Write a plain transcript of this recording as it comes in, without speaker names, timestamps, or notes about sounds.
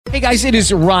Hey guys, it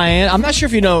is Ryan. I'm not sure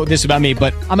if you know this about me,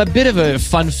 but I'm a bit of a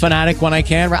fun fanatic when I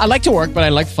can. I like to work, but I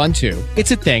like fun too.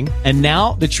 It's a thing. And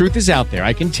now the truth is out there.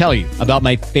 I can tell you about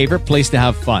my favorite place to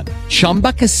have fun.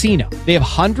 Chumba Casino. They have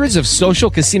hundreds of social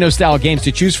casino style games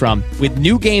to choose from with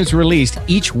new games released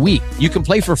each week. You can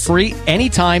play for free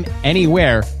anytime,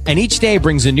 anywhere. And each day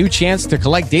brings a new chance to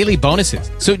collect daily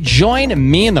bonuses. So join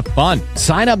me in the fun.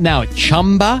 Sign up now at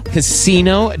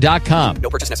ChumbaCasino.com. No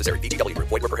purchase necessary. VGW.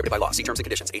 Void where prohibited by law. See terms and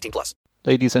conditions. 18+.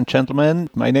 Ladies and gentlemen,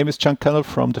 my name is John Connell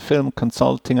from the Film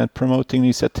Consulting and Promoting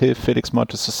Initiative Felix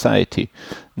Martyr Society.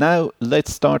 Now,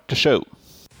 let's start the show.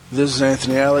 This is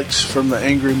Anthony Alex from the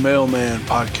Angry Mailman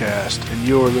podcast, and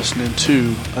you're listening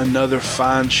to another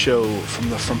fine show from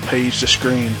the From Page to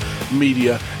Screen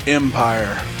Media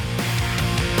Empire.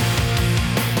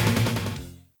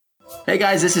 Hey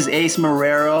guys, this is Ace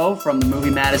Marrero from the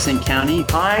movie Madison County.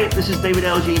 Hi, this is David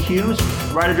L.G. Hughes,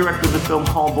 writer-director of the film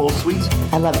Hall Bowl Suites.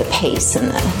 I love the pace and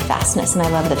the fastness, and I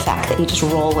love the fact that you just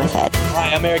roll with it.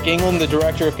 Hi, I'm Eric England, the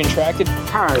director of Contracted.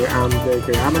 Hi, I'm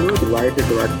J.K. Amanu, the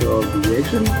writer-director of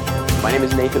Deviation. My name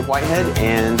is Nathan Whitehead,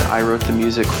 and I wrote the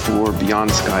music for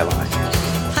Beyond Skyline.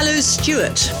 Hello,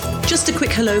 Stuart. Just a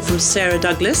quick hello from Sarah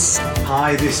Douglas.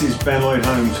 Hi, this is Ben Lloyd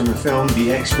Holmes from the film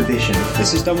The Expedition.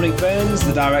 This is Dominic Burns,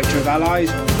 the director of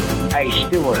Allies. Hey,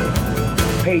 Stuart.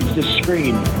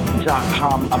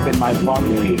 PageToScreen.com up in my bum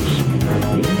piece.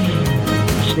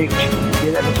 Snake,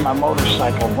 that was my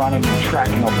motorcycle running and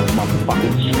tracking over my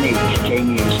fucking snake.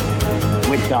 Jamie's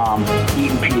with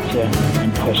eating pizza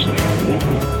and pussy.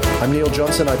 I'm Neil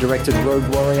Johnson. I directed Rogue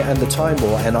Warrior and The Time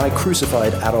War, and I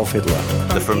crucified Adolf Hitler.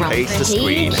 The From Page to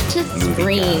Screen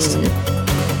movie cast.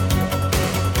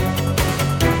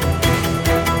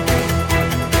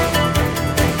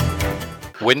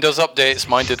 Windows updates.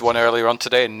 Mine did one earlier on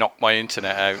today and knocked my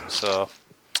internet out. So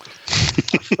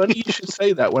funny you should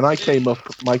say that. When I came up,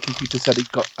 my computer said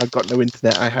I got no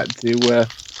internet. I had to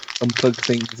unplug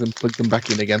things and plug them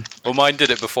back in again. Well, mine did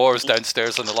it before. I was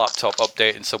downstairs on the laptop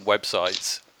updating some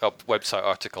website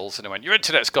articles, and it went, your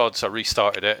internet's gone, so I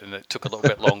restarted it, and it took a little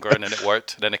bit longer, and then it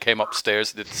worked. And then I came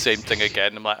upstairs and did the same thing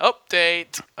again. I'm like,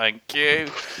 update, thank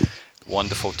you.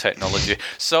 Wonderful technology.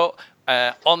 So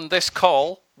on this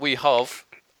call, we have,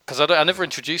 because I never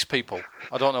introduce people.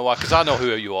 I don't know why, because I know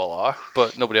who you all are,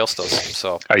 but nobody else does.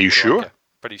 So are you sure? Okay.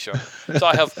 Pretty sure. So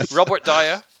I have Robert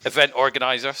Dyer, event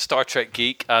organizer, Star Trek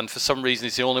geek, and for some reason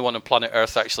he's the only one on planet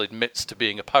Earth that actually admits to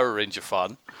being a Power Ranger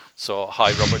fan. So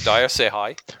hi, Robert Dyer. Say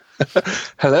hi.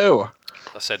 Hello.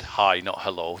 I said hi, not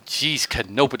hello. Jeez,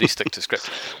 can nobody stick to script?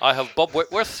 I have Bob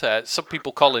Whitworth. Some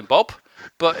people call him Bob,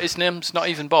 but his name's not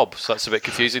even Bob, so that's a bit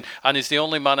confusing. And he's the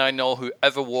only man I know who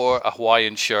ever wore a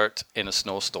Hawaiian shirt in a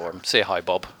snowstorm. Say hi,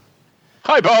 Bob.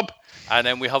 Hi, Bob. And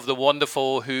then we have the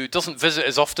wonderful, who doesn't visit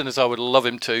as often as I would love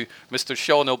him to, Mr.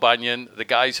 Sean O'Banion, the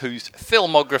guy whose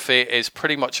filmography is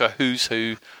pretty much a who's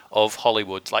who of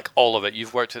Hollywood. Like all of it.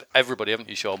 You've worked with everybody, haven't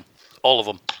you, Sean? All of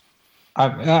them.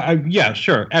 Yeah,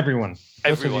 sure. Everyone.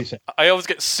 Everyone. I always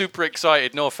get super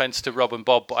excited. No offense to Rob and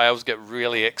Bob, but I always get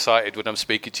really excited when I'm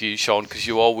speaking to you, Sean, because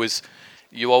you always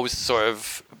sort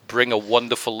of bring a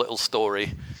wonderful little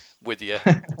story with you.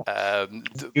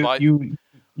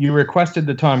 You requested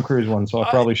the Tom Cruise one, so I'll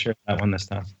probably share that one this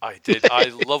time. I did. I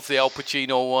love the Al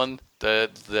Pacino one.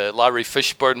 The Larry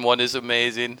Fishburne one is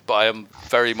amazing, but I am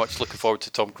very much looking forward to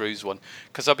Tom Cruise one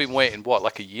because I've been waiting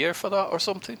like a year for that or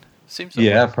something. Seems like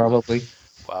yeah, probably.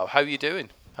 Wow, how are you doing?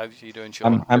 How are you doing,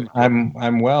 Sean?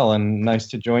 I'm well, and nice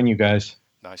to join you guys.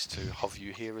 Nice to have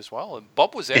you here as well. And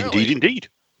Bob was early. Indeed.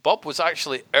 Bob was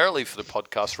actually early for the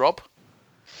podcast. Rob.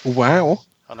 Wow.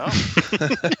 I know.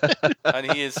 And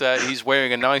he's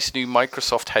wearing a nice new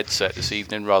Microsoft headset this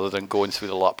evening rather than going through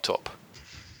the laptop.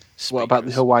 Speakers. What about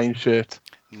the Hawaiian shirt?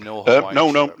 No.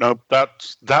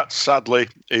 That sadly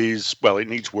is, well, it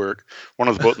needs work. One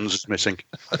of the buttons is missing.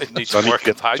 It needs work.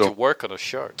 How do you work on a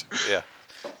shirt? Yeah.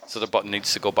 So the button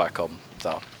needs to go back on.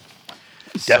 So.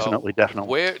 Definitely.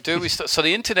 Where do we start? So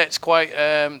the internet's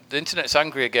the internet's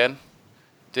angry again.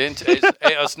 It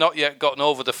has not yet gotten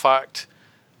over the fact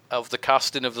of the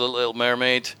casting of The Little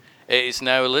Mermaid. It is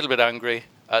now a little bit angry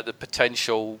at the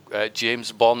potential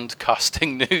James Bond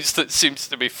casting news that seems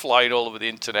to be flying all over the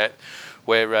internet,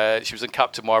 where she was in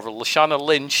Captain Marvel. Lashana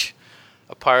Lynch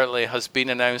apparently has been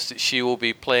announced that she will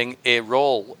be playing a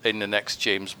role in the next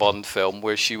James Bond film,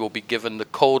 where she will be given the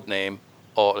code name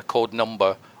or the code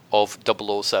number of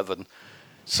 007.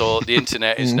 So the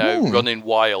internet is now running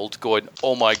wild, going,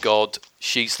 oh my God,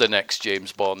 she's the next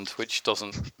James Bond, which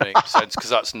doesn't make sense because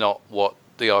that's not what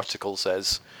the article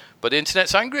says. But the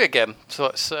internet's angry again, so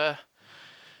it's...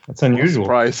 That's unusual.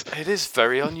 Surprise. It is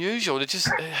very unusual. It just...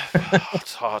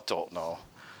 I don't know.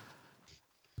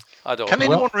 I don't Can know.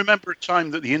 anyone remember a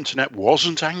time that the internet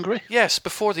wasn't angry? Yes,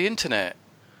 before the internet.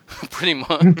 Pretty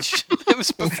much. It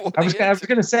was before I was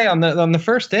going to say on the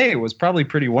first day it was probably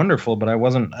pretty wonderful, but I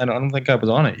don't think I was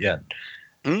on it yet.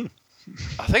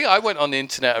 I think I went on the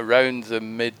internet around the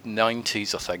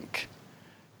mid-90s, I think.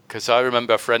 Because I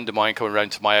remember a friend of mine coming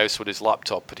around to my house with his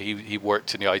laptop, and he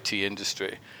worked in the IT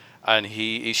industry. And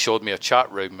he showed me a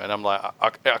chat room, and I'm like, I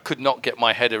could not get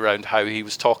my head around how he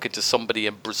was talking to somebody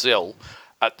in Brazil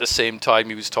at the same time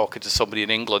he was talking to somebody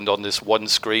in England on this one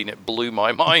screen. It blew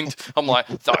my mind. I'm like,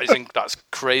 that's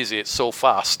crazy. It's so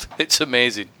fast. It's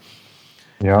amazing.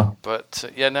 Yeah.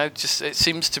 But now just it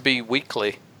seems to be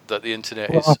weekly that the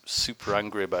internet is super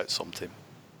angry about something.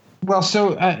 Well,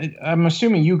 so I'm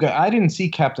assuming you guys. I didn't see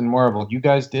Captain Marvel. You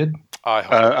guys did?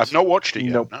 I've not watched it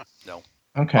yet. No.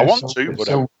 Okay. I want to, but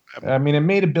I mean, it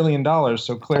made $1 billion,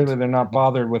 so clearly they're not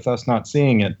bothered with us not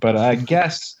seeing it. But I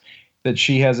guess that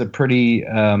she has a pretty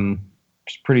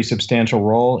substantial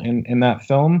role in that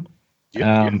film.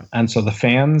 And so the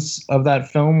fans of that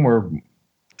film were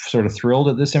sort of thrilled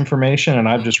at this information, and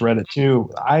I've just read it too.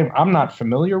 I'm not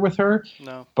familiar with her,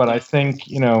 but I think,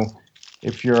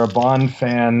 if you're a Bond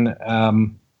fan,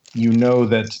 you know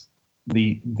that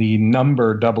the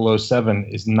number 007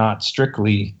 is not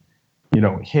strictly,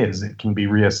 his. It can be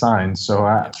reassigned.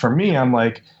 So for me, I'm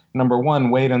like, number one,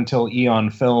 wait until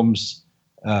Eon Films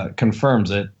confirms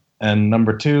it, and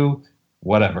number two,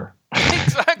 whatever.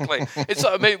 Exactly.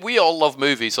 We all love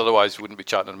movies, otherwise we wouldn't be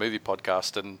chatting on a movie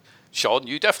podcast. And Sean,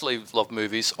 you definitely love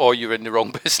movies, or you're in the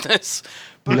wrong business.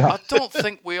 But I don't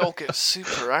think we all get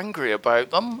super angry about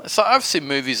them. So I've seen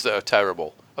movies that are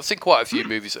terrible. I've seen quite a few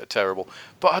movies that are terrible,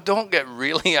 but I don't get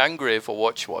really angry if I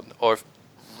watch one, or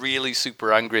really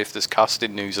super angry if there's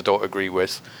casting news I don't agree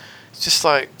with. It's just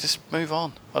like, just move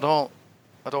on. I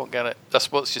don't get it.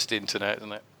 That's what's just the internet,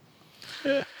 isn't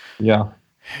it? Yeah.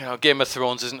 Game of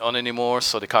Thrones isn't on anymore,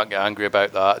 so they can't get angry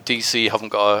about that. DC haven't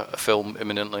got a film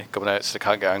imminently coming out, so they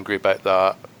can't get angry about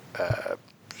that.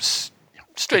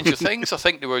 Stranger Things, I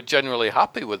think they were generally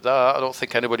happy with that. I don't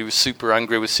think anybody was super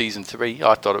angry with season 3.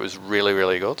 I thought it was really,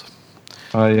 really good.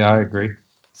 Yeah, I agree.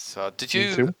 So,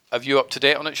 have you up to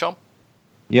date on it, Sean?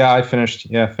 Yeah, I finished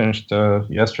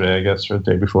yesterday, I guess, or the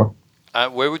day before.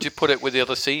 Where would you put it with the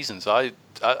other seasons? I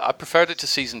preferred it to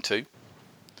season 2.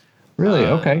 Really?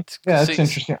 Okay. Yeah, that's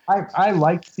interesting. I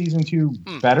liked season 2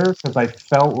 better because I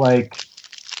felt like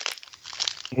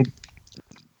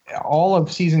all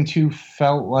of season 2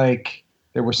 felt like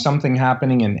there was something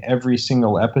happening in every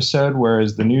single episode,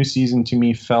 whereas the new season to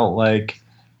me felt like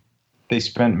they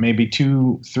spent maybe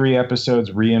 2-3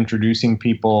 episodes reintroducing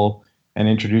people and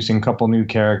introducing a couple new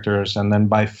characters. And then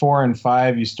by 4 and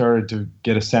 5, you started to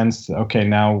get a sense, okay,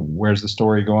 now where's the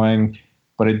story going?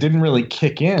 But it didn't really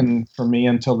kick in for me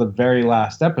until the very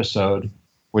last episode,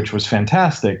 which was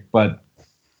fantastic. But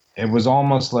it was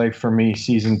almost like, for me,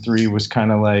 season 3 was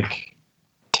kind of like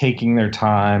taking their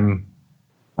time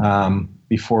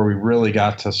before we really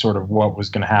got to sort of what was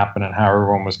going to happen and how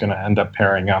everyone was going to end up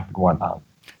pairing up and whatnot.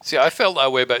 See, I felt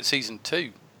that way about season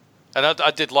 2. And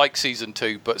I did like season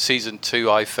 2, but season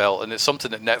 2 I felt, and it's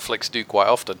something that Netflix do quite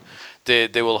often,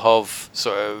 they will have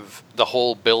sort of the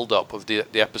whole build-up of the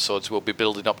episodes will be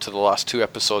building up to the last 2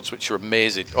 episodes, which are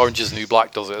amazing. Orange is the New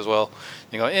Black does it as well.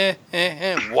 You go,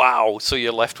 wow. So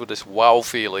you're left with this wow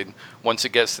feeling once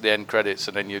it gets to the end credits,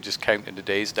 and then you're just counting the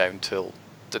days down till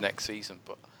the next season.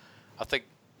 But I think,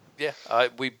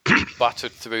 we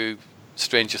battered through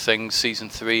Stranger Things season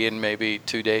 3 in maybe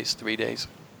 2 days, 3 days,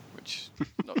 which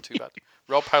not too bad.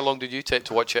 Rob, how long did you take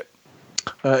to watch it?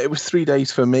 It was 3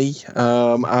 days for me.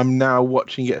 I'm now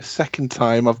watching it a second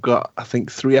time. I've got, I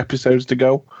think, 3 episodes to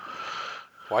go.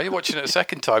 Why are you watching it a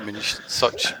second time in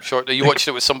such short? Are you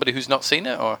watching it with somebody who's not seen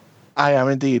it, or? I am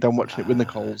indeed. I'm watching it with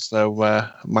Nicole,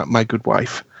 so my good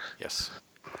wife. Yes.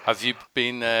 Have you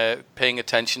been paying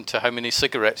attention to how many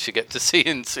cigarettes you get to see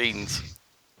in scenes?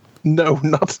 No,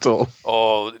 not at all.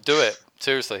 Oh, do it.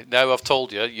 Seriously. Now I've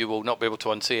told you, you will not be able to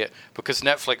unsee it. Because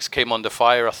Netflix came under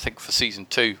fire, I think, for season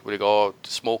 2. Where they go,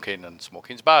 smoking, and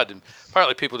smoking's bad. And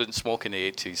apparently people didn't smoke in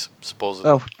the 80s, supposedly.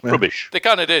 Oh, yeah. Rubbish. They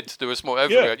kind of did. There was smoke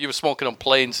everywhere. You were smoking on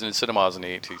planes and in cinemas in the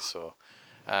 80s, so...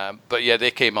 but yeah, they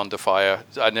came under fire.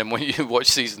 And then when you watch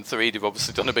season 3, they've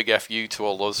obviously done a big FU to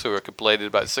all those who are complaining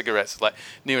about cigarettes. Like,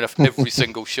 near enough every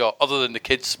single shot, other than the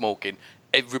kids smoking,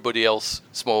 everybody else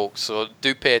smokes. So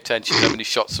do pay attention to how many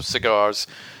shots of cigars,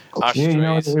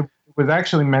 ashtrays. It was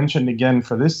actually mentioned again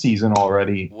for this season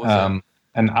already.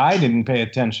 And I didn't pay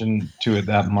attention to it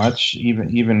that much,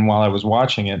 even while I was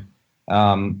watching it.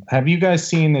 Have you guys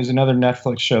seen, there's another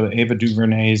Netflix show, Ava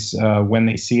DuVernay's When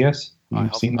They See Us?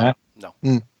 You've seen that?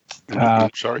 No.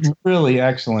 Sorry. Really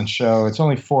excellent show. It's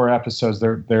only 4 episodes.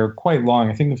 They're quite long.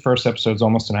 I think the first episode's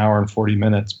almost an hour and 40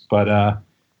 minutes. But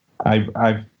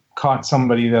I've caught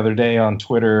somebody the other day on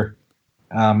Twitter.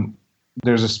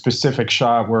 There's a specific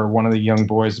shot where one of the young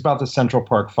boys, about the Central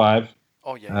Park Five.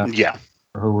 Oh yeah. Yeah.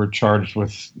 Who were charged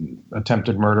with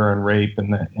attempted murder and rape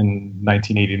in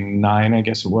 1989, I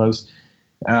guess it was.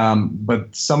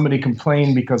 But somebody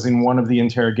complained because in one of the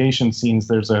interrogation scenes,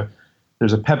 there's a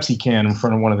Pepsi can in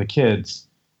front of one of the kids.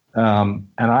 And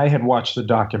I had watched the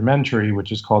documentary,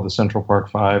 which is called The Central Park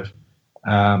Five.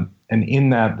 And in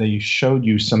that, they showed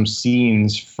you some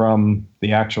scenes from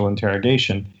the actual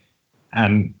interrogation.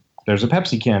 And there's a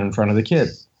Pepsi can in front of the kid.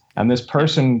 And this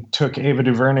person took Ava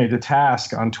DuVernay to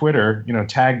task on Twitter,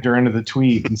 tagged her into the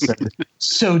tweet and said,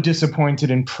 so disappointed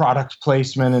in product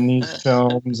placement in these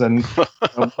films and blah,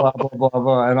 blah, blah,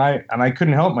 blah. And I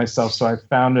couldn't help myself. So I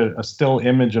found a still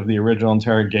image of the original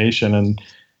interrogation and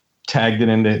tagged it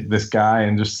into this guy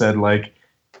and just said, like,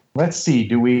 let's see,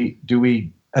 do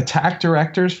we attack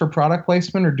directors for product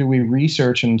placement, or do we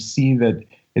research and see that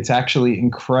it's actually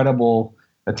incredible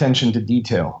attention to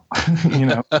detail?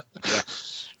 Yeah.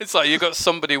 It's like you got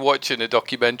somebody watching a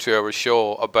documentary or a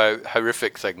show about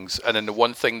horrific things, and then the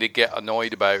one thing they get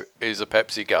annoyed about is a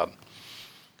Pepsi can.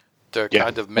 They're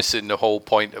kind of missing the whole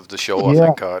point of the show, I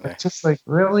think, aren't they? It's just like,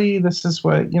 really? This is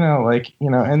what,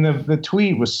 and the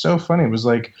tweet was so funny. It was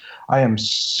like, I am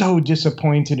so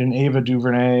disappointed in Ava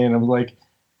DuVernay. And I'm like,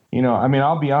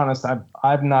 I'll be honest,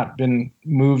 I've not been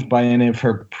moved by any of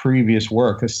her previous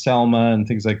work, Selma and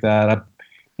things like that.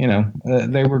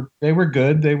 They were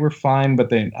good, they were fine,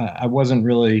 but I wasn't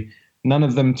really. None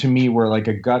of them to me were like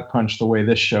a gut punch the way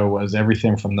this show was.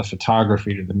 Everything from the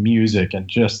photography to the music and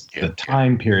just the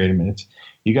time period. I mean,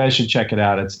 you guys should check it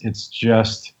out. It's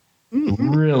just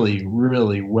really,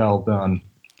 really well done.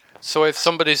 So, if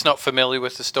somebody's not familiar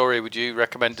with the story, would you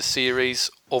recommend the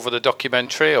series over the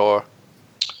documentary, or?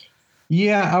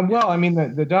 Yeah, well, I mean,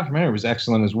 the documentary was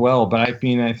excellent as well, but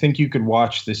I think you could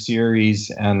watch the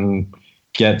series and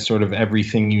get sort of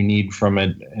everything you need from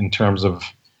it in terms of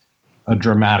a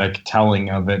dramatic telling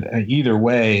of it. Either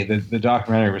way, the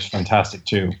documentary was fantastic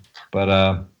too.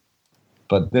 But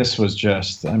this was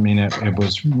just, it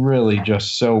was really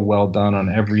just so well done on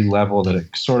every level that it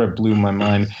sort of blew my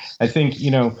mind. I think,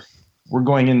 we're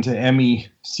going into Emmy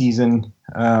season,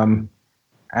 and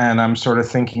I'm sort of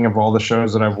thinking of all the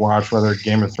shows that I've watched, whether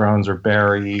Game of Thrones or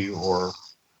Barry or,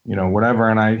 whatever.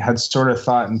 And I had sort of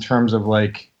thought in terms of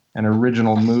like an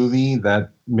original movie that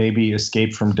maybe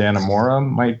Escape from Dannemora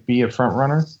might be a front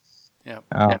runner. Yeah.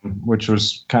 Which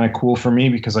was kind of cool for me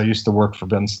because I used to work for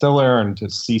Ben Stiller, and to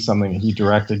see something that he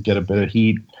directed get a bit of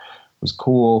heat was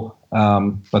cool.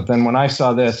 But then when I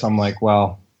saw this, I'm like,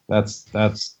 well, it's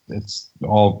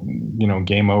all,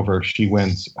 game over. She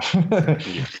wins.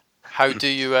 How do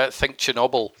you think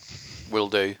Chernobyl will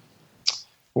do?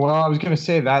 Well, I was going to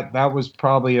say that was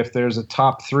probably, if there's a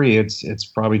top 3, it's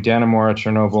probably Dannemora,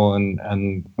 Chernobyl,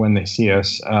 and When They See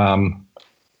Us.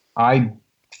 I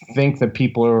think that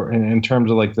people are, in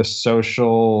terms of like the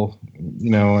social,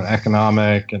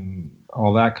 economic and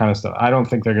all that kind of stuff, I don't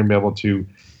think they're going to be able to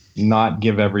not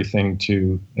give everything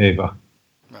to Ava.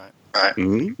 Right.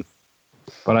 Mm-hmm.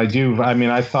 But I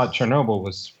thought Chernobyl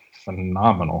was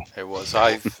phenomenal. It was.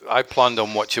 I planned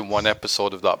on watching one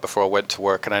episode of that before I went to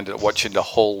work, and I ended up watching the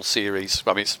whole series.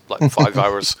 I mean, it's like 5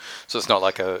 hours, so it's not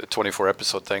like a 24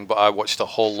 episode thing, but I watched the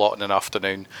whole lot in an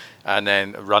afternoon and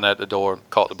then ran out the door,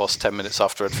 caught the bus 10 minutes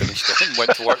after I'd finished it, and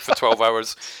went to work for 12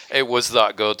 hours. It was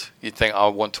that good. You'd think, I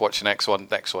want to watch the next one.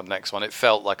 It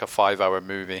felt like a 5-hour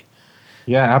movie.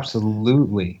 Yeah,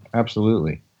 absolutely.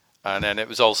 And then it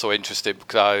was also interesting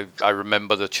because I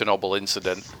remember the Chernobyl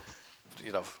incident,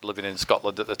 living in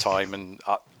Scotland at the time, and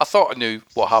I thought I knew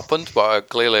what happened, but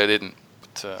clearly I didn't.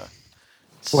 But,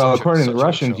 well, according to the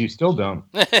Russians, you still don't.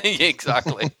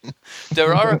 Exactly.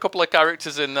 There are a couple of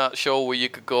characters in that show where you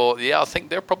could go, yeah, I think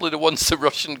they're probably the ones the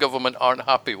Russian government aren't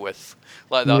happy with.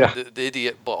 Like that, the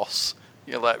idiot boss.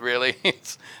 You're like, really?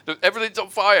 Everything's on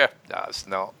fire. No, it's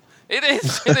not. It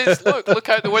is. Look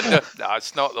out the window. No,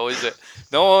 it's not though, is it?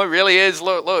 No, it really is.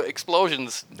 Look,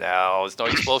 explosions. No, there's no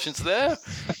explosions there.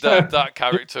 That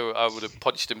character, I would have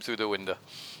punched him through the window.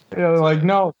 Yeah, like,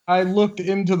 no, I looked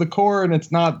into the core and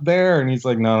it's not there. And he's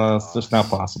like, no, it's just not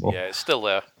possible. Yeah, it's still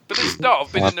there. But it's not.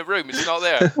 I've been in the room. It's not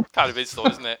there. Kind of is though,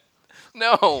 isn't it?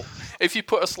 No. If you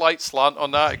put a slight slant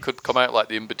on that, it could come out like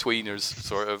the In-Betweeners,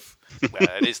 sort of. Well,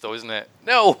 it is though, isn't it?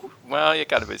 No. Well, it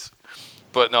kind of is.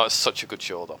 But no, it's such a good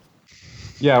show though.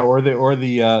 Yeah, or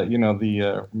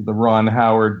the Ron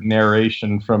Howard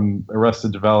narration from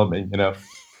Arrested Development.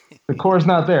 The core's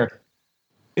not there.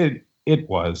 It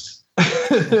was. But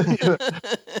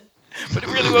it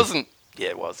really wasn't. Yeah,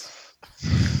 it was.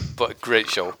 But a great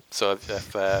show. So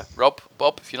if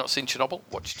Bob, if you've not seen Chernobyl,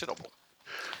 watch Chernobyl.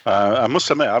 I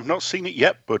must admit, I've not seen it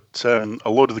yet, but a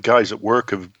lot of the guys at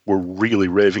work were really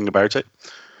raving about it.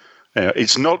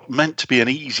 It's not meant to be an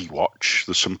easy watch.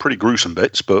 There's some pretty gruesome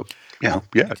bits, but yeah.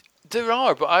 There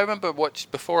are, but I remember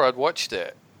before I'd watched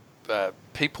it,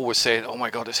 people were saying, "Oh my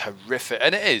god, it's horrific,"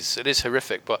 and it is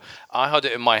horrific. But I had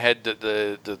it in my head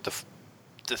that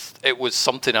it was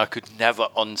something I could never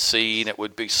unsee, and it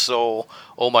would be so,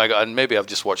 oh my god. And maybe I've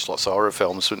just watched lots of horror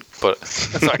films, but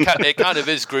it kind of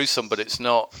is gruesome, but it's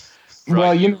not. Right,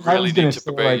 well, you really need to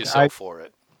prepare yourself for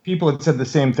it. People had said the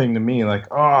same thing to me, like,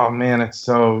 "Oh man, it's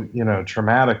so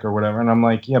traumatic or whatever," and I'm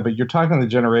like, "Yeah, but you're talking to the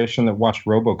generation that watched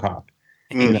RoboCop."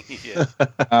 You know?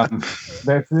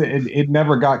 It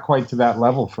never got quite to that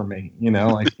level for me.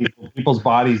 Like people's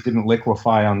bodies didn't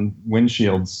liquefy on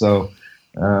windshields, so.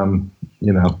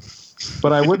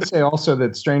 But I would say also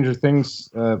that Stranger Things,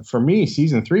 for me,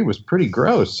 season 3 was pretty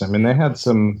gross. I mean, they had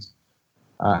some,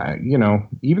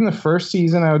 even the first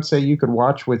season, I would say you could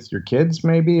watch with your kids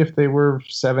maybe if they were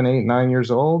 7, 8, 9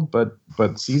 years old. But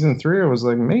season 3, I was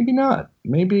like, maybe not.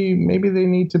 Maybe they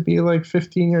need to be like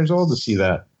 15 years old to see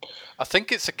that. I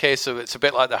think it's a case of, it's a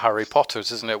bit like the Harry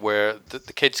Potters, isn't it? Where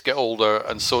the kids get older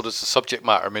and so does the subject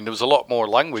matter. I mean, there was a lot more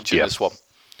language in this one.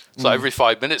 So every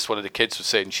 5 minutes, one of the kids was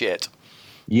saying shit.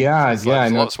 Yeah, so I a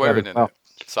know. lot of swearing in it.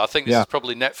 So I think this is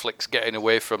probably Netflix getting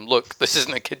away from, look, this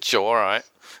isn't a kid show, all right?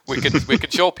 We can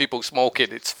show people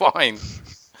smoking, it's fine.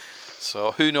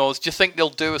 So who knows? Do you think they'll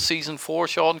do a season 4,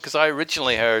 Sean? Because I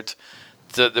originally heard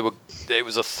that it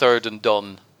was a third and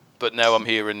done, but now I'm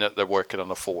hearing that they're working on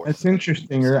a 4th. That's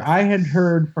interesting. I had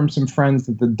heard from some friends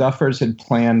that the Duffers had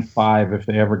planned 5 if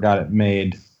they ever got it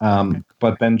made.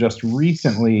 But then just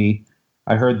recently,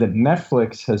 I heard that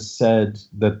Netflix has said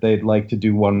that they'd like to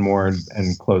do one more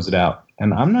and close it out.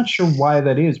 And I'm not sure why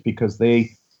that is, because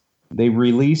they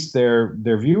release their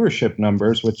viewership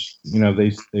numbers, which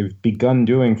they've begun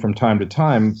doing from time to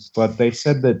time. But they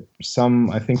said that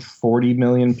I think 40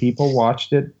 million people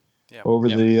watched it over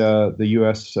the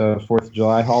U.S. 4th of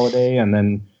July holiday, and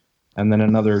then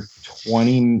another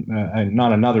 20,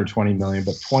 not another 20 million,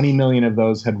 but 20 million of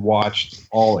those had watched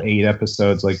all 8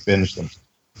 episodes, like binged them.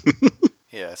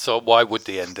 Yeah, so why would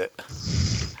they end it?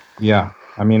 Yeah,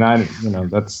 I mean,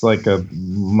 that's like a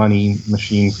money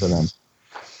machine for them.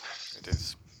 It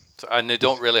is. So, and they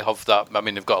don't really have that. I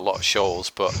mean, they've got a lot of shows,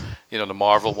 but the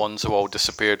Marvel ones have all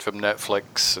disappeared from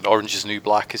Netflix. And Orange is the New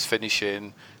Black is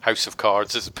finishing. House of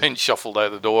Cards has been shuffled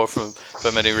out the door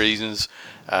for many reasons.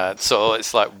 So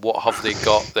it's like, what have they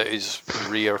got that is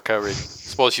reoccurring? I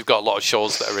suppose you've got a lot of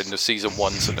shows that are in the season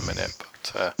 1s in a minute.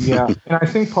 But, yeah, and I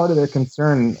think part of their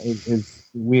concern is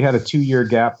we had a 2-year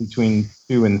gap between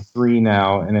 2 and 3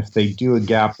 now, and if they do a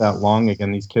gap that long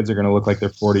again, these kids are going to look like they're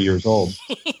 40 years old.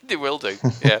 They will do,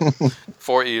 yeah.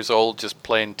 40 years old, just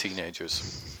plain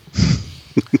teenagers.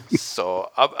 So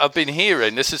I've been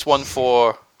hearing, this is one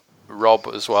for Rob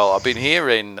as well, I've been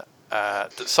hearing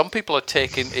that some people are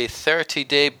taking a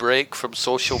 30-day break from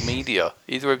social media.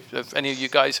 Have any of you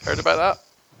guys heard about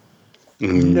that?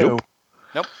 Nope.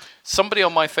 Somebody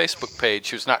on my Facebook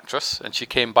page who's an actress, and she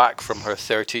came back from her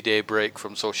 30-day break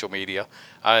from social media,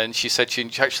 and she said she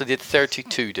actually did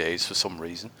 32 days for some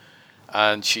reason,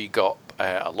 and she got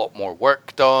a lot more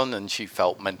work done, and she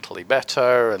felt mentally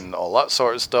better and all that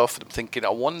sort of stuff. And I'm thinking, I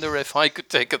wonder if I could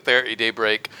take a 30-day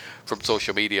break from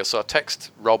social media. So I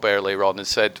texted Rob earlier on and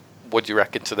said, what do you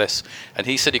reckon to this? And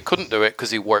he said he couldn't do it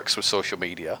because he works with social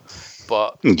media.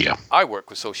 But I work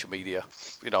with social media,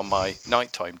 my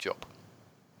nighttime job.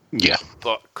 Yeah.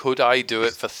 But could I do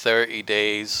it for 30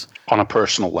 days? On a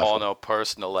personal level. On a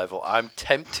personal level. I'm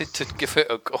tempted to give it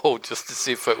a go just to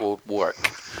see if it will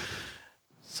work.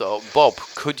 So, Bob,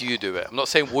 could you do it? I'm not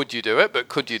saying would you do it, but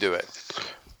could you do it?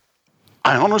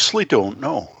 I honestly don't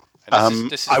know.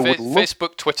 This is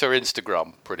Facebook, Twitter,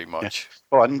 Instagram, pretty much.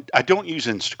 Yeah. Well, I don't use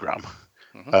Instagram.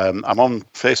 Mm-hmm. I'm on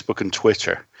Facebook and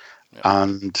Twitter. Yeah.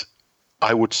 And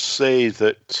I would say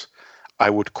that I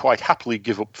would quite happily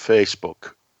give up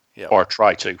Facebook. Yeah. Or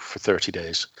try to for 30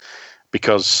 days,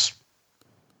 because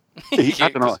I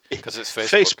don't know. Because it's Facebook.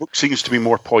 Facebook seems to be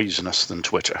more poisonous than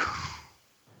Twitter.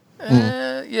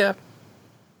 Yeah.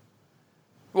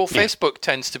 Well, Facebook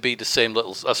tends to be the same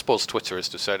little. I suppose Twitter is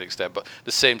to a certain extent, but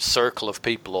the same circle of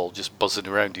people all just buzzing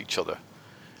around each other,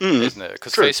 isn't it?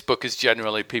 Because Facebook is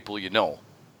generally people you know.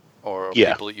 or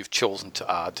people that you've chosen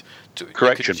to add.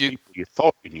 Correction, people you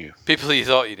thought you knew. People you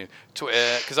thought you knew.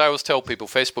 Because I always tell people,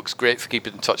 Facebook's great for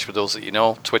keeping in touch with those that you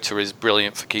know. Twitter is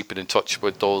brilliant for keeping in touch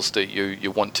with those that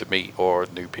you want to meet or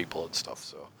new people and stuff.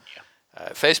 So,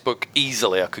 Facebook,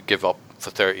 easily I could give up for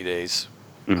 30 days.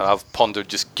 And I've pondered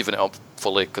just giving it up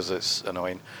fully because it's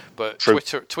annoying. But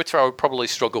Twitter I would probably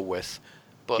struggle with.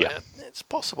 But it's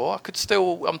possible. I could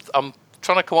still... I'm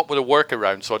trying to come up with a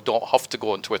workaround so I don't have to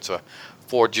go on Twitter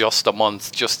for just a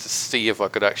month just to see if I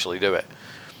could actually do it.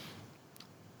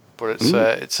 But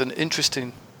it's an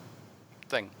interesting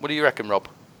thing. What do you reckon, Rob?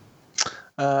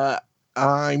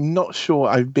 I'm not sure.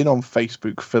 I've been on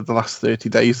Facebook for the last 30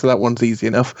 days, so that one's easy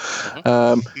enough.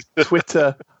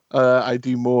 Twitter, I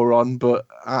do more on, but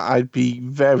I'd be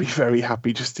very, very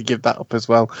happy just to give that up as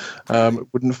well. It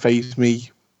wouldn't faze me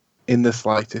in the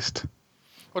slightest.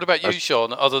 What about you,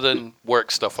 Sean? Other than work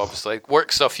stuff, obviously.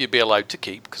 Work stuff you'd be allowed to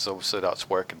keep, because obviously that's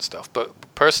work and stuff. But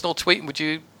personal tweeting, would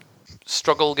you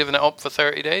struggle giving it up for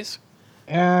 30 days?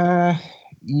 Yeah,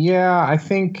 I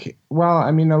think,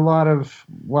 I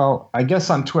guess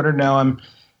on Twitter now I'm,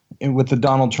 with the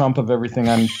Donald Trump of everything,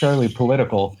 I'm fairly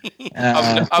political.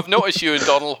 I've noticed you and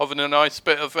Donald having a nice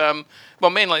bit of,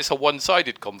 mainly it's a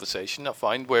one-sided conversation, I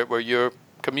find, where you're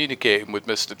communicating with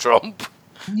Mr. Trump.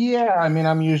 Yeah,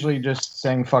 I'm usually just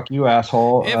saying "fuck you,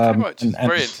 asshole." Yeah, pretty much. It's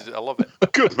very interesting. I love it.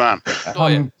 Good man.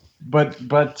 But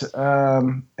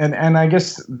I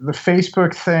guess the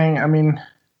Facebook thing. I'm in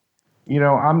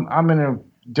a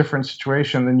different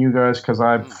situation than you guys because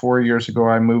 4 years ago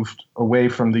I moved away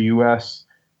from the U.S.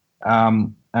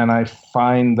 And I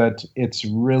find that it's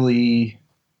really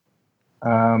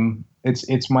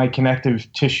it's my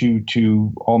connective tissue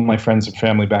to all my friends and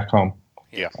family back home.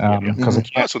 Yeah, because I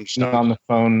can't be on the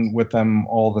phone with them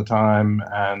all the time,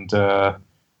 and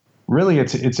really,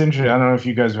 it's interesting. I don't know if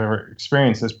you guys have ever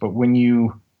experienced this, but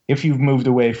if you've moved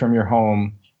away from your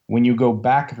home, when you go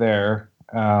back there,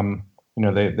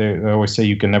 they always say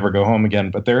you can never go home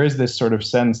again. But there is this sort of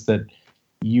sense that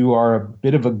you are a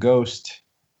bit of a ghost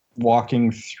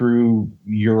walking through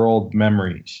your old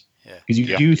memories, because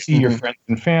you do see your friends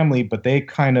and family, but they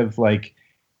kind of like.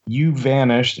 You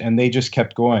vanished and they just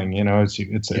kept going.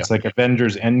 It's like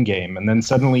Avengers Endgame, and then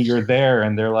suddenly you're there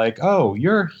and they're like, "Oh,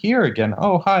 you're here again.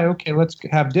 Oh, hi. Okay, let's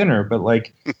have dinner." But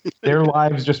like their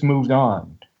lives just moved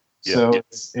on. So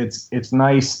it's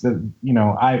nice that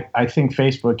I think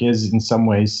Facebook is in some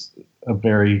ways a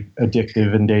very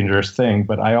addictive and dangerous thing,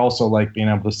 but I also like being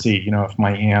able to see if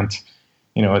my aunt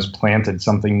has planted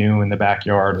something new in the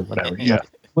backyard or whatever.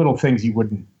 Little things you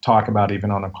wouldn't talk about even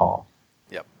on a call.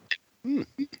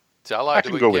 So I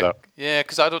can go with that. Yeah,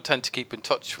 because I don't tend to keep in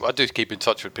touch. I do keep in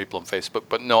touch with people on Facebook,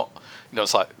 but not,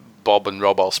 it's like Bob and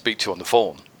Rob I'll speak to on the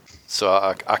phone. So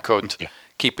I could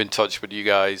keep in touch with you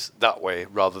guys that way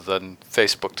rather than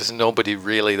Facebook. There's nobody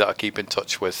really that I keep in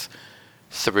touch with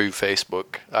through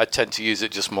Facebook. I tend to use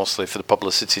it just mostly for the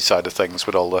publicity side of things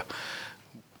with all the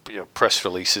press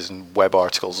releases and web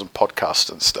articles and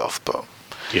podcasts and stuff. But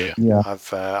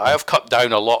I have cut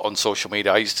down a lot on social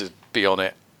media. I used to be on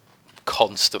it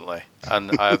constantly, and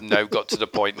I have now got to the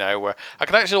point now where I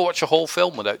can actually watch a whole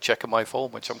film without checking my phone,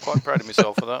 which I'm quite proud of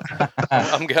myself for that.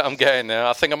 I'm getting there.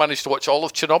 I think I managed to watch all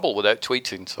of Chernobyl without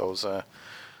tweeting, so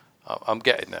I'm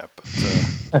getting there.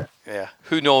 But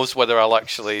who knows whether I'll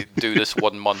actually do this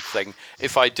 1 month thing.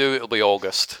 If I do, it'll be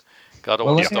August. I don't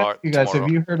want to start you guys, tomorrow.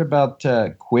 have you heard about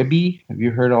Quibi? Have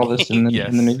you heard all this in the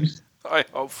news? I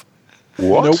have.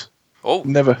 What? Nope. Oh,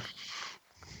 never.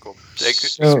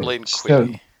 Explain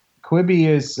Quibi. Quibi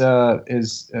is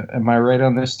am I right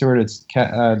on this, Stuart? It's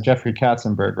Jeffrey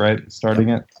Katzenberg, right? Starting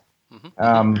it.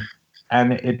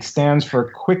 And it stands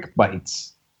for Quick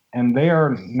Bites. And they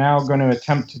are now going to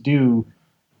attempt to do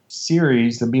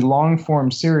series. They'll be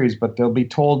long-form series, but they'll be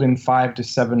told in 5 to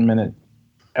 7 minute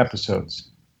episodes.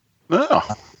 Oh.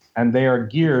 And they are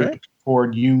geared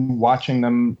toward you watching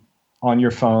them on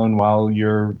your phone while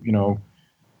you're,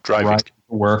 driving to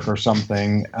work or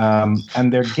something.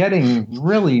 And they're getting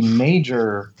really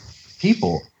major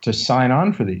people to sign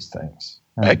on for these things.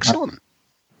 Excellent.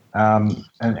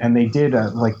 And they did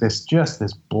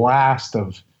this blast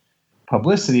of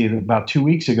publicity about 2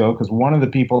 weeks ago, because one of the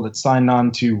people that signed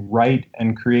on to write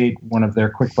and create one of their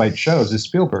Quick Bite shows is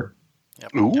Spielberg.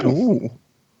 Yep. Ooh.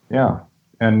 Yeah.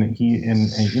 And he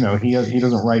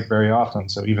doesn't write very often,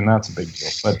 so even that's a big deal.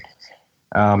 But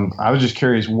I was just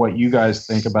curious what you guys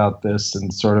think about this,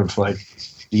 and sort of like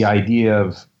the idea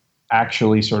of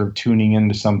actually sort of tuning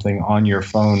into something on your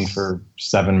phone for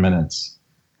 7 minutes.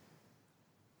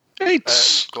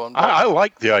 I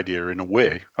like the idea in a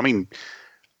way. I mean,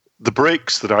 the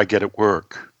breaks that I get at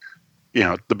work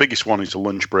the biggest one is a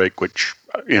lunch break, which,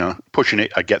 pushing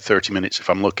it, I get 30 minutes if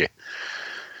I'm lucky.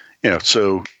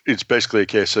 So it's basically a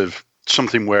case of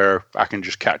something where I can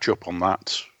just catch up on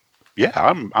that. Yeah,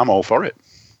 I'm all for it.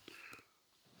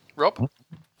 Rob?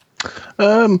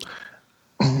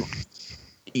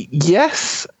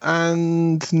 Yes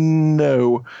and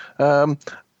no.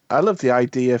 I love the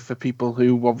idea for people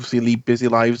who obviously lead busy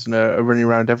lives and are running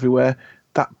around everywhere.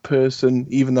 That person,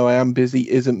 even though I am busy,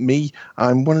 isn't me.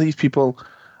 I'm one of these people.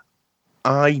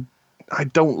 I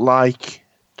don't like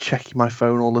checking my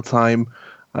phone all the time.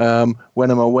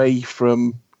 When I'm away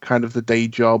from kind of the day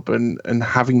job and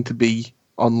having to be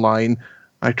online,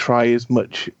 I try as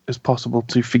much as possible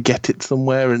to forget it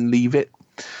somewhere and leave it.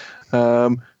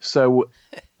 So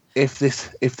if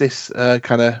this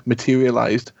kind of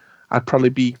materialized, I'd probably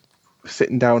be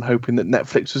sitting down hoping that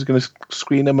Netflix was going to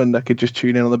screen them and I could just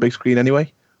tune in on the big screen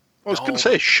anyway. I was going to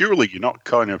say, surely you're not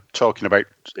kind of talking about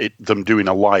them doing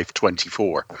a live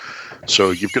 24.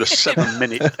 So you've got a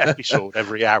 7-minute episode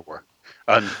every hour.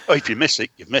 And if you miss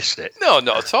it, you've missed it. No,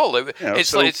 not at all.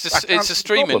 It's a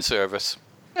streaming service.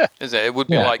 Yeah, isn't it? It would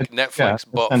be like Netflix,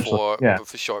 but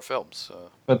for short films.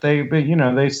 So. But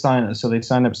they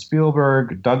signed up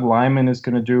Spielberg. Doug Liman is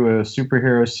going to do a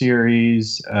superhero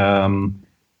series.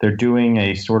 They're doing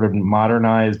a sort of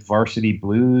modernized Varsity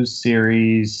Blues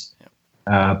series.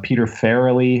 Peter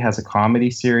Farrelly has a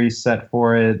comedy series set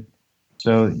for it.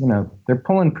 So, they're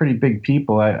pulling pretty big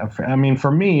people. I mean,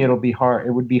 for me, it would be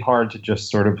hard to just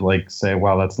sort of like say,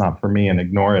 well, that's not for me and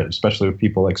ignore it, especially with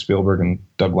people like Spielberg and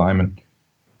Doug Liman.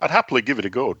 I'd happily give it a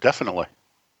go, definitely.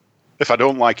 If I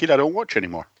don't like it, I don't watch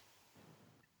anymore.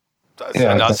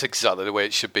 That's exactly the way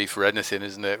it should be for anything,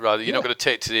 isn't it? Rather, you're not going to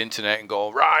take to the internet and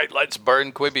go, right, let's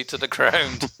burn Quibi to the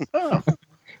ground.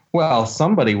 Well,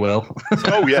 somebody will.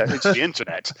 Oh yeah, it's the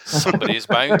internet. Somebody is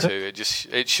bound to.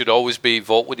 It should always be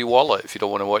vote with your wallet. If you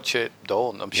don't want to watch it,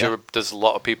 don't. I'm sure there's a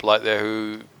lot of people out there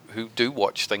who do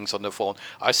watch things on their phone.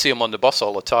 I see them on the bus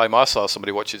all the time. I saw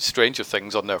somebody watching Stranger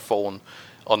Things on their phone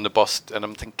on the bus, and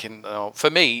I'm thinking, for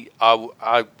me,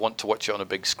 I want to watch it on a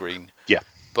big screen. Yeah.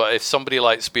 But if somebody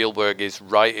like Spielberg is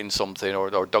writing something,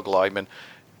 or Doug Liman,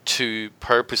 to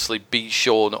purposely be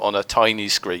shown on a tiny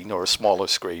screen or a smaller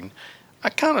screen, I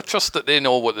kind of trust that they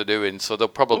know what they're doing, so they'll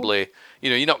probably,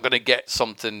 you're not going to get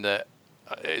something that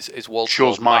is wall to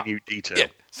wall. Shows minute detail. Yeah,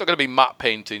 it's not going to be matte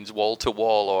paintings wall to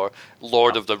wall or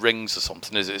Lord of the Rings or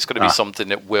something, is it? It's going to be something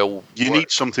that will. You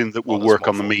need something that will work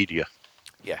on the media.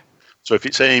 Yeah. So if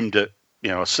it's aimed at a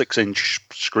 6-inch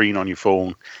screen on your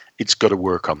phone, it's got to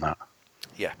work on that.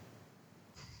 Yeah.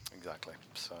 Exactly.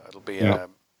 So it'll be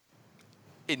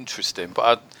interesting,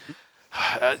 but.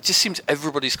 It just seems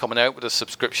everybody's coming out with a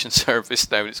subscription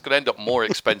service now, and it's going to end up more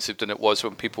expensive than it was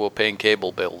when people were paying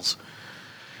cable bills.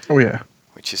 Oh yeah,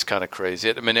 which is kind of crazy.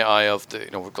 At the minute, I have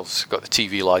we've got the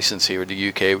TV license here in the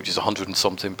UK, which is £100 and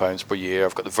something per year.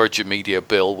 I've got the Virgin Media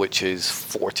bill, which is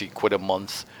 £40 a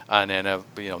month, and then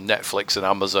Netflix and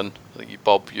Amazon.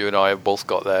 Bob, you and I have both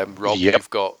got them. Rob, you've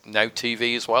got Now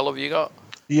TV as well. Have you got?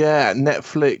 Yeah,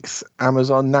 Netflix,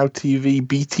 Amazon, Now TV,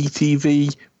 BT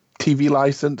TV, TV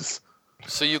license.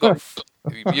 So you got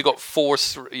four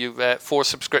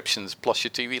subscriptions plus your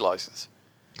TV license.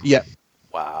 Yeah.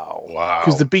 Wow.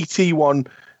 Because the BT one,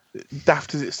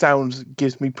 daft as it sounds,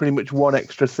 gives me pretty much one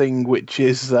extra thing, which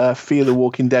is Fear the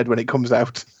Walking Dead when it comes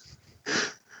out.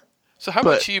 So how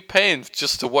much are you paying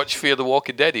just to watch Fear the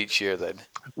Walking Dead each year then?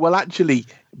 Well, actually,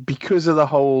 because of the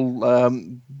whole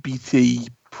BT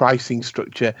pricing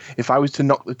structure, if I was to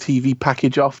knock the TV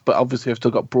package off, but obviously I've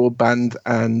still got broadband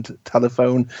and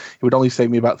telephone, it would only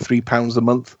save me about £3 a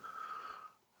month.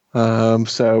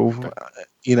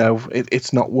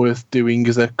 It's not worth doing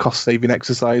as a cost-saving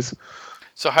exercise.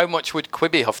 So how much would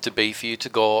Quibi have to be for you to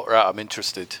go, right, I'm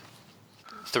interested?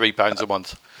 £3 a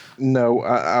month? No,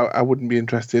 I wouldn't be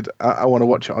interested. I want to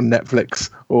watch it on Netflix.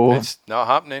 Or it's not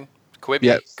happening.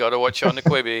 Quibi, got to watch it on the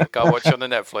Quibi, got to watch it on the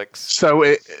Netflix. So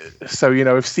if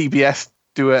CBS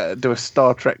do a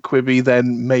Star Trek Quibi,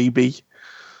 then maybe.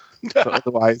 But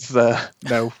otherwise,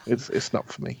 no, it's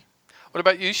not for me. What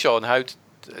about you, Sean? How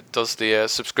does the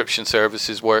subscription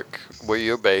services work where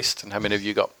you're based, and how many have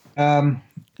you got?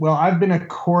 Well, I've been a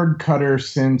cord cutter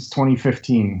since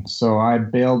 2015, so I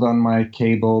bailed on my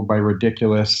cable by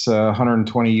ridiculous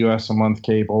 120 US a month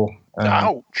cable.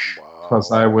 Ouch!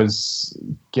 Because I was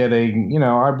getting,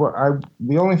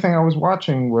 the only thing I was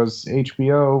watching was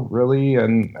HBO, really,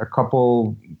 and a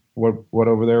couple what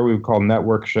over there we would call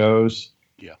network shows.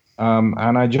 Yeah.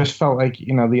 And I just felt like,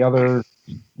 the other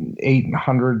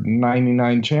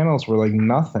 899 channels were like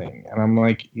nothing. And I'm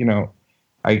like,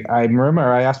 I remember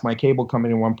I asked my cable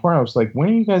company at one point, I was like, when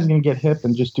are you guys going to get hip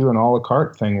and just do an a la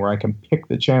carte thing where I can pick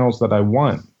the channels that I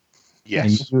want?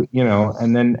 Yes. And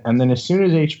and then as soon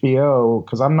as HBO,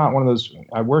 because I'm not one of those,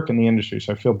 I work in the industry,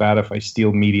 so I feel bad if I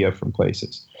steal media from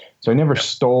places. So I never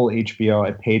stole HBO,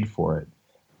 I paid for it.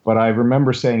 But I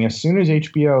remember saying, as soon as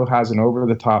HBO has an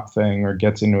over-the-top thing or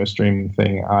gets into a streaming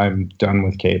thing, I'm done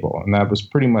with cable. And that was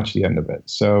pretty much the end of it.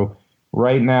 So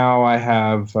right now I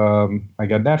have, I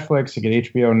got Netflix, I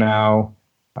get HBO Now,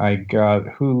 I got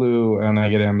Hulu, and I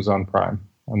get Amazon Prime.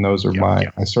 And those are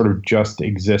I sort of just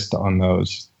exist on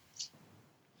those.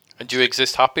 And do you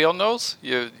exist happy on those?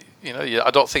 I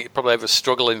don't think you're probably ever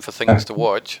struggling for things to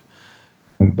watch.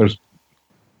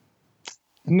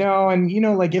 No,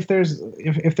 and like if there's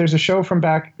a show from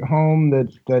back home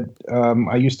that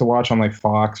I used to watch on like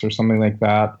Fox or something like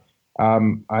that,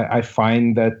 I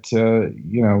find that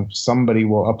somebody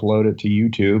will upload it to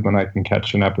YouTube and I can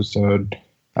catch an episode.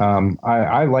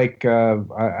 I like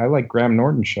Graham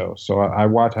Norton's show, so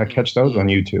I catch those on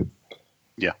YouTube.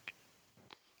 Yeah,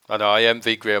 I know. I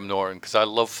envy Graham Norton because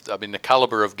the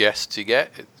caliber of guests you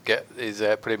get is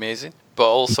pretty amazing. But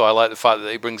also, I like the fact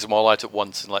that he brings them all out at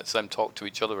once and lets them talk to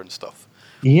each other and stuff.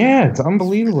 Yeah, it's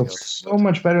unbelievable. It's so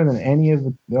much better than any of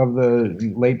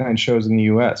the late night shows in the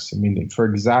U.S. I mean, for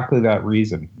exactly that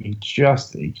reason, he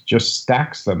just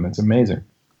stacks them. It's amazing.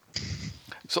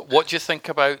 So, what do you think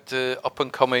about the up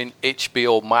and coming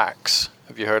HBO Max?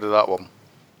 Have you heard of that one?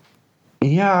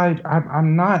 Yeah,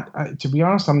 I'm not. To be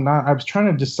honest, I'm not. I was trying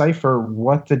to decipher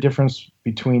what the difference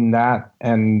between that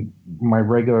and my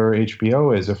regular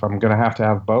HBO is. If I'm going to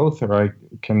have both, or I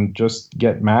can just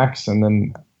get Max and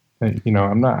then,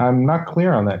 I'm not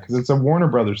clear on that because it's a Warner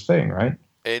Brothers thing, right?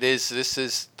 It is. This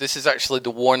is actually the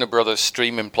Warner Brothers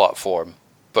streaming platform,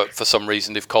 but for some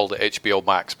reason they've called it HBO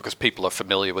Max because people are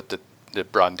familiar with the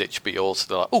brand HBO, so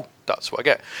they're like, oh, that's what I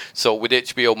get. So with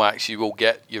HBO Max, you will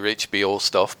get your HBO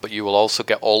stuff, but you will also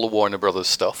get all the Warner Brothers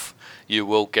stuff. You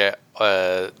will get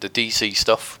the DC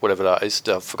stuff, whatever that is.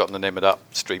 I've forgotten the name of that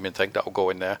streaming thing that will go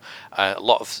in there.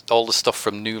 All the stuff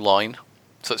from New Line.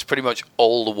 So it's pretty much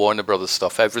all the Warner Brothers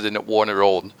stuff. Everything that Warner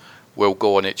own will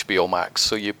go on HBO Max.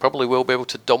 So you probably will be able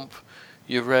to dump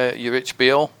your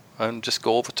HBO and just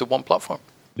go over to one platform.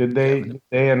 Did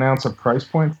they announce a price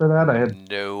point for that?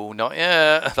 No, not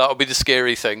yet. That'll be the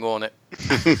scary thing, won't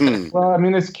it? Well, I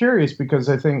mean, it's curious because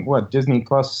I think Disney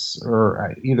Plus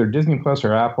or either Disney Plus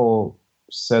or Apple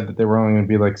said that they were only going to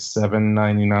be like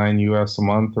 $7.99 US a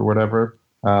month or whatever,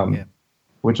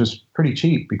 which is pretty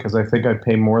cheap because I think I'd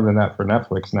pay more than that for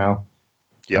Netflix now.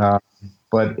 Yeah.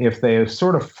 But if they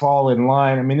sort of fall in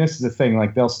line, I mean, this is the thing.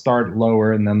 Like they'll start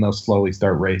lower and then they'll slowly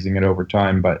start raising it over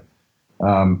time, but.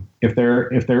 If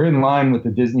they're in line with the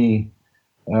Disney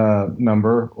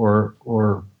number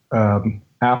or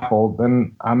Apple,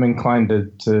 then I'm inclined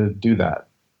to do that.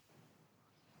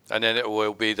 And then it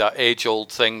will be that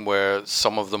age-old thing where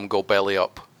some of them go belly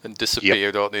up and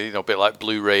disappear, don't they? A bit like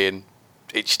Blu-ray and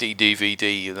HD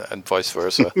DVD and vice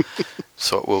versa.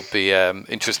 So it will be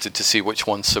interesting to see which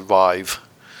ones survive.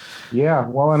 Yeah,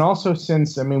 well, and also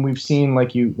since we've seen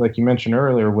like you mentioned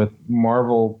earlier with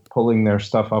Marvel pulling their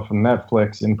stuff off of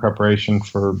Netflix in preparation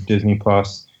for Disney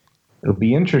Plus, it'll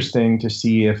be interesting to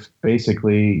see if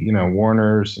basically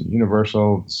Warner's,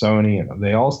 Universal, Sony,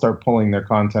 they all start pulling their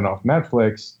content off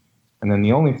Netflix, and then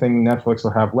the only thing Netflix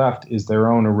will have left is their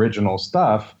own original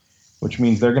stuff, which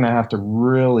means they're going to have to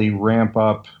really ramp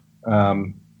up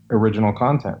original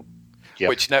content. Yep.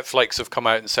 Which Netflix have come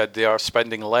out and said they are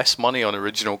spending less money on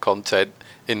original content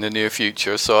in the near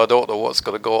future. So I don't know what's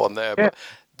going to go on there, but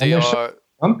they are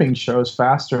dumping shows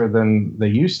faster than they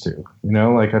used to.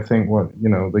 I think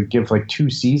they give like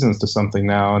 2 seasons to something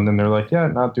now, and then they're like, yeah,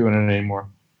 not doing it anymore.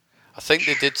 I think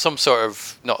they did some sort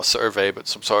of not a survey, but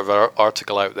some sort of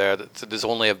article out there that there's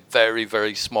only a very,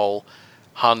 very small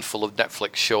handful of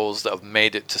Netflix shows that have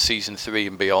made it to season 3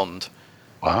 and beyond.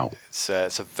 Wow. It's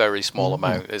a very small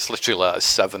amount. It's literally like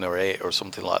 7 or 8 or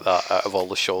something like that out of all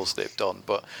the shows they've done.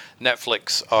 But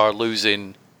Netflix are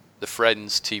losing the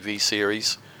Friends TV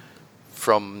series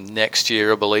from next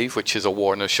year, I believe, which is a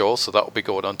Warner show. So that will be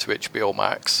going on to HBO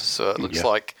Max. So it looks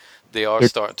like they are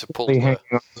starting to pull. Hanging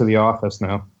on to The Office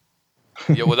now.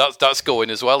 Yeah, well, that's going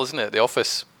as well, isn't it? The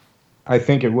Office. I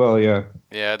think it will, yeah.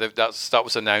 Yeah, that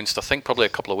was announced, I think, probably a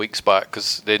couple of weeks back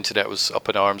because the internet was up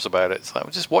in arms about it. It's like,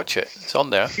 well, just watch it. It's on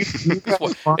there.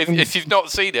 If you've not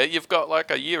seen it, you've got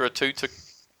like a year or two to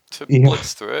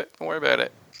blitz through it. Don't worry about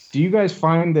it. Do you guys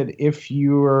find that if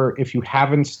you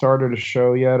haven't started a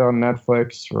show yet on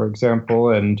Netflix, for example,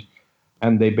 and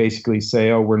they basically say,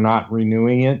 oh, we're not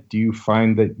renewing it, do you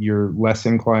find that you're less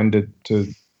inclined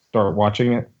to start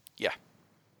watching it? Yeah.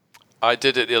 I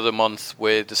did it the other month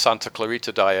with the Santa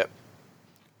Clarita Diet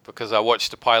because I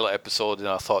watched the pilot episode and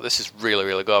I thought, this is really,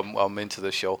 really good. I'm into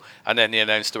this show. And then they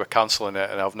announced they were cancelling it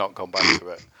and I've not gone back to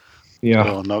it. Yeah.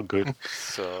 Oh, not good.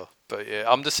 So, but yeah,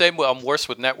 I'm the same way. I'm worse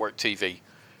with network TV,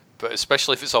 but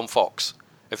especially if it's on Fox.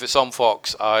 If it's on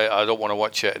Fox, I don't want to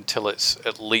watch it until it's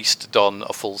at least done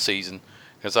a full season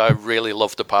because I really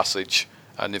love The Passage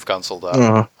and they've cancelled that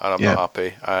and I'm not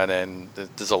happy. And then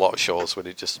there's a lot of shows where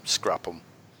they just scrap them.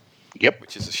 Yep.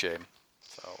 Which is a shame.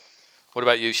 So, what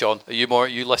about you, Sean? Are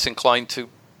you less inclined to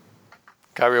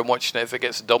carry on watching it if it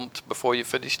gets dumped before you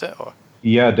finished it? Or?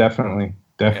 Yeah, definitely.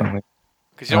 Because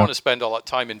you don't want to spend all that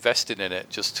time investing in it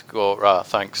just to go,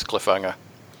 thanks, cliffhanger.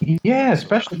 Yeah,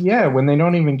 especially when they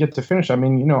don't even get to finish. I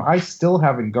mean, I still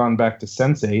haven't gone back to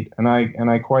Sense8, and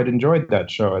I quite enjoyed that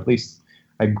show. At least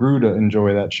I grew to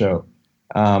enjoy that show.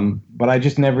 But I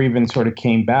just never even sort of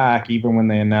came back, even when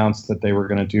they announced that they were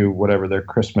going to do whatever their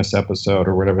Christmas episode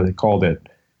or whatever they called it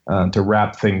to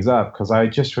wrap things up. Because I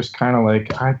just was kind of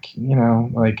like,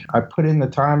 I put in the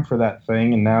time for that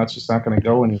thing, and now it's just not going to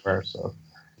go anywhere. So,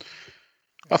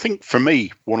 I think for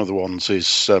me, one of the ones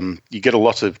is you get a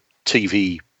lot of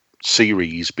TV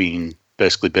series being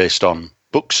basically based on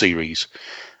book series.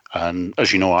 And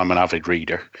as you know, I'm an avid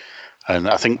reader. And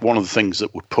I think one of the things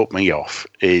that would put me off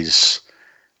is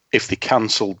if they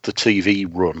cancelled the TV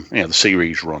run, the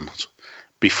series runs,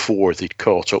 before they'd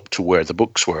caught up to where the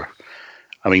books were.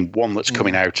 I mean, one that's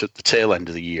coming out at the tail end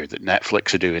of the year that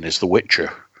Netflix are doing is The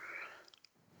Witcher.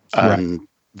 And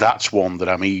that's one that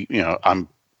I'm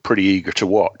pretty eager to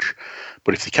watch.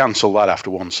 But if they cancel that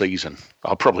after one season,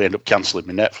 I'll probably end up cancelling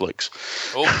my Netflix.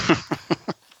 Oh.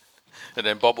 And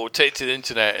then Bob will take to the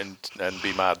internet and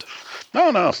be mad.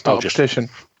 No, I'll just petition.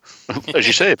 As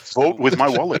you say, vote with my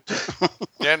wallet.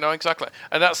 Yeah, no, exactly.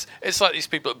 And it's like these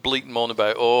people that bleat and moan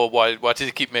about, why did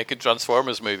they keep making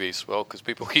Transformers movies? Well, because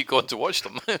people keep going to watch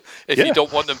them. If you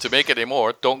don't want them to make any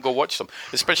more, don't go watch them.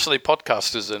 Especially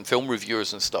podcasters and film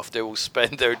reviewers and stuff. They will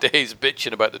spend their days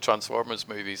bitching about the Transformers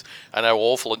movies and how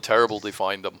awful and terrible they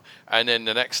find them. And then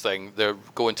the next thing, they're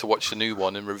going to watch the new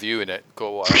one and reviewing it.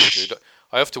 Go,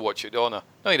 I have to watch it, don't I?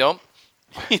 No, you don't.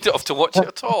 You don't have to watch it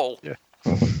at all. Yeah.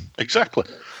 Exactly.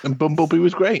 And Bumblebee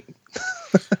was great.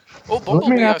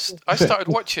 Bumblebee, I started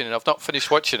watching and I've not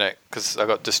finished watching it because I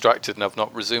got distracted and I've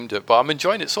not resumed it. But I'm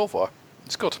enjoying it so far.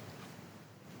 It's good.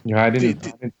 Yeah, I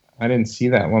didn't see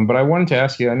that one, but I wanted to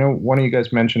ask you. I know one of you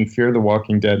guys mentioned Fear the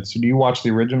Walking Dead. So do you watch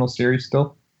the original series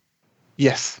still?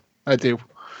 Yes, I do.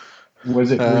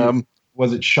 Was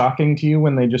it shocking to you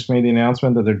when they just made the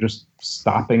announcement that they're just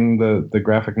stopping the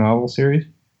graphic novel series?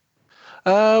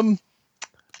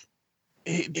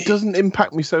 It doesn't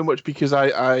impact me so much because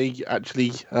I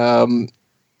actually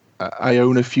I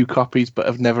own a few copies, but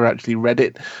I've never actually read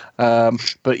it.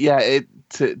 But yeah,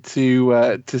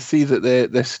 to see that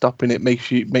they're stopping it makes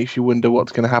you wonder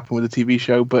what's going to happen with the TV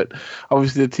show. But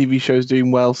obviously the TV show is doing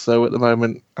well, so at the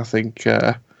moment I think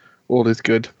all is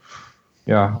good.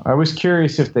 Yeah, I was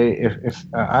curious if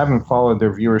I haven't followed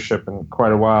their viewership in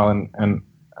quite a while, and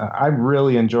I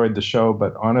really enjoyed the show.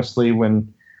 But honestly,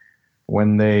 when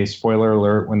they, spoiler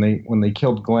alert, when they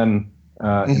killed Glenn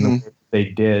in the way they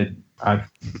did, I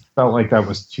felt like that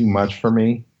was too much for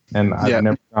me, and I've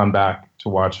never gone back to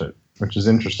watch it, which is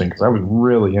interesting because I was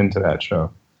really into that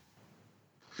show.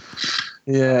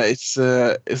 Yeah, it's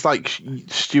like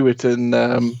Stuart and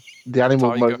the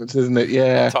animal moments, isn't it?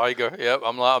 Yeah, Tiger. Yep,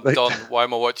 I'm done. Why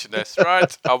am I watching this?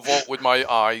 Right, I'll vote with my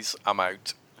eyes. I'm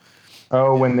out.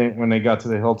 Oh, when they got to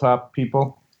the hilltop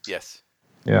people. Yes.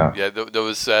 Yeah. Yeah. There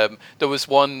was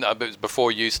one. It was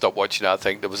before you stopped watching it. I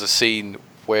think there was a scene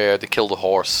where they killed a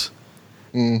horse,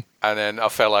 and then I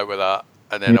fell out with that,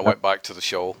 and then I went back to the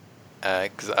show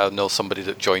because I know somebody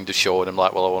that joined the show, and I'm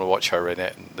like, well, I want to watch her in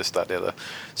it, and this, that, the other.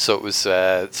 So it was.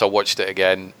 So I watched it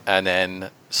again, and then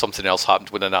something else happened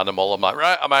with an animal. I'm like,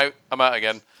 right, I'm out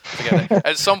again. Forget it.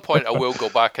 At some point, I will go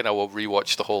back and I will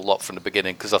rewatch the whole lot from the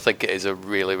beginning because I think it is a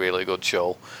really, really good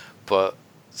show. But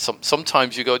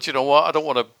sometimes you go, do you know what? I don't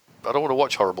want to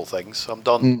watch horrible things. I'm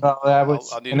done. Well,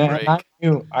 I need a break.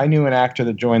 I knew an actor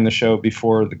that joined the show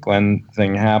before the Glenn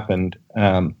thing happened,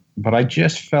 but I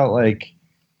just felt like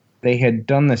they had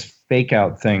done this fake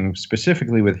out thing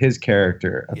specifically with his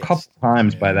character a couple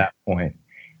times by that point,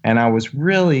 and I was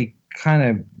really kind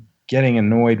of getting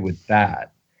annoyed with that.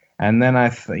 And then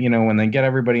when they get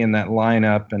everybody in that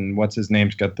lineup, and what's his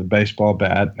name's got the baseball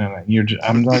bat, and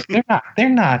I'm like, they're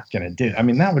not gonna do. I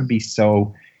mean, that would be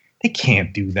so. They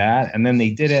can't do that. And then they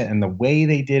did it, and the way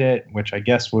they did it, which I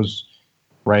guess was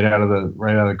right out of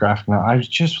the graphic novel, I was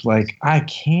just like, I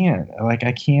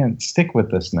can't stick with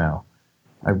this now.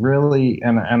 I really,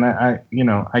 and I, you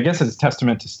know, I guess it's a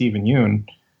testament to Stephen Yeun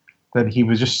that he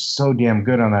was just so damn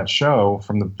good on that show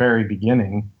from the very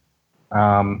beginning.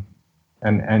 And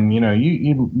you know,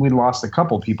 we lost a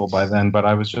couple people by then, but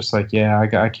I was just like, yeah,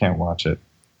 I can't watch it.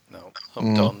 No,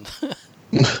 I'm done.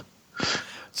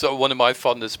 So one of my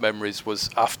fondest memories was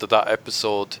after that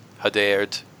episode had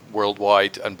aired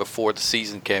worldwide and before the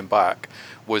season came back,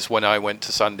 was when I went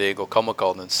to San Diego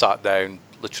Comic-Con and sat down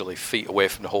literally feet away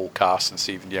from the whole cast, and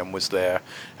Stephen Yeun was there,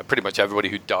 and pretty much everybody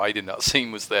who died in that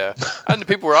scene was there. And the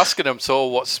people were asking him, so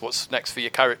what's next for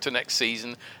your character next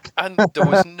season? And there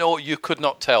was you could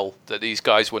not tell that these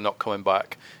guys were not coming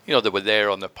back. You know, they were there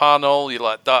on the panel. You're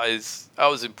like, that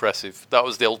was impressive. That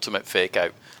was the ultimate fake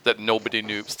out that nobody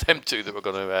knew it was them two that were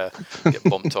going to get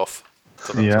bumped off.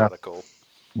 So that was kind of cool.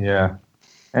 Yeah.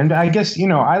 And I guess, you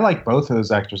know, I like both of those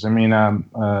actors. I mean, I'm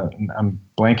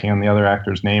blanking on the other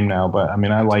actor's name now, but I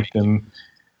mean, I liked him.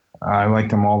 I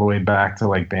liked him all the way back to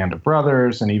like Band of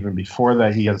Brothers, and even before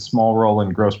that, he had a small role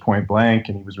in Grosse Pointe Blank,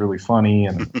 and he was really funny.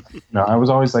 And you know, I was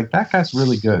always like, that guy's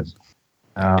really good.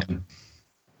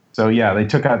 So yeah, they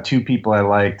took out two people I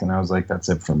liked, and I was like, that's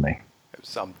it for me.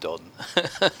 I'm done.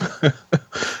 Do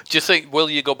you think will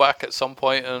you go back at some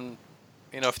point and?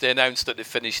 You know, if they announced that they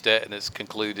finished it and it's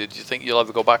concluded, do you think you'll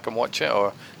ever go back and watch it?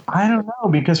 Or I don't know,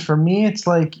 because for me, it's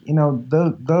like, you know,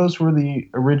 those were the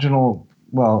original,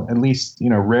 well, at least, you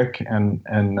know, Rick and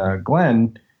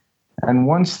Glenn. And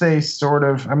once they sort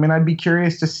of, I mean, I'd be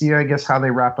curious to see, I guess, how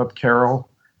they wrap up Carol.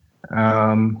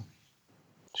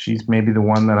 She's maybe the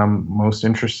one that I'm most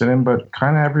interested in, but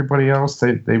kind of everybody else,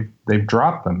 they've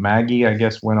dropped them. Maggie, I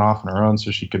guess, went off on her own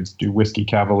so she could do Whiskey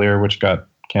Cavalier, which got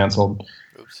canceled.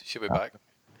 Oops, she'll be back.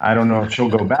 I don't know if she'll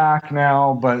go back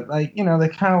now, but like, you know, they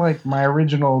kind of like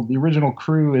the original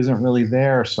crew isn't really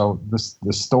there. So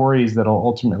the stories that'll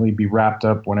ultimately be wrapped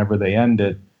up whenever they end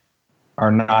it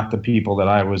are not the people that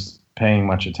I was paying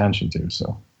much attention to.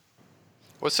 So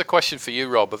what's the question for you,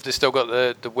 Rob? Have they still got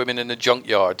the women in the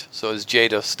junkyard? So is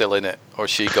Jada still in it or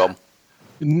is she gone?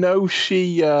 No,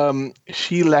 she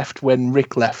left when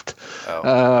Rick left.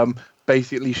 Oh.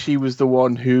 Basically, she was the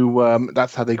one who,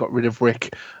 that's how they got rid of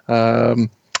Rick.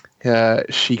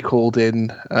 She called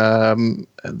in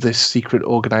this secret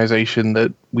organization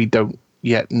that we don't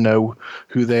yet know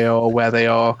who they are, where they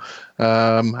are.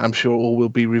 I'm sure all will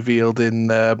be revealed in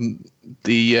the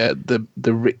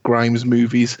Rick Grimes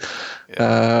movies.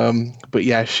 Yeah. But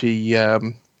yeah, she's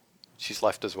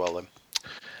left as well then.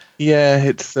 Yeah,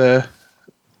 it's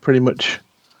pretty much.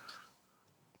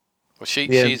 Well,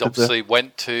 she's obviously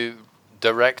went to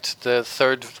direct the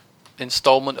third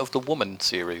installment of the Woman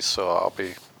series, so I'll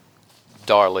be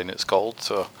Darling it's called,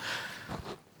 so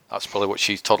that's probably what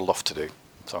she's toddled off to do,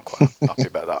 so I'm quite happy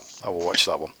about that. I will watch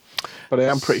that one. But I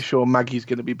am pretty sure Maggie's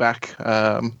going to be back.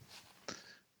 I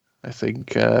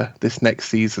think this next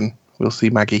season we'll see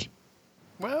Maggie.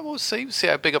 Well, we'll see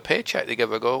how big a paycheck they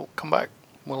give her. Come back,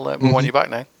 we'll want you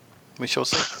back now. We shall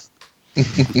see.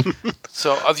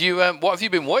 So have you what have you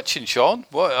been watching, Sean?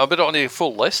 I've been on a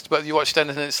full list, but have you watched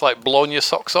anything that's like blown your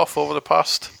socks off over the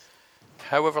past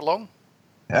however long?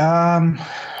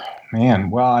 Man,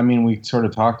 well, I mean, we sort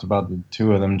of talked about the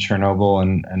two of them, Chernobyl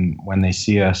and When They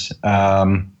See Us.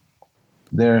 I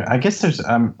guess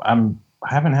I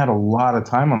haven't had a lot of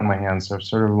time on my hands, so I've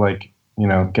sort of like, you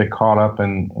know, get caught up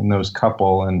in those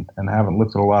couple and haven't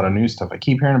looked at a lot of new stuff. I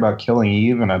keep hearing about Killing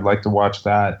Eve, and I'd like to watch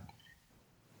that.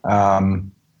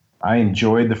 I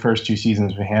enjoyed the first two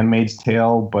seasons of Handmaid's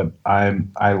Tale, but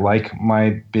I like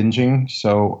my binging,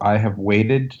 so I have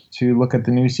waited to look at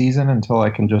the new season until I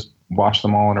can just watch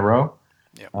them all in a row.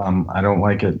 Yep. I don't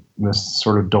like this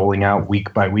sort of doling out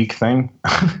week by week thing.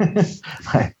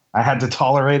 I had to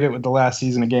tolerate it with the last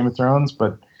season of Game of Thrones,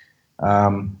 but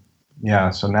yeah,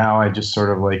 so now I just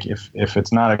sort of like, if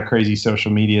it's not a crazy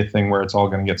social media thing where it's all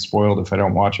going to get spoiled if I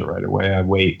don't watch it right away, I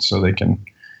wait so they can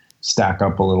stack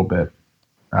up a little bit.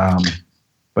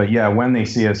 But yeah, When They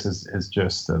See Us is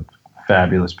just a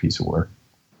fabulous piece of work.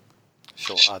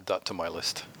 Shall add that to my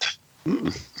list.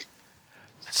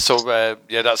 So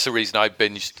yeah, that's the reason I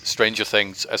binged Stranger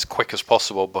Things as quick as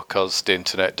possible, because the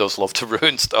internet does love to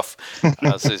ruin stuff,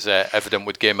 as is evident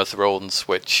with Game of Thrones,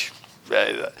 which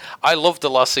I loved the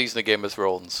last season of Game of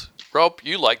Thrones. Rob,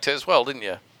 you liked it as well, didn't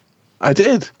you? I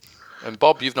did. And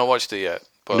Bob, you've not watched it yet.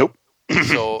 But, nope.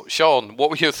 So, Sean, what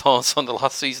were your thoughts on the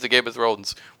last season of Game of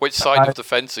Thrones? Which side of the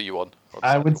fence are you on?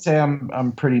 I would say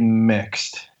I'm pretty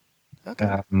mixed.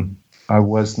 Okay. I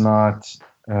was not.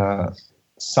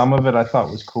 Some of it I thought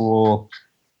was cool.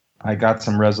 I got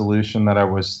some resolution that I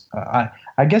was.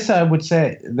 I guess I would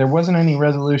say there wasn't any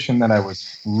resolution that I was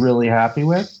really happy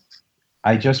with.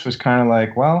 I just was kind of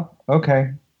like, well,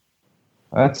 okay,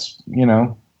 that's,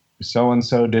 so and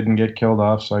so didn't get killed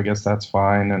off, so I guess that's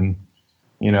fine. And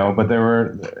but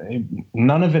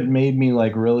none of it made me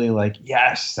like really like,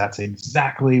 yes, that's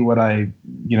exactly what I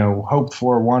hoped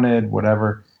for, wanted,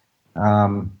 whatever.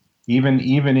 Even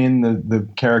in the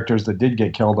characters that did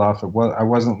get killed off, I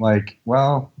wasn't like,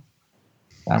 well,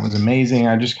 that was amazing.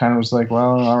 I just kind of was like,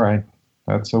 well, all right,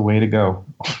 that's a way to go.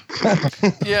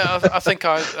 Yeah, I think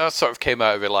I sort of came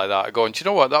out of it like that, going, do you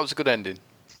know what? That was a good ending.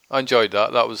 I enjoyed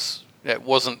that. It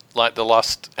wasn't like the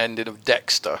last ending of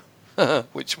Dexter,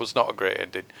 which was not a great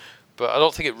ending. But I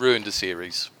don't think it ruined the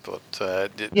series. But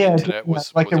the internet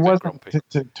was like, a it bit wasn't grumpy.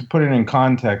 to put it in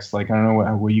context. Like, I don't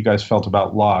know what you guys felt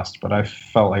about Lost, but I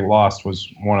felt like Lost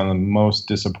was one of the most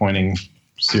disappointing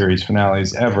series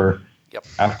finales ever. Yep.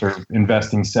 After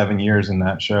investing 7 years in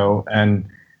that show. And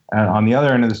on the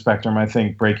other end of the spectrum, I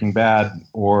think Breaking Bad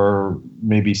or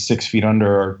maybe 6 Feet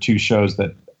Under are two shows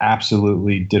that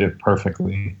absolutely did it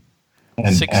perfectly.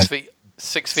 And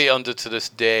 6 Feet Under to this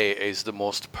day is the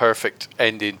most perfect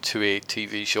ending to a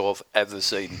TV show I've ever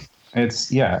seen.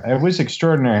 It was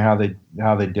extraordinary how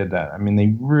they did that. I mean,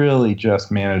 they really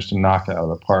just managed to knock it out of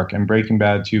the park. And Breaking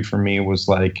Bad 2 for me was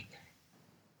like,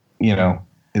 you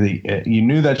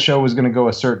knew that show was going to go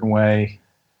a certain way,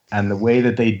 and the way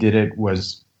that they did it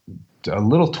was a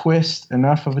little twist,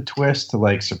 enough of a twist to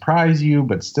like surprise you,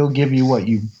 but still give you what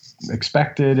you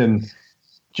expected, and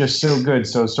just so good.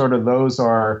 So sort of those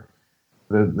are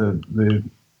the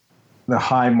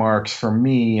high marks for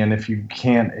me. And if you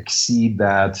can't exceed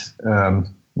that,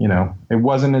 it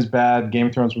wasn't as bad. Game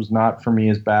of Thrones was not for me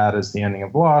as bad as the ending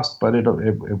of Lost, but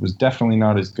it was definitely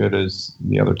not as good as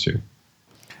the other two.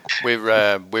 We're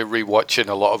rewatching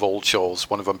a lot of old shows.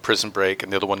 One of them Prison Break,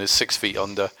 and the other one is 6 Feet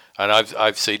Under. And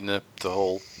I've seen the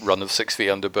whole run of 6 Feet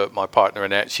Under, but my partner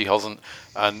Annette, she hasn't.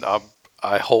 And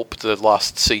I hope the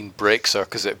last scene breaks her,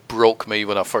 because it broke me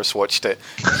when I first watched it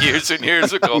years and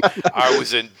years ago. I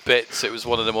was in bits. It was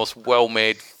one of the most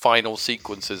well-made final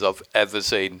sequences I've ever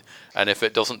seen. And if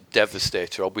it doesn't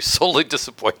devastate her, I'll be sorely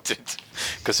disappointed,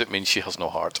 because it means she has no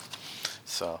heart.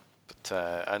 So.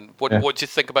 And what do you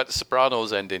think about the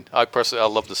Sopranos ending? I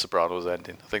love the Sopranos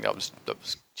ending. I think that was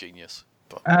genius,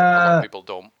 but a lot of people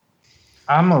don't.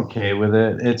 I'm okay with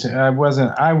it.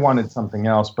 I wanted something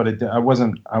else, but I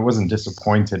wasn't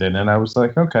disappointed in it. I was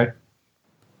like, okay,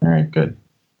 all right, good.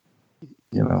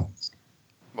 Well,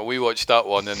 we watched that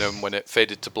one, and then when it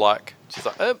faded to black, she's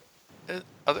like,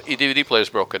 your DVD player's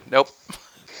broken. Nope.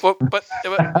 but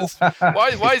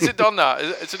why is it done that?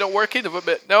 Is it not working?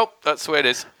 Nope, that's the way it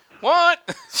is.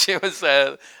 What? She was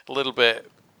a little bit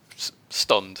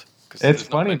stunned. It's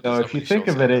funny, though, if you think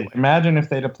of it, imagine if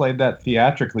they'd have played that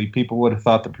theatrically, people would have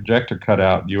thought the projector cut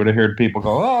out. You would have heard people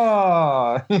go,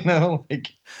 oh,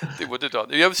 They would have done.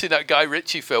 Have you ever seen that Guy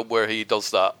Ritchie film where he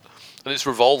does that? And it's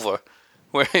Revolver,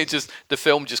 where the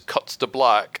film just cuts to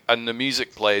black and the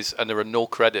music plays and there are no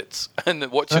credits. And then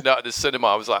watching that at the cinema,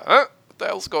 I was like, what the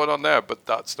hell's going on there? But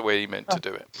that's the way he meant to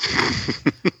do it.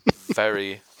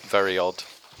 Very, very odd.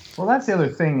 Well, that's the other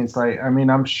thing. It's like, I mean,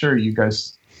 I'm sure you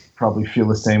guys probably feel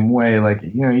the same way. Like,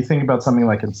 you think about something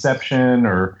like Inception,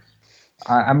 or,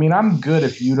 I mean, I'm good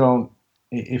if you don't,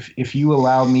 if you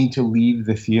allow me to leave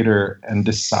the theater and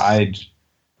decide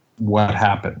what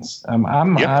happens.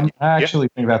 I actually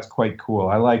think that's quite cool.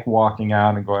 I like walking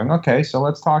out and going, okay, so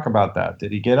let's talk about that.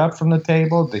 Did he get up from the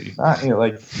table? Did he not?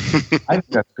 I think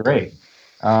that's great.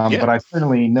 But I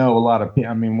certainly know a lot of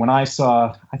people. I mean, I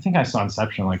think I saw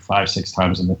Inception like 5-6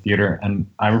 times in the theater. And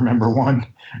I remember one,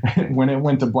 when it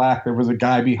went to black, there was a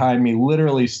guy behind me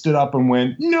literally stood up and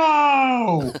went,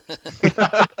 no!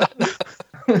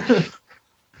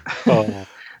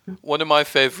 One of my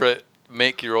favorite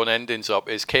make your own endings up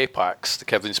is K-Pax, the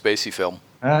Kevin Spacey film.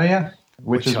 Yeah.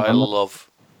 Which I love,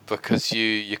 because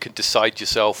you can decide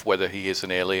yourself whether he is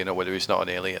an alien or whether he's not an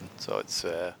alien. So it's...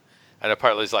 And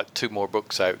apparently there's like 2 more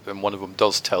books out, and one of them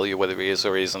does tell you whether he is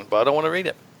or he isn't, but I don't want to read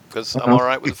it, because I'm all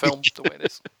right with the film the way it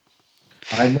is.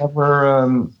 I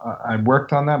never, I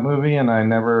worked on that movie, and I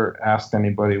never asked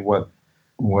anybody what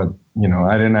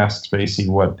I didn't ask Spacey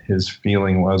what his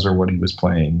feeling was or what he was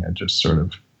playing. I just sort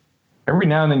of, every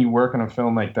now and then you work on a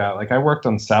film like that. Like I worked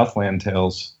on Southland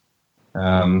Tales,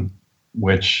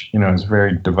 which, is a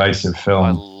very divisive film.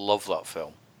 I love that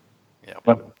film. Yeah.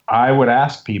 But I would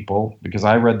ask people, because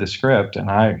I read the script, and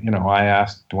I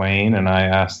asked Dwayne and I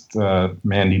asked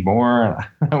Mandy Moore,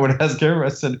 and I would ask everyone, I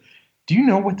said, do you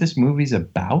know what this movie's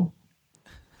about?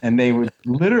 And they would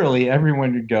literally,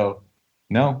 everyone would go,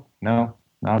 no, not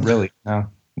really. No,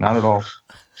 not at all.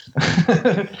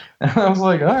 And I was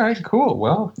like, all right, cool.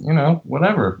 Well,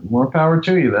 whatever. More power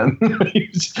to you then.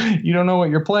 You don't know what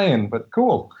you're playing, but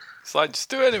cool. It's like, just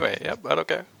do it anyway. Yep, I don't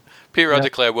care.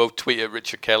 Periodically, I will tweet at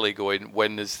Richard Kelly going,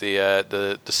 when is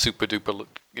the super duper,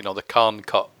 the Khan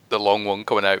cut, the long one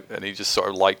coming out, and he just sort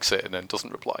of likes it and then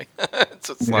doesn't reply.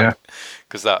 So it's like,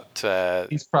 because that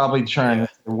he's probably trying.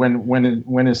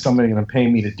 When is somebody going to pay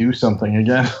me to do something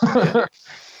again?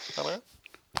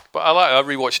 But I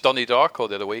rewatched Donnie Darko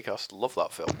the other week. I love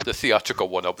that film, the theatrical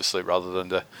one, obviously, rather than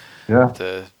the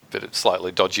bit of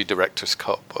slightly dodgy director's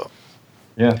cut. But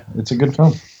yeah, it's a good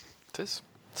film. It is.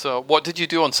 So, what did you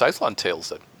do on Southland Tales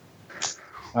then?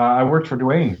 I worked for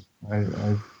Dwayne.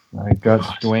 I got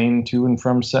Dwayne to and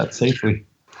from set safely.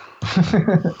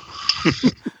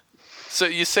 So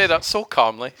you say that so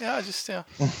calmly. Yeah, I just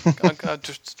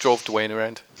drove Dwayne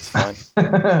around. It's fine.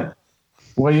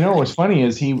 Well, what's funny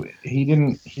is he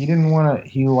didn't want to.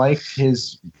 He liked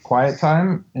his quiet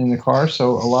time in the car,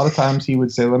 so a lot of times he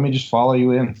would say, "Let me just follow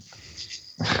you in."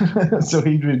 So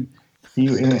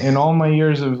in all my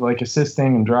years of like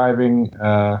assisting and driving,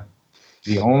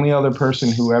 the only other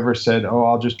person who ever said, "Oh,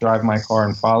 I'll just drive my car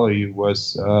and follow you,"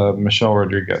 was Michelle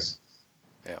Rodriguez.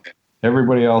 Yeah.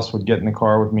 Everybody else would get in the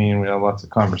car with me, and we'd have lots of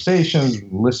conversations,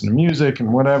 and listen to music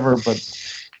and whatever. But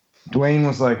Dwayne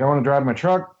was like, "I want to drive my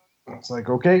truck." It's like,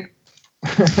 okay.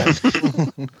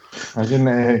 I didn't,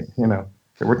 there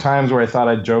were times where I thought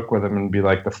I'd joke with him and be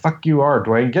like, "The fuck you are,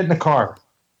 Dwayne? Get in the car.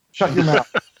 Shut your mouth."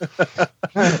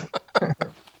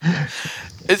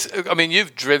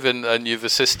 You've driven and you've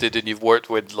assisted and you've worked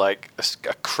with like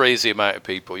a crazy amount of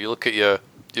people. You look at your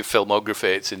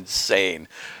filmography; it's insane.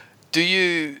 Did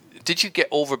you get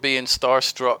over being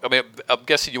starstruck? I mean, I'm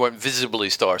guessing you weren't visibly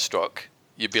starstruck.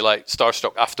 You'd be like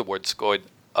starstruck afterwards, going,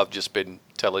 "I've just been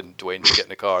telling Dwayne to get in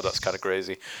the car. That's kind of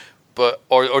crazy." But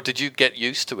or did you get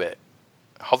used to it?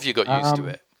 Have you got used to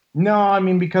it? No, I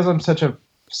mean, because I'm such a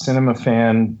cinema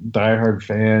fan, diehard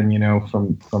fan,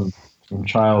 from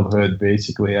childhood,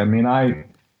 basically. I mean, I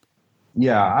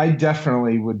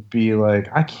definitely would be like,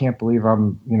 I can't believe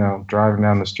I'm, driving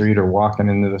down the street or walking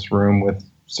into this room with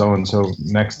so-and-so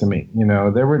next to me.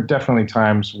 There were definitely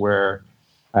times where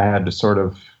I had to sort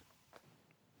of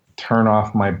turn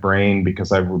off my brain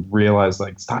because I would realize,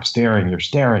 like, stop staring, you're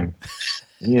staring.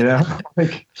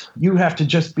 Like, you have to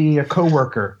just be a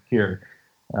coworker here.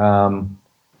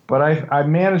 But I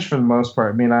managed for the most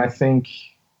part. I mean, I think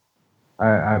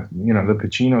the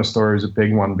Pacino story is a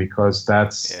big one because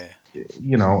that's,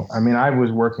 I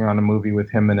was working on a movie with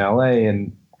him in LA,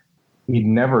 and he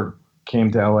never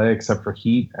came to LA except for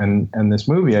Heat and this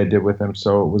movie I did with him.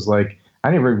 So it was like, I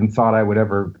never even thought I would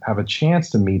ever have a chance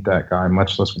to meet that guy,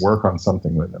 much less work on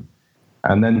something with him.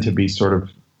 And then to be sort of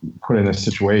put in a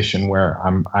situation where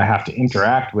I have to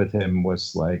interact with him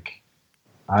was like,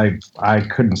 I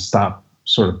couldn't stop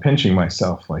sort of pinching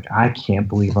myself. Like, I can't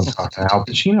believe I'm talking to Al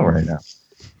Pacino right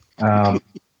now.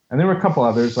 And there were a couple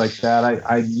others like that.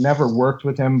 I never worked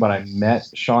with him, but I met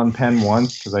Sean Penn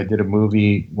once because I did a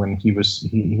movie when he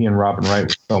and Robin Wright were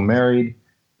still married.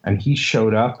 And he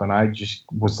showed up, and I just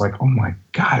was like, "Oh my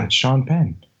God, it's Sean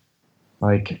Penn!"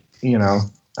 Like,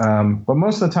 But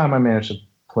most of the time, I managed to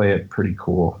play it pretty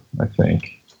cool, I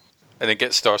think. And then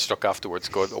get starstruck afterwards,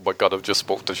 going, "Oh my God, I've just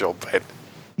spoke to Sean Penn."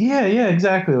 Yeah,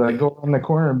 exactly. Like, go on the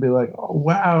corner and be like, "Oh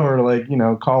wow," or like,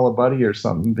 call a buddy or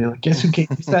something and be like, "Guess who came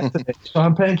to set today?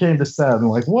 Sean Penn came to set." And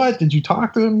like, "What? Did you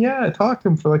talk to him?" "Yeah, I talked to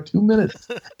him for like 2 minutes."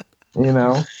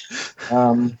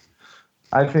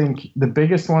 I think the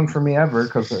biggest one for me ever,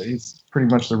 because it's pretty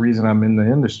much the reason I'm in the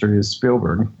industry, is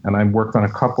Spielberg. And I worked on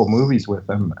a couple movies with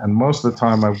him. And most of the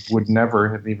time I would never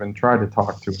have even tried to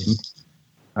talk to him.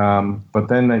 But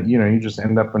then, you just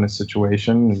end up in a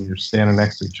situation and you're standing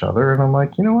next to each other. And I'm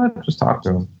like, you know what? Just talk to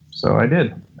him. So I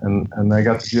did. And I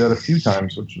got to do that a few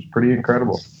times, which was pretty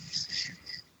incredible.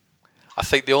 I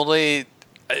think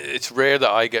it's rare that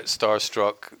I get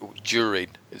starstruck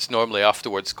during. It's normally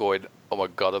afterwards going, "Oh my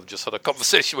God, I've just had a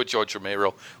conversation with George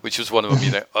Romero," which was one of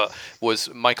them, was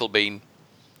Michael Biehn,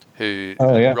 who,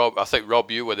 I think,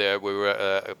 Rob, you were there. We were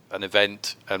at an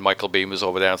event, and Michael Biehn was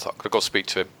over there. I thought, I'm going to go speak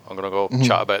to him. I'm going to go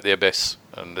chat about The Abyss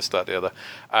and this, that, the other.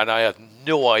 And I had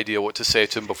no idea what to say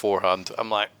to him beforehand. I'm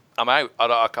like, I'm out.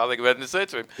 I can't think of anything to say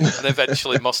to him. And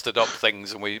eventually mustered up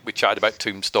things, and we chatted about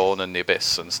Tombstone and The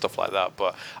Abyss and stuff like that.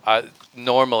 But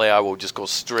normally I will just go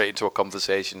straight into a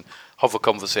conversation, have a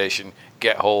conversation,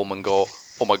 get home and go,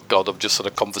 "Oh my God, I've just had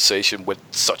a conversation with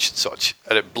such and such."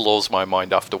 And it blows my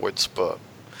mind afterwards. But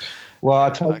well,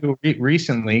 I'll tell you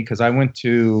recently, because I went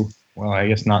to, well, I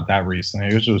guess not that recently.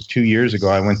 It was 2 years ago.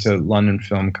 I went to London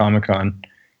Film Comic-Con,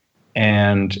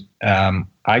 and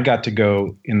I got to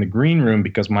go in the green room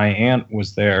because my aunt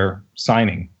was there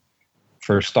signing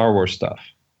for Star Wars stuff.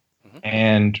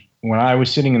 And when I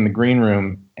was sitting in the green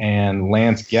room and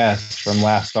Lance Guest from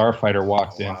Last Starfighter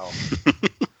walked in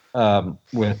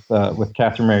with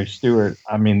Catherine Mary Stewart,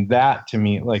 I mean, that to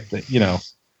me, like,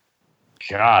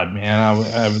 God,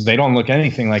 man, they don't look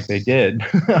anything like they did,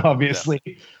 obviously.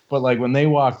 Yeah. But like when they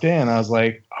walked in, I was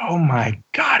like, oh my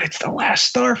God, it's the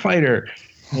Last Starfighter.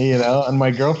 And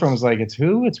my girlfriend was like, it's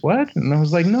who? It's what? And I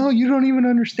was like, no, you don't even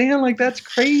understand. Like, that's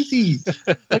crazy.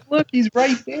 Like, look, he's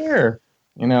right there.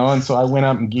 And so I went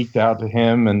up and geeked out to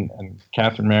him and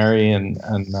Catherine Mary and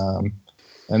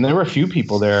there were a few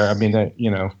people there. I mean,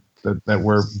 that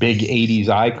were big 80s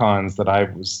icons that I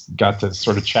got to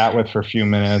sort of chat with for a few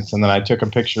minutes. And then I took a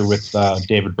picture with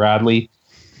David Bradley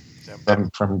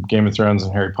from Game of Thrones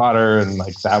and Harry Potter. And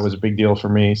like, that was a big deal for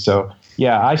me. So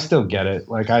yeah, I still get it.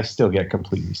 Like, I still get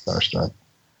completely starstruck.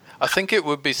 I think it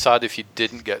would be sad if you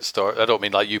didn't get starstruck. I don't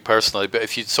mean like you personally, but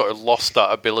if you sort of lost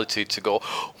that ability to go,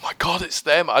 oh my God, it's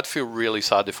them. I'd feel really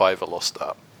sad if I ever lost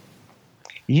that.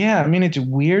 Yeah, I mean, it's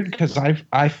weird because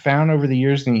I found over the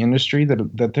years in the industry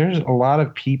that there's a lot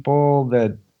of people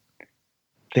that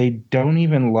they don't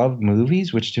even love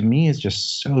movies, which to me is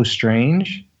just so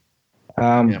strange.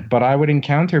 But I would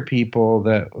encounter people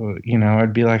that,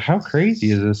 I'd be like, how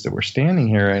crazy is this that we're standing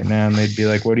here right now? And they'd be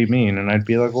like, what do you mean? And I'd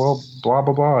be like, well, blah,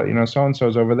 blah, blah,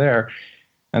 so-and-so's over there.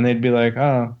 And they'd be like,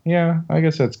 oh, yeah, I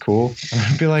guess that's cool. And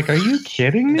I'd be like, are you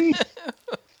kidding me?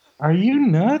 Are you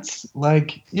nuts?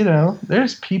 Like,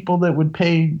 there's people that would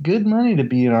pay good money to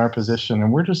be in our position,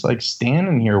 and we're just like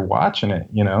standing here watching it,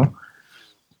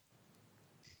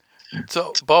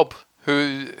 So, Bob,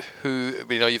 who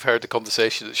you've heard the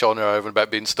conversation that Sean and I are having about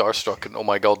being starstruck and oh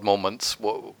my God moments.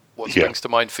 What springs to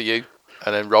mind for you?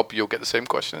 And then Rob, you'll get the same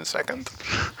question in a second.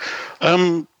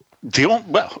 One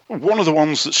of the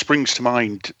ones that springs to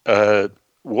mind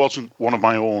wasn't one of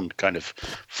my own kind of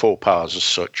faux pas as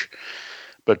such.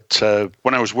 But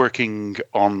when I was working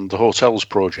on the hotels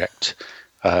project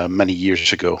many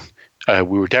years ago,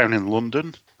 we were down in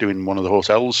London doing one of the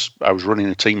hotels. I was running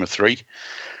a team of 3,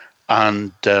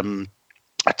 and a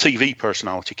TV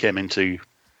personality came into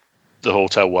the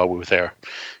hotel while we were there.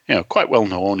 Quite well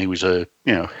known. He was a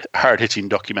hard-hitting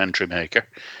documentary maker,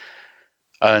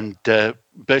 and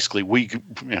basically we,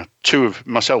 two of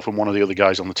myself and one of the other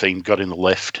guys on the team got in the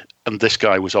lift, and this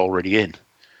guy was already in.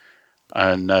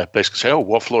 And basically say, oh,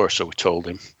 what floor? So we told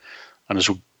him. And as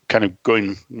we're kind of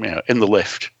going in the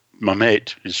lift, my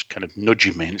mate is kind of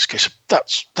nudging me. And it's case of,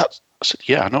 that's. I said,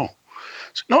 yeah, I know.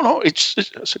 I said, no, it's.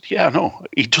 I said, yeah, I know.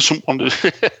 He doesn't want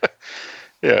to.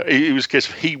 Yeah, it was a case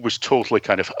of he was totally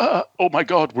kind of, oh my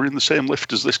God, we're in the same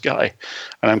lift as this guy.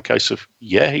 And I'm case of,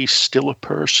 yeah, he's still a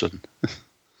person.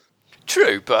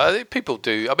 True, but I think people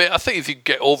do. I mean, I think if you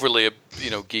get overly,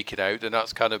 geeking out, then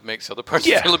that's kind of makes the other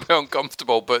person feel a bit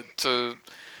uncomfortable. But it's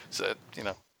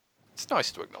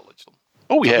nice to acknowledge them.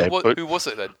 Oh yeah, who was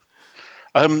it then?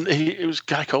 It was a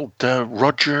guy called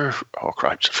Roger. Oh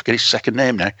crap, I forget his second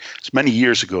name now. It's many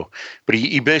years ago, but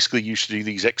he basically used to do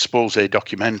these expose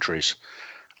documentaries.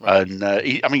 Right.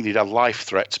 And he'd had life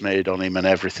threats made on him and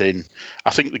everything. I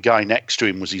think the guy next to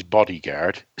him was his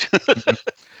bodyguard.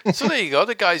 So there you go.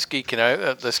 The guy's geeking out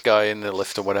at this guy in the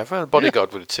lift or whatever. The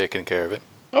bodyguard would have taken care of it.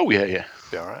 Oh, yeah.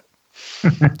 Be all right.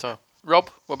 So,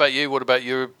 Rob, what about you? What about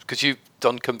your... Because you've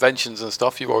done conventions and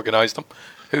stuff. You've organised them.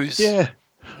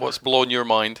 What's blown your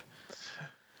mind?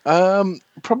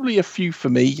 Probably a few for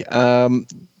me.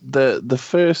 The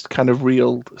first kind of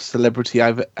real celebrity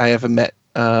I ever met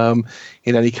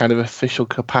in any kind of official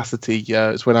capacity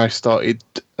is when I started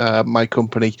my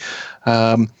company,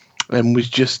 and was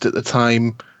just at the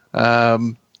time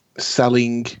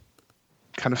selling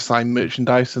kind of signed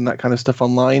merchandise and that kind of stuff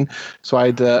online. So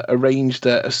I'd arranged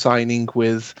a signing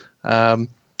with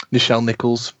Nichelle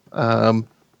Nichols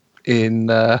in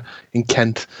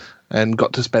Kent, and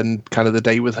got to spend kind of the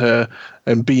day with her.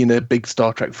 And being a big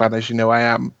Star Trek fan, as you know, I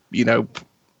am,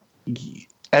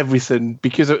 everything,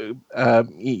 because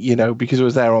because I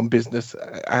was there on business,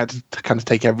 I had to kind of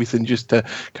take everything just to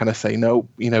kind of say, no,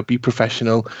 be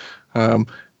professional.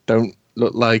 Don't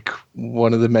look like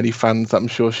one of the many fans that I'm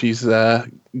sure she's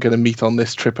going to meet on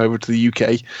this trip over to the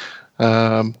UK.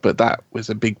 But that was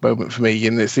a big moment for me,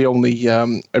 and it's the only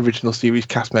original series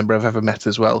cast member I've ever met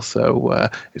as well, so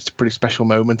it's a pretty special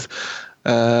moment.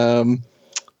 Then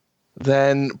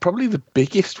probably the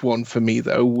biggest one for me,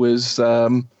 though, was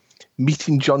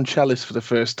meeting John Chellis for the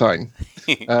first time.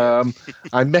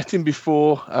 I met him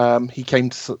before he came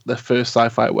to the first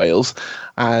Sci-Fi Wales,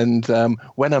 and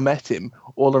when I met him,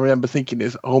 all I remember thinking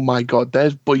is, oh my God,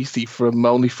 there's Boise from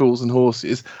Only Fools and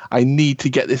Horses. I need to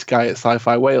get this guy at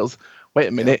Sci-Fi Wales. Wait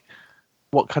a minute,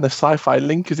 what kind of sci-fi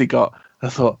link has he got? I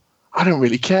thought, I don't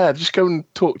really care. Just go and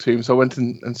talk to him. So I went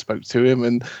and spoke to him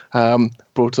and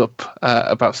brought up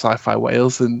about Sci-Fi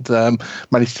Wales and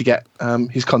managed to get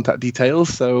his contact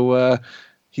details. So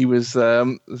he was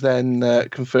then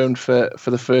confirmed for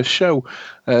the first show.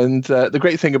 And the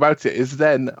great thing about it is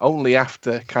then only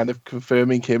after kind of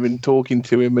confirming him and talking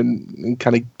to him and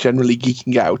kind of generally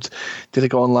geeking out, did I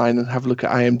go online and have a look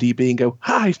at IMDb and go,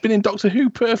 he's been in Doctor Who,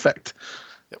 perfect.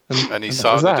 And he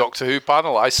sat on the Doctor Who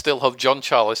panel. I still have John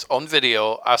Challis on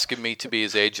video asking me to be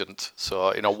his agent.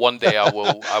 So one day I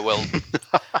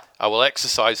will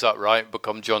exercise that right and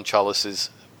become John Challis's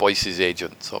Boyce's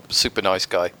agent. So super nice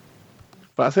guy.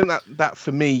 But I think that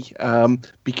for me,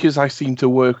 because I seem to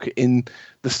work in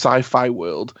the sci-fi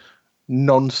world,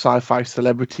 non-sci-fi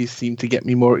celebrities seem to get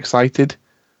me more excited.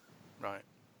 Right.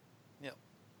 Yeah.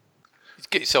 You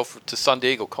get yourself to San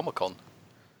Diego Comic-Con.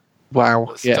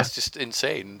 Wow. That's just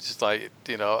insane. Just like,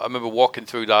 I remember walking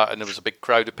through that and there was a big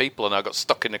crowd of people and I got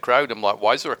stuck in the crowd. I'm like,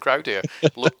 why is there a crowd here?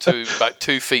 Look to about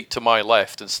 2 feet to my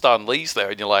left and Stan Lee's there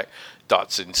and you're like,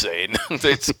 that's insane.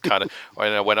 It's kind of,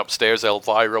 when I went upstairs,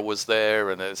 Elvira was there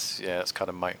and it's kind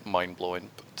of mind blowing.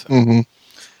 But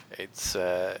it's,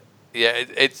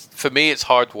 it's for me, it's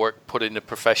hard work putting the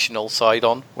professional side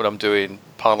on when I'm doing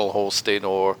panel hosting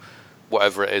or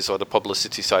whatever it is, or the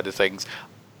publicity side of things.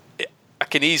 I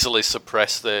can easily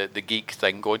suppress the geek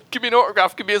thing, going, give me an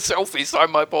autograph, give me a selfie,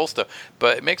 sign my poster.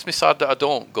 But it makes me sad that I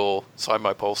don't go, sign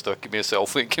my poster, give me a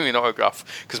selfie, give me an autograph,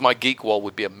 because my geek wall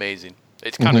would be amazing.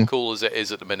 It's kind of cool as it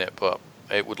is at the minute, but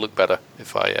it would look better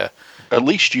if I... At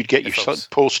least you'd get your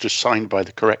poster signed by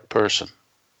the correct person.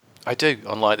 I do,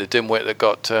 unlike the dimwit that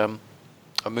got a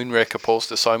Moonraker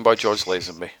poster signed by George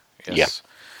Lazenby. Yes. Yeah.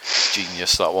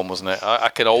 Genius, that one, wasn't it? I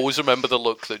can always remember the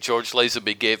look that George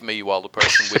Lazenby gave me while the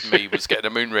person with me was getting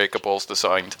a Moonraker poster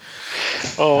signed.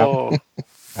 Oh,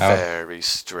 very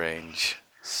strange.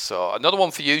 So another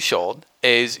one for you, Sean,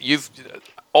 is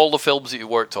all the films that you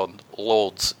worked on,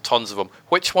 loads, tons of them.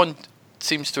 Which one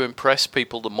seems to impress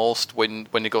people the most when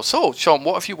they go, so, Sean,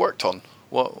 what have you worked on?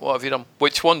 What have you done?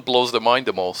 Which one blows their mind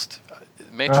the most?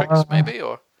 Matrix, maybe,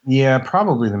 or? Yeah,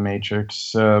 probably The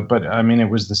Matrix, but I mean,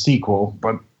 it was the sequel.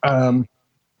 But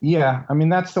yeah, I mean,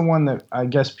 that's the one that I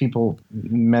guess people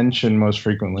mention most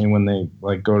frequently when they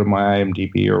go to my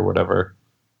IMDb or whatever.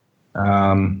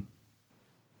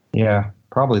 Yeah,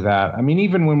 probably that. I mean,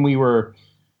 even when we were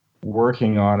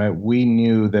working on it, we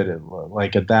knew that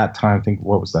at that time, I think,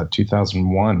 what was that,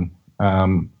 2001?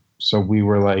 So we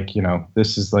were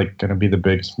this is going to be the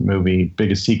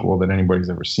biggest sequel that anybody's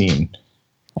ever seen.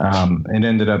 It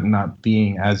ended up not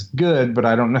being as good, but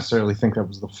I don't necessarily think that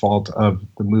was the fault of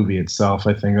the movie itself.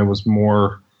 I think it was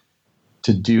more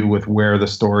to do with where the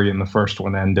story in the first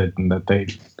one ended, and that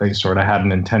they sort of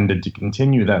hadn't intended to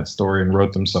continue that story and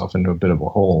wrote themselves into a bit of a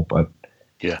hole. But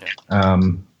yeah,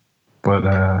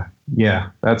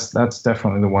 that's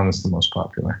definitely the one that's the most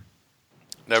popular.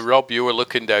 Now, Rob, you were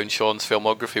looking down Sean's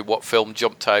filmography. What film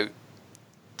jumped out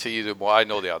to you? Well, I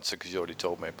know the answer because you already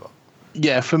told me, but.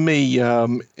 Yeah, for me,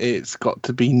 it's got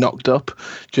to be Knocked Up,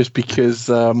 just because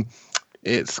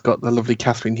it's got the lovely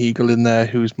Catherine Hegel in there,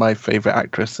 who's my favourite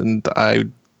actress, and I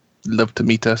love to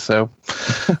meet her. So,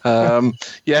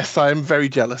 yes, I'm very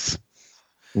jealous.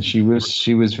 And she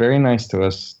was very nice to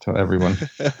us, to everyone.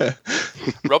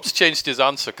 Rob's changed his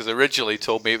answer because originally he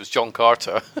told me it was John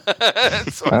Carter.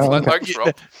 So thanks,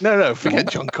 Rob. No, forget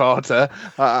John Carter.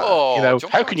 John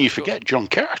how can you forget John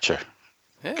Carter?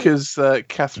 Because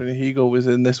Catherine Hegel was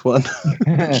in this one.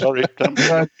 Sorry.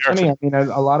 Funny, I mean,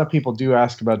 a lot of people do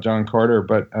ask about John Carter,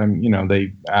 but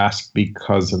they ask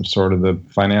because of sort of the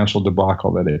financial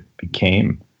debacle that it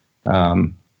became.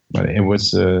 But it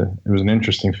was an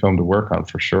interesting film to work on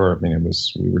for sure. I mean,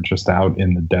 we were just out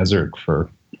in the desert for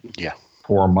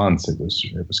 4 months. It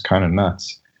was kind of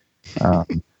nuts.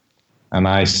 And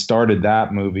I started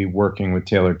that movie working with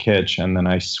Taylor Kitsch, and then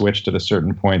I switched at a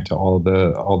certain point to all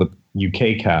the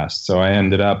UK cast. So I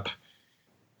ended up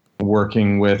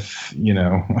working with,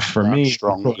 for me,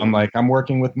 I'm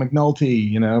working with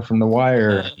McNulty, from The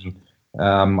Wire.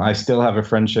 And, I still have a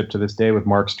friendship to this day with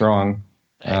Mark Strong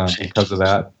because of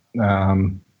that. I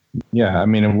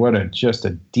mean, just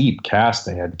a deep cast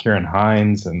they had. Kieran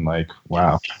Hines and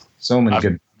wow, so many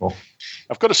good people.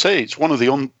 I've got to say, it's one of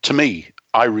to me,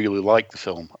 I really like the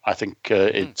film. I think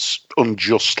it's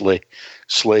unjustly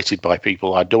slated by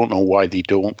people. I don't know why they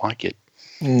don't like it.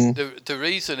 The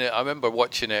reason I remember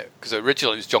watching it, because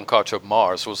originally it was John Carter of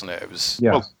Mars, wasn't it? It was.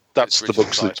 Yeah. Well, that's the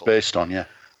books that it's based on, yeah.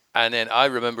 And then I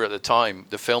remember at the time,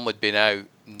 the film had been out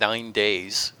 9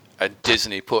 days, and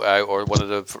Disney put out, or one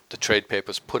of the trade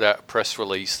papers put out a press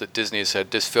release that Disney has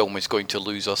said this film is going to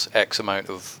lose us X amount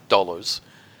of dollars.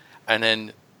 And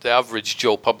then the average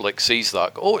Joe public sees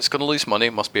that, oh, it's going to lose money,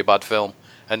 it must be a bad film.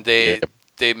 And they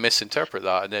misinterpret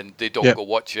that, and then they don't go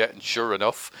watch it, and sure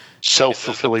enough,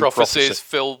 self-fulfilling the prophecy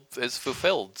prophecy is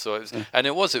fulfilled. So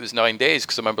it was 9 days,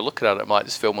 because I remember looking at it, I'm like,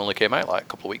 this film only came out like a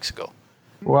couple of weeks ago.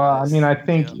 Well, I mean, I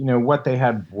think what they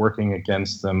had working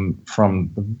against them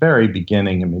from the very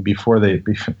beginning. I mean,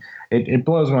 it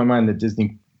blows my mind that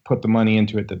Disney put the money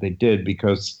into it that they did,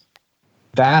 because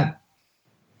that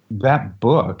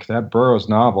book, that Burroughs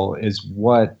novel, is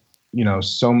what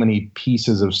so many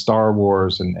pieces of Star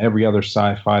Wars and every other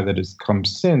sci-fi that has come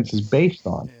since is based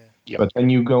on. Yeah. But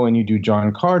then you go and you do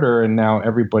John Carter, and now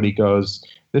everybody goes,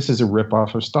 this is a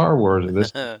ripoff of Star Wars, or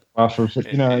this off of,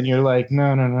 and you're like,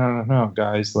 no,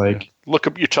 guys, like, look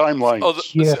up your timeline.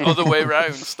 Other way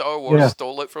around. Star Wars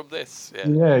stole it from this.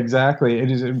 Yeah, exactly.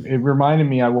 It reminded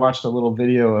me. I watched a little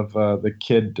video of the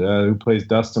kid who plays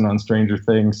Dustin on Stranger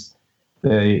Things.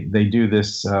 They do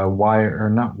this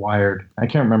not Wired. I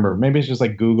can't remember. Maybe it's just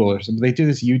like Google or something. They do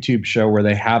this YouTube show where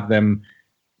they have them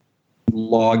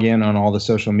log in on all the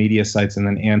social media sites and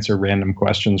then answer random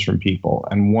questions from people.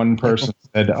 And one person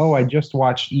said, "Oh, I just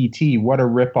watched E.T. What a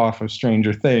ripoff of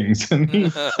Stranger Things." And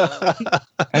he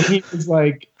was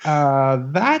like,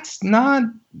 "That's not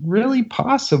really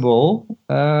possible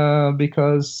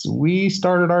because we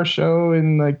started our show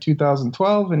in like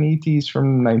 2012 and E.T.'s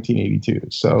from 1982.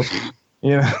 So,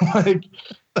 like,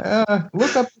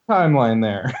 look up the timeline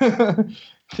there."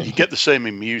 You get the same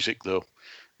in music, though.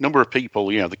 Number of people,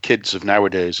 the kids of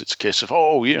nowadays, it's a case of,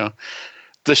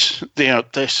 this,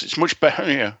 it's much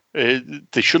better.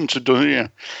 They shouldn't have done.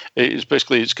 It's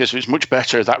basically, it's a case of, it's much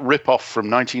better, that rip-off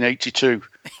from 1982.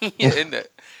 Isn't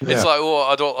it? Yeah. It's like,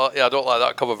 I don't like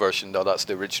that cover version. No, that's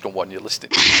the original one you're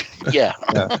listening to. Yeah.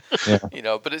 But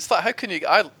it's like, how can you?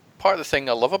 Part of the thing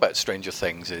I love about Stranger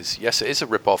Things is, yes, it is a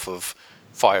rip-off of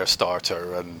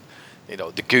Firestarter and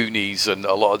the Goonies and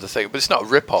a lot of the things, but it's not a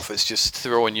rip-off. It's just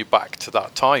throwing you back to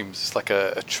that time. It's like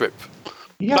a trip.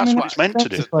 Yeah, that's what it's meant to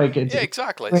do.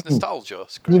 Exactly. It's nostalgia.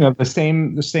 It's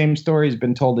the same story has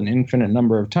been told an infinite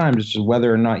number of times. It's just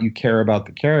whether or not you care about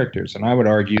the characters. And I would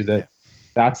argue that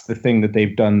that's the thing that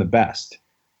they've done the best,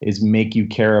 is make you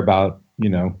care about,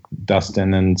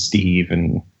 Dustin and Steve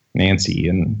and Nancy.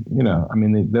 And,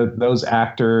 those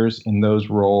actors in those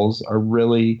roles are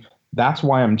really, that's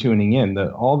why I'm tuning in.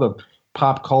 All the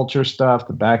pop culture stuff,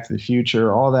 the Back to the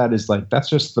Future, all that is like, that's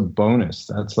just the bonus.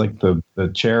 That's like the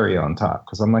cherry on top.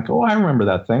 Because I'm like, I remember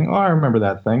that thing. Oh, I remember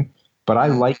that thing. But I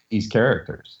like these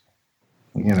characters.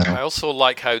 I also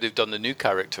like how they've done the new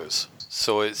characters.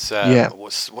 So it's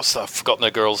what's that? I've forgotten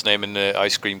the girl's name in the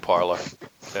ice cream parlor.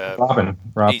 Robin.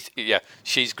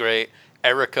 She's great.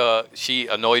 Erica, she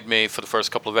annoyed me for the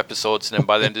first couple of episodes, and then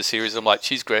by the end of the series, I'm like,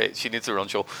 she's great. She needs her own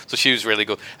show. So she was really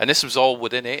good. And this was all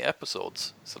within 8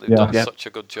 episodes. So they've done such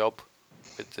a good job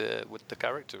with the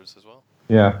characters as well.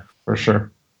 Yeah, for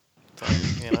sure.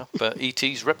 So, but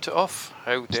E.T.'s ripped it off.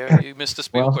 How dare you, Mr.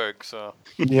 Spielberg? So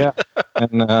yeah,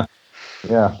 and I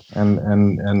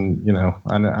don't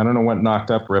know what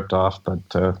Knocked Up ripped off, but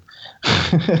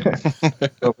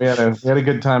but we had a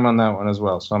good time on that one as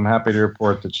well. So I'm happy to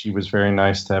report that she was very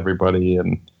nice to everybody,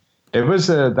 and it was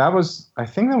I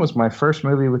think that was my first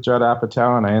movie with Judd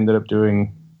Apatow, and I ended up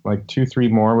doing like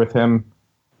 2-3 more with him,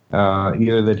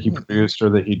 either that he produced or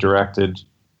that he directed,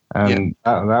 and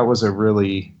that was a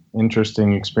really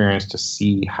interesting experience to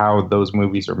see how those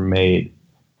movies are made.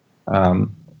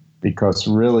 Because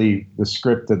really the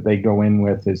script that they go in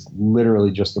with is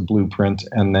literally just a blueprint.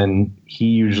 And then he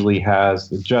usually has,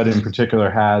 Judd in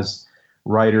particular, has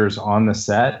writers on the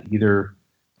set, either,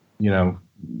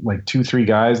 like 2-3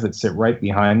 guys that sit right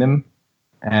behind him.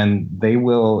 And they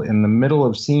will, in the middle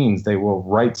of scenes, they will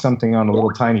write something on a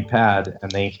little tiny pad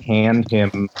and they hand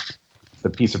him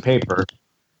the piece of paper.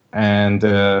 And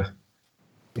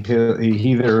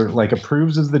he either like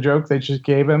approves of the joke they just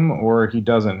gave him, or he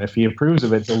doesn't. If he approves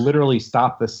of it, he'll literally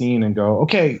stop the scene and go,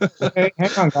 okay, hang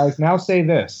on, guys, now say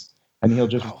this, and he'll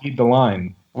just read the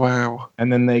line. Wow.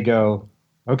 And then they go,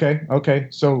 okay,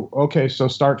 so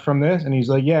start from this, and he's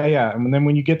like, yeah, and then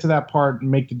when you get to that part,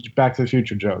 make the Back to the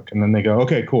Future joke, and then they go,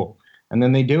 okay, cool, and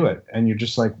then they do it, and you're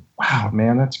just like, wow,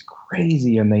 man, that's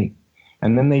crazy, and then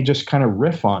they just kind of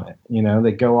riff on it,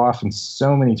 they go off in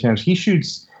so many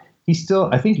tangents.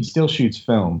 I think he still shoots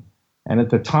film. And at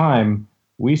the time,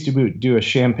 we used to do a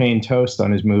champagne toast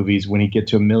on his movies when he'd get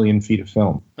to 1 million feet of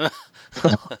film.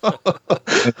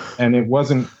 And it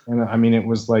wasn't, it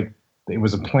was like, it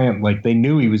was a plan. Like they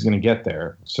knew he was going to get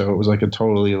there, so it was like a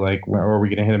totally like, well, are we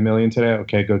going to hit 1 million today?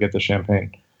 Okay, go get the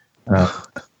champagne,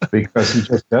 because he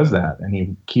just does that, and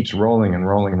he keeps rolling and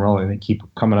rolling and rolling. And they keep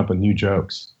coming up with new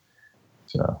jokes,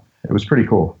 so it was pretty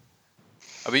cool.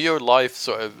 I mean, your life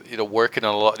sort of, working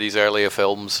on a lot of these earlier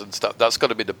films and stuff. That's got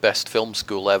to be the best film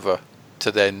school ever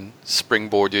to then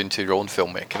springboard you into your own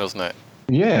filmmaking, isn't it?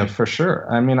 Yeah, for sure.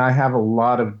 I mean, I have a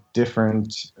lot of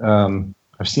different.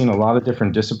 I've seen a lot of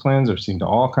different disciplines. I've seen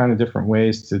all kind of different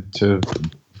ways to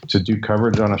do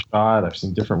coverage on a shot. I've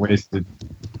seen different ways to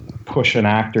push an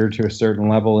actor to a certain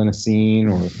level in a scene,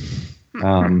 or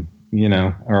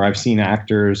or I've seen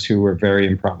actors who were very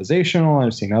improvisational.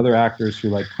 I've seen other actors who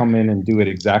like come in and do it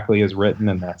exactly as written,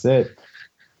 and that's it.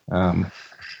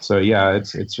 So yeah,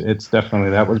 it's definitely,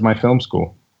 that was my film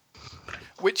school.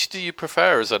 Which do you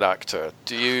prefer as an actor?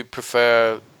 Do you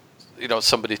prefer,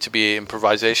 somebody to be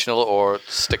improvisational or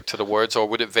stick to the words, or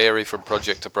would it vary from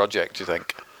project to project, do you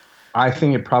think? I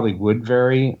think it probably would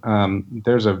vary.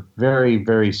 There's a very,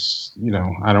 very,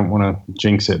 I don't want to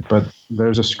jinx it, but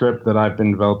there's a script that I've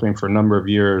been developing for a number of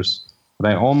years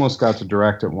that I almost got to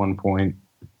direct at one point.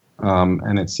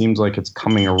 And it seems like it's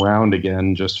coming around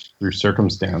again just through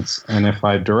circumstance. And if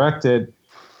I direct it,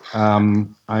 I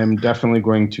am definitely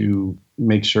going to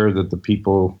make sure that the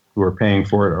people who are paying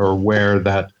for it are aware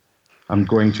that I'm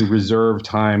going to reserve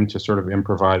time to sort of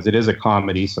improvise. It is a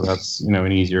comedy, so that's,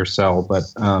 an easier sell. But,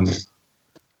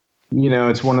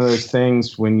 it's one of those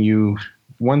things when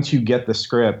once you get the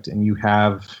script and you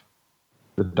have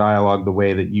the dialogue the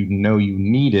way that you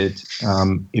need it,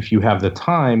 if you have the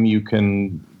time, you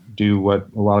can do what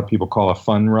a lot of people call a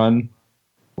fun run,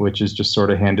 which is just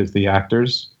sort of hand it to the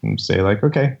actors and say like,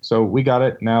 okay, so we got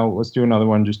it. Now let's do another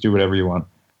one. Just do whatever you want.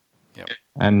 Yep.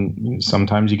 And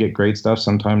sometimes you get great stuff.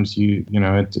 Sometimes you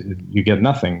get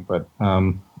nothing. But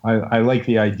I like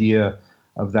the idea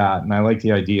of that, and I like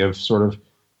the idea of sort of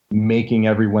making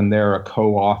everyone there a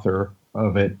co-author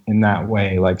of it in that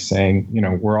way, like saying,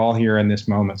 we're all here in this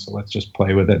moment, so let's just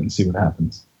play with it and see what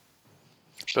happens.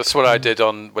 That's what I did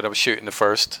when I was shooting the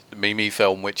first Mimi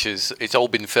film, which is, it's all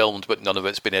been filmed, but none of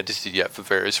it's been edited yet for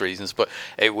various reasons. But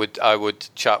I would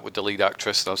chat with the lead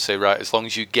actress and I'd say, right, as long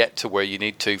as you get to where you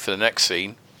need to for the next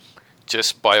scene,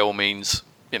 just by all means,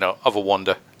 have a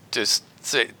wonder. Just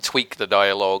tweak the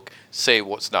dialogue, say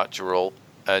what's natural.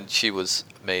 And she was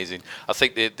amazing. I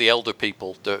think the elder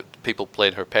people, the people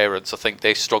playing her parents, I think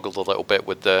they struggled a little bit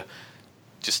with the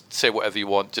just say whatever you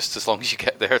want, just as long as you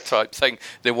get there type thing.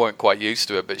 They weren't quite used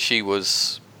to it, but she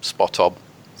was spot on.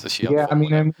 So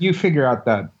you figure out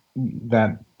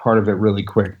that part of it really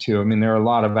quick too. I mean, there are a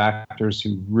lot of actors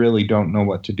who really don't know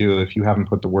what to do if you haven't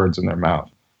put the words in their mouth.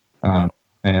 And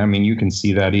I mean, you can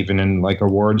see that even in like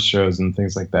awards shows and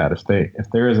things like that. If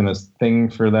there isn't a thing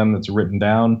for them that's written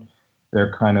down,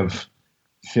 they're kind of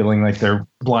feeling like they're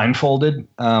blindfolded.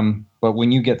 But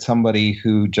when you get somebody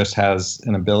who just has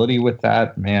an ability with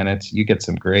that, man, you get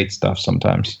some great stuff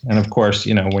sometimes. And of course,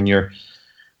 when you're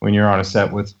on a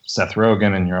set with Seth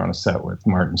Rogen and you're on a set with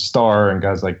Martin Starr and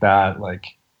guys like that, like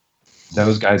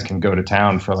those guys can go to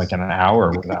town for like an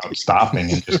hour without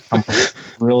stopping and just come up with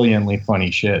brilliantly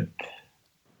funny shit.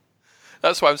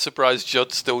 That's why I'm surprised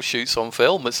Judd still shoots on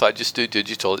film. It's like, just do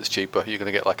digital, it's cheaper. You're going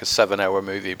to get like a 7-hour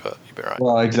movie, but you'll be right.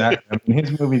 Well, exactly. I mean,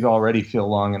 his movies already feel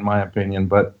long, in my opinion,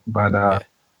 but I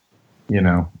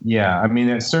mean,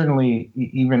 it's certainly,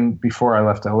 even before I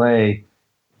left LA,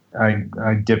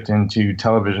 I dipped into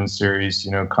television series,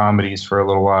 comedies for a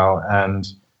little while.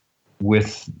 And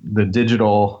with the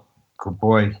digital,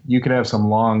 boy, you could have some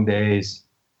long days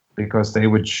because they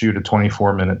would shoot a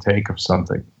 24-minute take of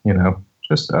something,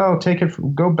 Just, take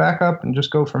it, go back up and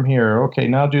just go from here. Okay,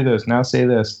 now do this, now say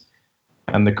this.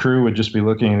 And the crew would just be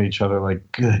looking at each other like,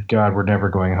 good God, we're never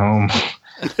going home.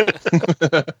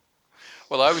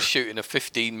 Well, I was shooting a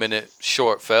 15-minute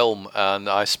short film and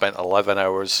I spent 11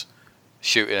 hours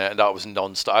shooting it, and that was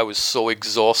non-stop. I was so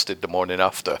exhausted the morning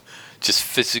after, just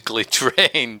physically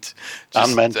drained.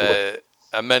 And mentally.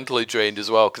 And mentally drained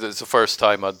as well, because it's the first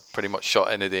time I'd pretty much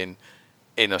shot anything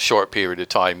in a short period of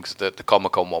time, because the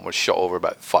Comic-Con one was shot over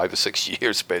about 5 or 6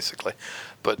 years, basically.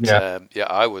 But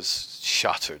I was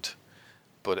shattered.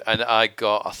 And I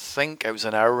got, I think it was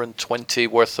an hour and 20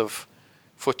 worth of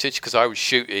footage, because I was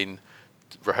shooting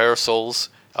rehearsals,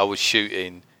 I was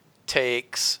shooting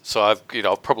takes, so I've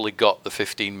probably got the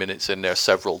 15 minutes in there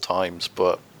several times.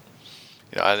 But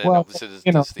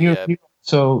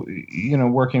So,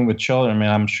 working with children, I mean,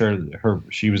 I'm sure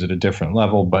she was at a different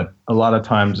level, but a lot of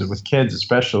times with kids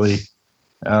especially,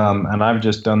 and I've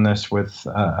just done this with,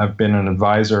 I've been an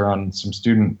advisor on some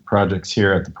student projects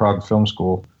here at the Prague Film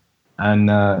School, And,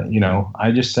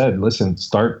 I just said, listen,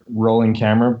 start rolling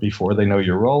camera before they know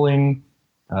you're rolling.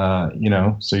 So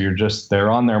they're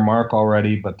on their mark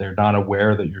already, but they're not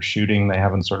aware that you're shooting. They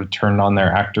haven't sort of turned on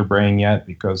their actor brain yet,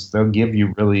 because they'll give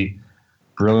you really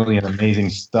brilliant, amazing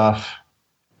stuff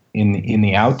in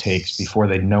the outtakes before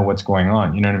they know what's going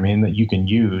on. You know what I mean? That you can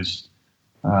use.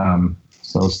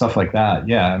 So stuff like that.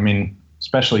 Yeah. I mean,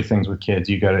 especially things with kids,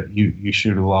 you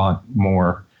shoot a lot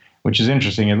more, which is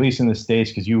interesting, at least in the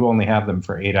States, because you only have them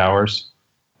for 8 hours.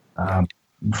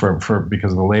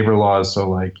 Because of the labor laws.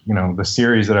 So the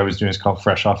series that I was doing is called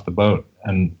Fresh Off the Boat,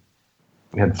 and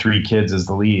we had 3 kids as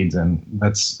the leads, and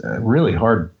that's really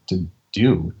hard to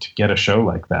do, to get a show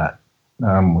like that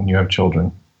when you have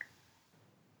children.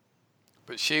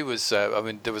 But she was,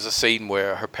 there was a scene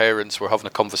where her parents were having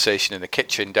a conversation in the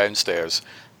kitchen downstairs.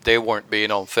 They weren't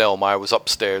being on film. I was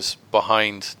upstairs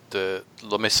behind the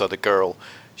Lamissa, the girl,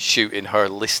 shooting her,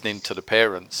 listening to the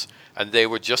parents. And they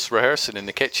were just rehearsing in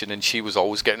the kitchen, and she was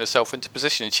always getting herself into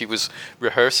position. And she was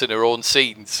rehearsing her own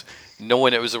scenes,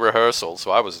 knowing it was a rehearsal.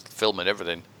 So I was filming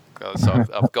everything. So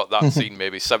I've got that scene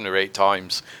maybe 7 or 8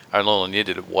 times. I only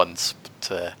needed it once.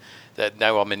 But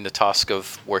now I'm in the task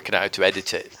of working out how to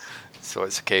edit it. So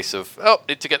it's a case of,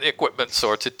 need to get the equipment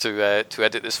sorted to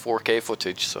edit this 4K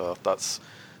footage. So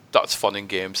that's fun in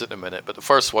games at the minute. But the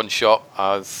first one shot,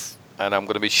 and I'm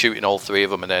going to be shooting all 3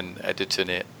 of them and then editing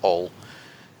it all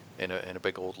in a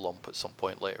big old lump at some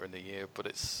point later in the year. But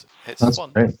it's That's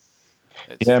fun. Great.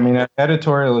 I mean,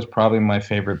 editorial is probably my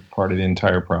favorite part of the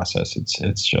entire process.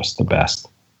 It's just the best.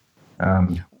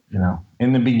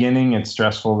 In the beginning, it's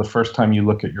stressful. The first time you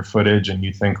look at your footage and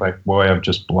you think like, boy, I've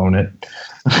just blown it.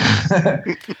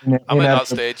 I'm at that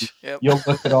stage. Yep. You'll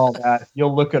look at all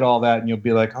that and you'll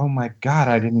be like, oh my God,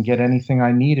 I didn't get anything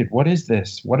I needed. What is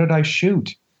this? What did I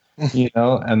shoot?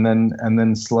 And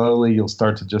then slowly you'll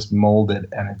start to just mold it,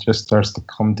 and it just starts to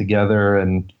come together.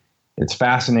 And it's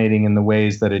fascinating in the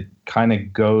ways that it kind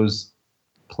of goes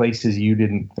places you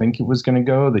didn't think it was going to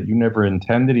go, that you never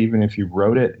intended. Even if you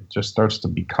wrote it, it just starts to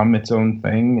become its own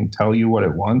thing and tell you what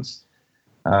it wants.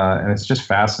 And it's just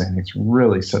fascinating. It's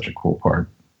really such a cool part.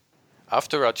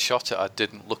 After I'd shot it, I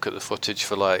didn't look at the footage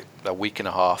for like a week and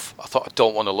a half. I thought, I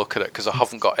don't want to look at it because I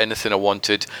haven't got anything I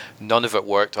wanted. None of it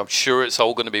worked. I'm sure it's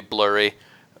all going to be blurry.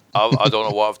 I don't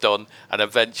know what I've done. And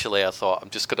eventually I thought,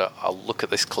 I'll look at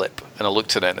this clip. And I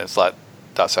looked at it and it's like,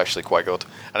 that's actually quite good.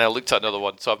 And I looked at another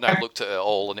one. So I've now looked at it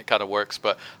all and it kind of works.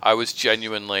 But I was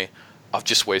genuinely, I've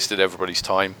just wasted everybody's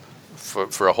time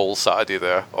for a whole Saturday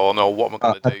there. Oh no, what am I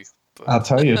going to do? But I'll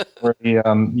tell you,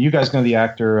 you guys know the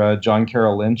actor John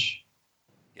Carroll Lynch?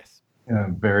 A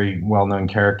very well-known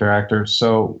character actor.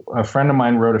 So a friend of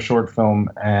mine wrote a short film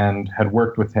and had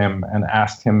worked with him and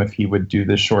asked him if he would do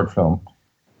this short film.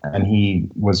 And he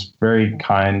was very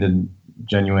kind and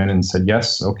genuine and said,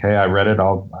 yes, okay, I read it.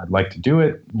 I'd like to do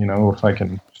it, if I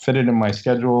can fit it in my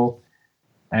schedule.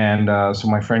 And so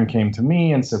my friend came to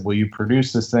me and said, will you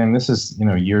produce this thing? This is,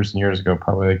 years and years ago,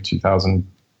 probably like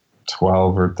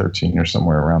 2012 or 13 or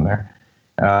somewhere around there.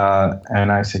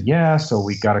 And I said, yeah. So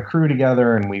we got a crew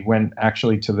together and we went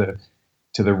actually to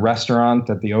the restaurant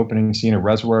that the opening scene of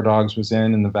Reservoir Dogs was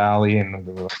in the valley, and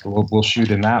we'll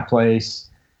shoot in that place.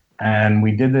 And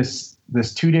we did this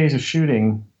 2 days of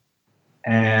shooting,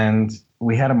 and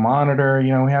we had a monitor,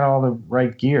 we had all the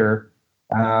right gear,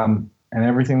 and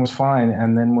everything was fine.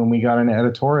 And then when we got into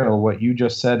editorial, what you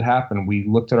just said happened. We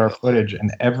looked at our footage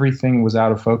and everything was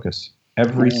out of focus.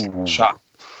 Every shot.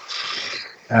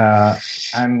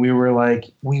 And we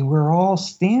were all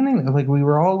standing, like we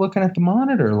were all looking at the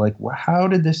monitor, like, how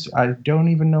did this, I don't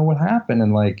even know what happened.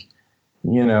 And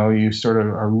you sort of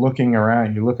are looking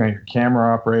around, you're looking at your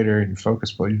camera operator and your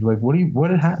focus puller, you're like, what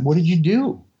did you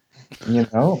do? And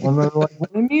they're like,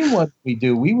 what do you mean what did we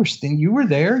do? You were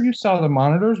there, you saw the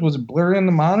monitors, was it blurry on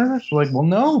the monitors? We're like, well,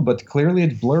 no, but clearly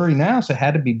it's blurry now, so it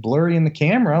had to be blurry in the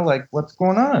camera, like what's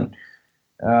going on?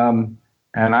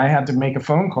 And I had to make a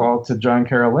phone call to John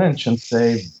Carroll Lynch and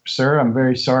say, sir, I'm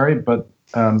very sorry, but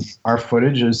our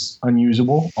footage is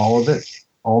unusable, all of it,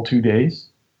 all 2 days.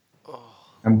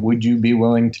 And would you be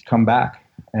willing to come back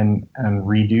and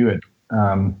redo it?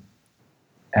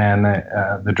 And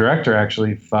the director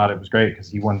actually thought it was great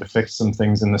because he wanted to fix some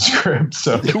things in the script.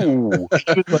 So he was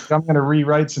like, I'm going to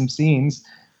rewrite some scenes.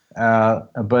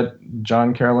 But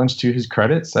John Carroll Lynch, to his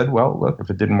credit, said, well, look, if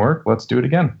it didn't work, let's do it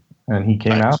again. And he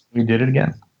came out, we did it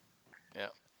again. Yeah.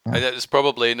 And there's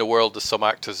probably in the world there's some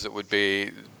actors that would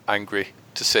be angry,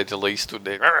 to say the least, would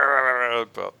they?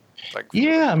 But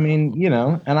Yeah, I mean,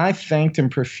 and I thanked him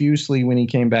profusely when he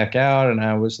came back out, and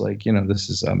I was like, this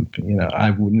is,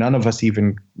 none of us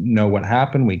even know what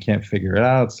happened. We can't figure it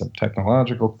out. It's a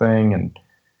technological thing, and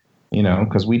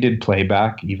because we did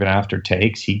playback even after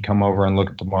takes. He'd come over and look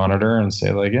at the monitor and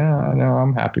say like, yeah, I know,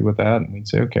 I'm happy with that, and we'd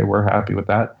say, okay, we're happy with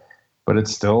that, but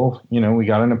it's still, we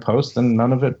got in a post and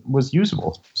none of it was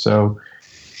usable. So.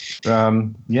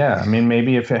 Yeah, I mean,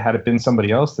 maybe if it had been somebody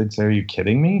else, they'd say, are you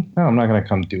kidding me? No, I'm not going to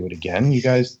come do it again. You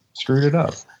guys screwed it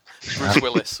up. Bruce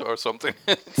Willis or something.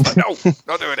 It's like, no,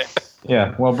 not doing it.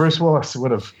 Yeah, well, Bruce Willis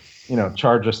would have,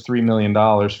 charged us $3 million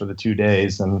for the 2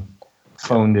 days and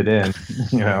phoned it in,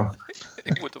 He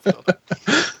would have done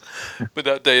it. But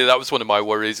that day, that was one of my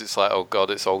worries. It's like, oh,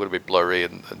 God, it's all going to be blurry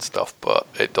and stuff. But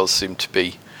it does seem to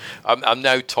be. I'm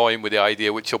now toying with the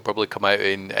idea, which will probably come out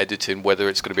in editing, whether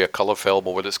it's going to be a colour film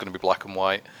or whether it's going to be black and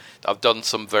white. I've done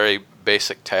some very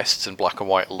basic tests, and black and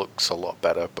white looks a lot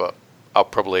better. But I'll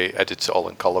probably edit it all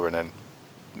in colour and then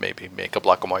maybe make a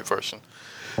black and white version.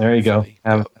 There you go.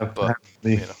 Have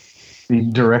the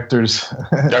director's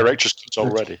cuts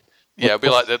already. Yeah, it'll be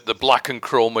like the black and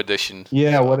chrome edition.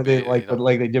 Yeah, so what do they like?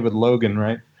 Like they did with Logan,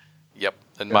 right? Yep,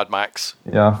 and Mad Max.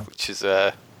 Yeah, which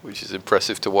is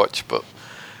impressive to watch, but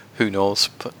who knows?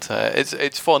 But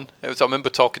it's fun. I remember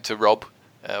talking to Rob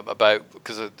about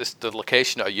because the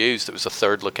location that I used, it was a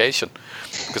third location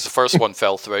because the first one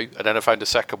fell through, and then I found the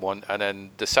second one, and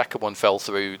then the second one fell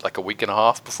through like a week and a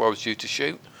half before I was due to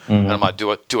shoot. Mm-hmm. And I'm like,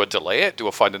 do I delay it? Do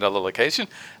I find another location?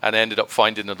 And I ended up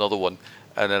finding another one.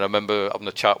 And then I remember having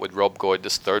a chat with Rob going,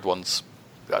 this third one's,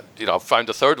 I found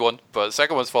a third one, but the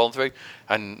second one's fallen through.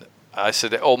 And I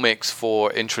said it all makes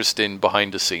for interesting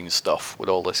behind-the-scenes stuff with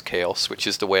all this chaos, which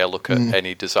is the way I look at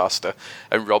any disaster.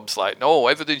 And Rob's like, no,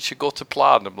 everything should go to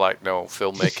plan. I'm like, no,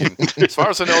 filmmaking, as far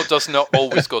as I know, does not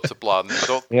always go to plan.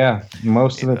 Yeah,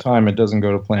 most of the time it doesn't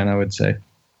go to plan, I would say.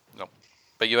 No,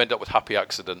 but you end up with happy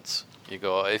accidents. You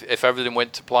go, if everything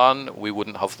went to plan, we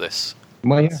wouldn't have this.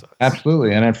 Well, yeah,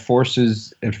 absolutely, and it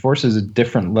forces a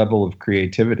different level of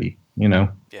creativity. Yeah,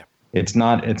 it's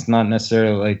not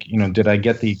necessarily like did I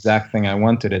get the exact thing I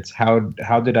wanted? It's how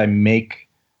did I make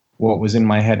what was in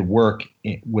my head work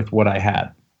with what I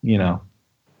had?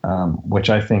 Which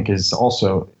I think is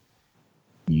also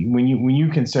when you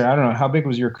consider. I don't know, how big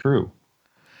was your crew?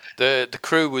 The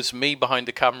crew was me behind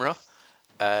the camera.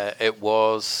 It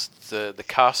was the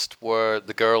cast were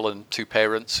the girl and two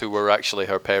parents who were actually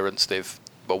her parents.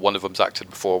 One of them's acted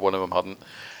before, one of them hadn't,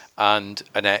 and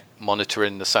Annette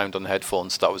monitoring the sound on the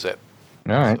headphones. That was it.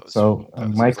 All right, so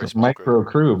micro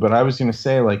crew. But I was going to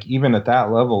say, like, even at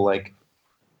that level, like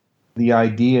the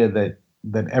idea that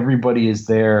everybody is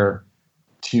there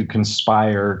to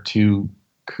conspire to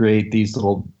create these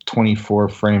little 24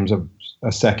 frames of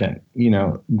a second,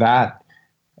 that.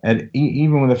 And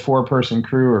even with a 4-person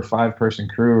crew or 5-person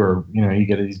crew, or you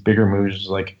get these bigger movies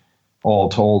like all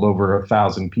told over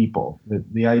 1,000 people.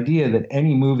 The idea that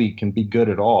any movie can be good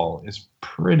at all is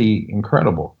pretty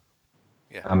incredible.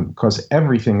 Yeah. Because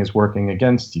everything is working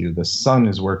against you. The sun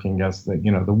is working against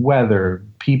the weather,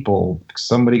 people.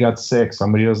 Somebody got sick.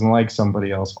 Somebody doesn't like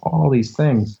somebody else. All these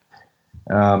things.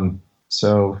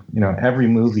 So every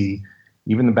movie,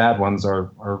 even the bad ones,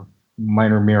 are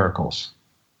minor miracles.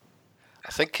 I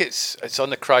think it's on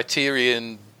the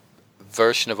Criterion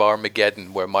version of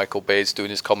Armageddon where Michael Bay's doing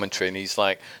his commentary, and he's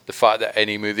like, the fact that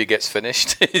any movie gets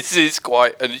finished is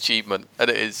quite an achievement, and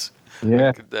it is.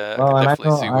 Yeah.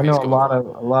 I know a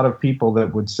lot of people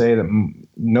that would say that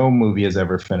no movie is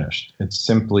ever finished. It's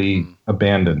simply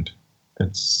abandoned.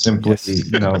 It's simply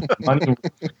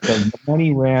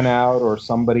money ran out, or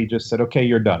somebody just said, okay,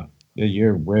 you're done.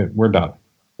 We're done.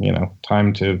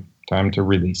 Time to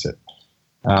release it.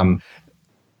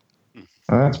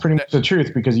 That's pretty much the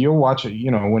truth, because you'll watch it.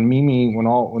 When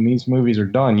these movies are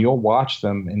done, you'll watch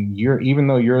them, and even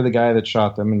though you're the guy that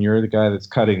shot them and you're the guy that's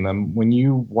cutting them, when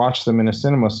you watch them in a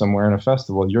cinema somewhere in a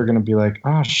festival, you're going to be like,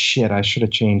 oh shit, I should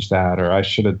have changed that, or I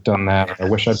should have done that, or I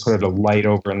wish I'd put a light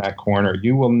over in that corner.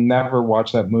 You will never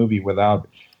watch that movie without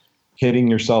hitting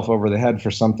yourself over the head for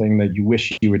something that you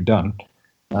wish you had done.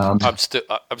 I'm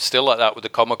still like that with the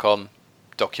Comic-Con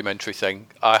documentary thing.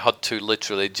 I had to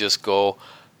literally just go,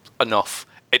 enough.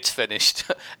 It's finished.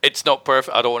 It's not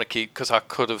perfect. I don't want to keep, because I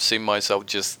could have seen myself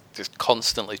just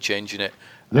constantly changing it,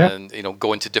 and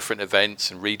going to different events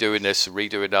and redoing this and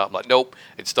redoing that. I'm like, nope,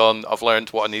 it's done. I've learned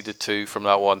what I needed to from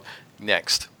that one.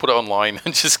 Next, put it online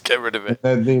and just get rid of it.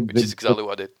 Which is exactly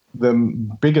what I did. The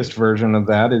biggest version of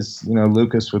that is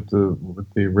Lucas with the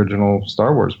original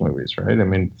Star Wars movies, right? I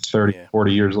mean,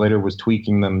 40 years later was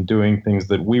tweaking them, doing things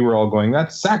that we were all going,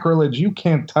 that's sacrilege, you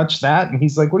can't touch that. And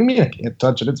he's like, what do you mean I can't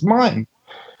touch it? It's mine.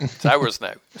 It's ours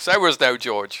now. It's ours now,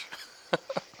 George.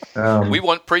 We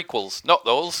want prequels, not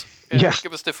those. Yeah.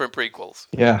 Give us different prequels.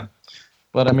 Yeah.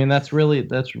 But I mean, that's really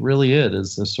it.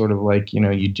 Is this sort of like,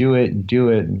 you do it, and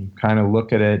you kind of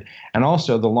look at it, and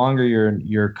also the longer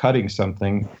you're cutting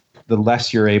something, the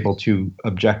less you're able to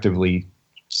objectively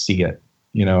see it.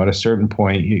 At a certain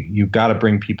point, you've got to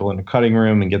bring people in the cutting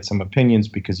room and get some opinions,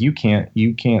 because you can't.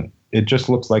 It just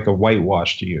looks like a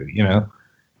whitewash to you.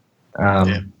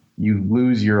 You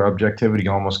lose your objectivity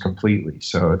almost completely.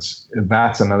 So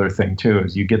that's another thing too.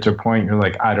 Is you get to a point you're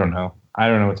like, I don't know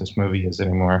what this movie is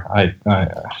anymore. I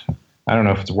don't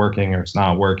know if it's working or it's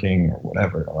not working or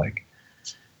whatever. Like,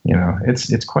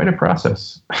 it's quite a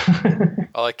process.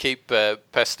 I keep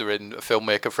pestering a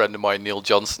filmmaker friend of mine, Neil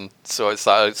Johnson. So it's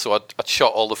like, I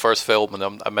shot all the first film, and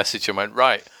I messaged him and went,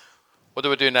 right, what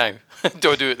do I do now?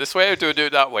 Do I do it this way or do I do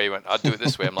it that way? He went, I'd do it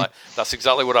this way. I'm like, that's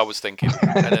exactly what I was thinking.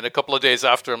 And then a couple of days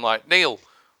after, I'm like, Neil,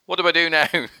 what do I do now?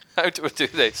 How do I do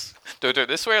this? Do I do it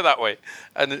this way or that way?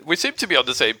 And we seem to be on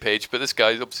the same page, but this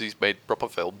guy obviously has made proper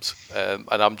films, and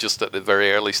I'm just at the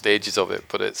very early stages of it.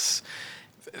 But it's,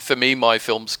 for me, my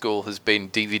film school has been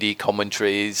DVD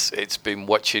commentaries. It's been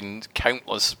watching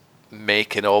countless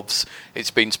making-ofs.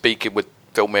 It's been speaking with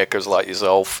filmmakers like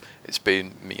yourself. It's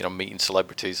been, meeting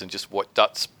celebrities, and just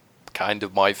that's kind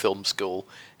of my film school.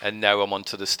 And now I'm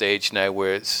onto the stage now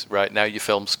where it's, right now your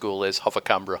film school is have a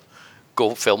camera,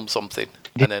 go film something,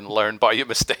 and then learn by your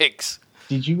mistakes.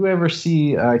 Did you ever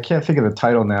see, I can't think of the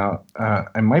title now,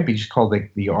 it might be just called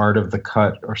like The Art of the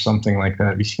Cut or something like that.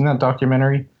 Have you seen that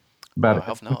documentary about I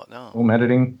have not, no. film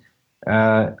editing?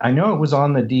 I know it was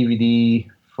on the DVD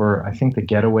for, I think, The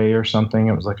Getaway or something.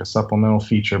 It was like a supplemental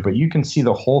feature, but you can see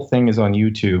the whole thing is on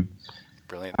YouTube.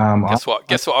 Brilliant.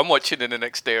 Guess what I'm watching in the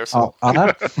next day or so. I'll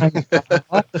have to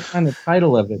find the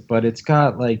title of it, but it's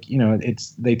got like,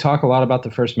 they talk a lot about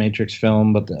the first Matrix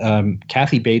film, but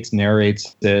Kathy Bates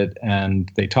narrates it,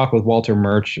 and they talk with Walter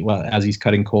Murch as he's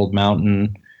cutting Cold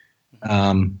Mountain.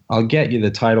 I'll get you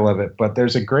the title of it, but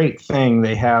there's a great thing.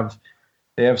 They have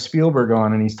Spielberg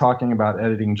on, and he's talking about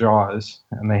editing Jaws,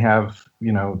 and they have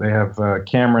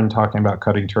Cameron talking about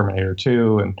cutting Terminator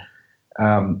 2,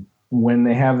 and when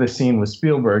they have this scene with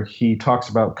Spielberg, he talks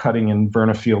about cutting in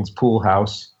Verna Field's pool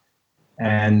house,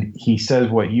 and he says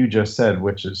what you just said,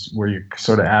 which is where you're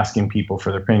sort of asking people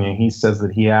for their opinion. He says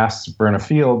that he asks Verna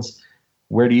Fields,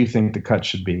 where do you think the cut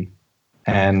should be?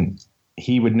 And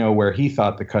he would know where he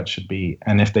thought the cut should be.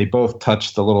 And if they both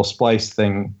touched the little splice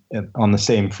thing on the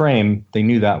same frame, they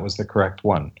knew that was the correct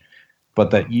one.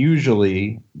 But that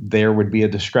usually there would be a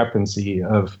discrepancy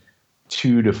of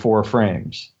 2 to 4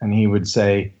 frames. And he would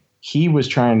say, he was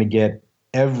trying to get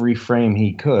every frame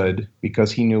he could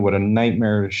because he knew what a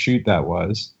nightmare to shoot that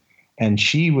was. And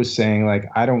she was saying, like,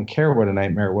 I don't care what a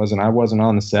nightmare it was, and I wasn't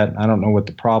on the set, and I don't know what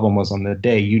the problem was on the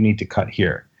day. You need to cut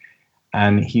here.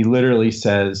 And he literally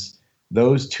says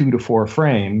those 2 to 4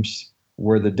 frames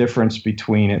were the difference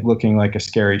between it looking like a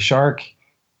scary shark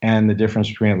and the difference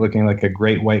between it looking like a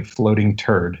great white floating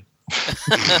turd.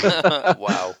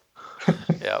 Wow.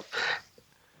 Yeah.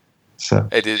 So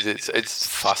it's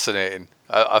fascinating.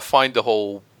 I find the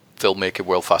whole filmmaking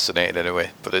world fascinating anyway,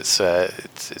 but it's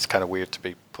kind of weird to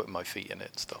be putting my feet in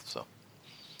it and stuff.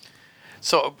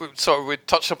 So we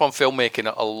touched upon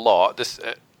filmmaking a lot.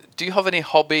 Do you have any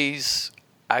hobbies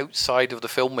outside of the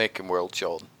filmmaking world,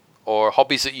 John, or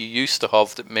hobbies that you used to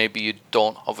have that maybe you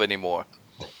don't have anymore?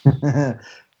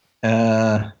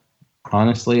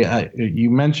 Honestly, you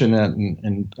mentioned that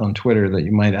on Twitter that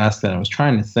you might ask that. I was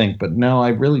trying to think, but no, I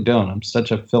really don't. I'm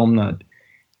such a film nut.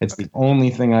 It's the only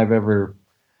thing I've ever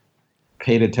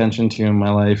paid attention to in my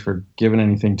life or given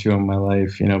anything to in my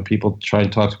life. People try to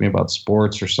talk to me about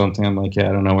sports or something. I'm like, yeah,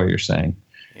 I don't know what you're saying.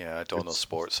 Yeah, I don't know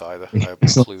sports either. I'm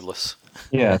clueless.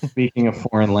 Yeah, speaking a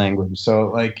foreign language.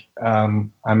 So,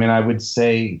 I would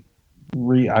say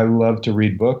I love to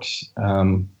read books.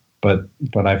 But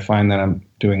I find that I'm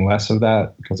doing less of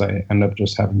that because I end up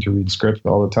just having to read scripts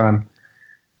all the time.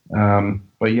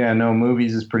 But yeah, no,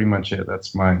 movies is pretty much it.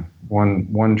 That's my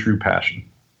one true passion.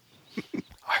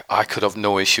 I could have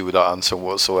no issue with that answer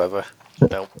whatsoever.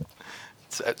 No.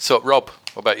 So, Rob,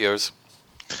 what about yours?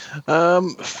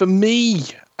 For me,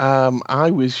 I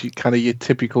was kind of your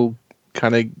typical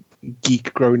kind of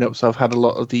geek growing up. So I've had a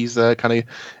lot of these kind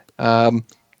of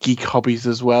geek hobbies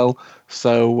as well.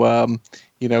 So,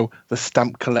 the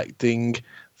stamp collecting,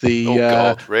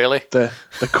 really? The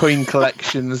coin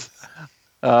collections,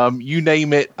 you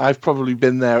name it. I've probably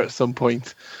been there at some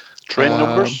point. Train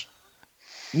numbers?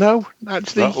 No,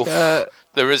 actually.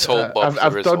 There is hope.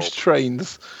 I've dodged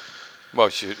trains. Well,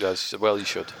 you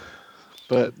should.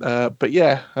 But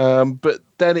yeah. But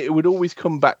then it would always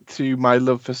come back to my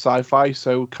love for sci-fi.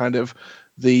 So kind of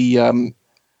the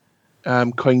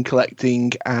coin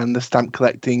collecting and the stamp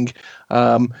collecting.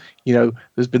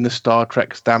 There's been the Star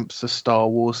Trek stamps, the Star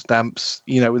Wars stamps,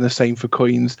 and the same for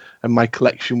coins. And my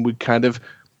collection would kind of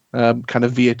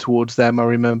veer towards them. I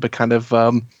remember kind of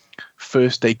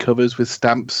first day covers with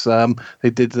stamps. They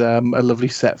did a lovely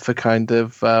set for kind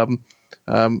of for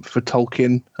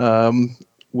Tolkien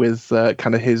with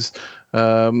kind of his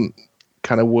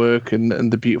kind of work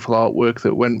and the beautiful artwork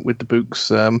that went with the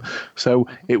books. So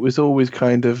it was always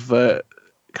kind of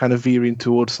veering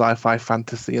towards sci-fi,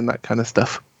 fantasy, and that kind of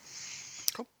stuff.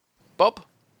 Cool. Bob?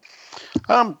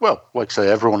 Well, like I say,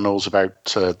 everyone knows about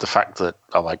the fact that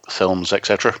I like the films,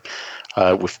 etc.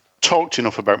 We've talked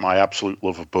enough about my absolute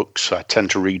love of books. I tend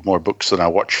to read more books than I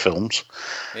watch films.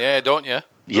 Yeah, don't you?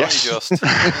 Yes.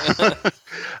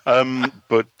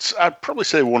 But I'd probably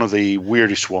say one of the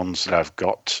weirdest ones that I've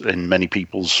got in many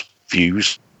people's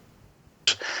views,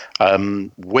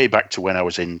 way back to when I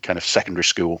was in kind of secondary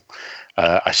school,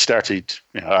 I started,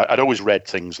 I'd always read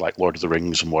things like Lord of the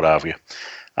Rings and what have you.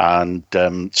 And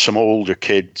some older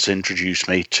kids introduced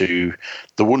me to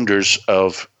the wonders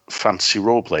of fantasy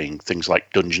role-playing, things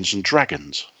like Dungeons and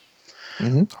Dragons.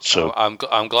 Mm-hmm. So I'm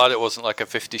glad it wasn't like a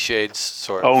 50 Shades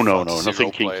sort of. Oh no,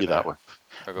 nothing kinky that way.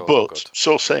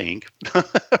 So saying,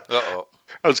 I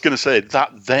was going to say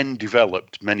that then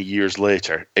developed many years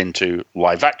later into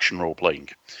live-action role-playing.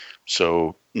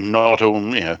 So not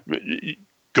only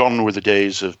gone were the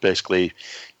days of basically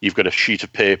you've got a sheet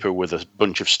of paper with a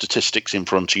bunch of statistics in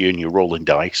front of you and you're rolling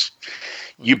dice.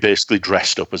 You basically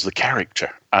dressed up as the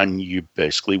character and you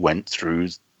basically went through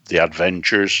the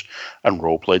adventures and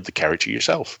role-played the character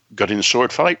yourself. Got in a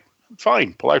sword fight?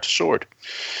 Fine, pull out a sword.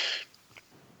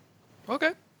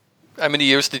 Okay. How many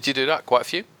years did you do that? Quite a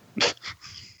few?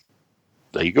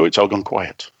 There you go, it's all gone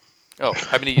quiet. Oh,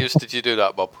 how many years did you do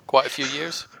that, Bob? Quite a few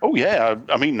years? Oh, yeah.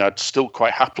 I mean, I'd still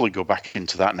quite happily go back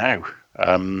into that now.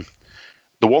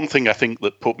 The one thing I think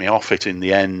that put me off it in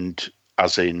the end,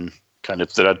 as in kind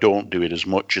of that I don't do it as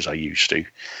much as I used to,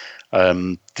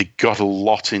 they got a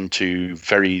lot into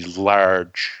very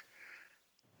large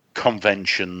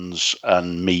conventions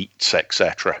and meets,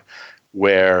 etc.,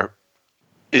 where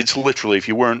it's literally if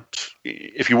you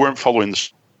weren't following the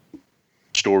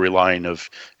storyline of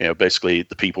basically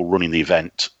the people running the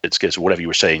event, it's because whatever you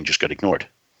were saying just got ignored.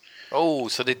 Oh,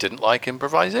 so they didn't like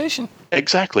improvisation.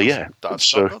 Exactly, yeah. That's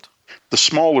so good. The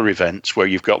smaller events where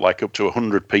you've got like up to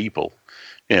 100 people,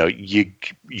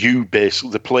 you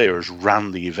basically the players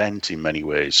ran the event in many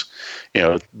ways.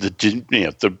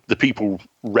 The people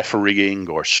refereeing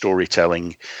or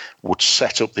storytelling would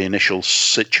set up the initial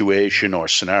situation or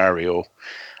scenario,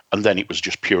 and then it was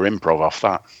just pure improv off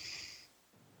that.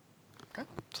 Okay,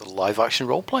 so live action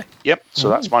role play. Yep. So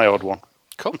that's my odd one.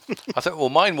 Cool. I think, well,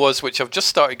 mine was, which I've just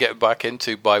started getting back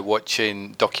into by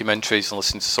watching documentaries and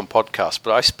listening to some podcasts,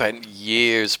 but I spent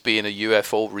years being a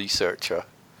UFO researcher.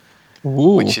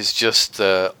 Ooh. Which is just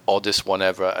the oddest one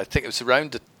ever. I think it was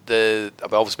around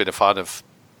I've always been a fan of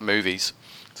movies.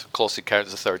 So Close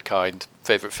Encounters of the Third Kind,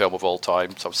 favourite film of all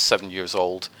time. So I was 7 years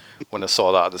old when I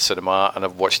saw that at the cinema, and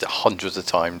I've watched it hundreds of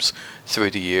times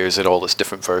through the years in all its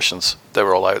different versions. They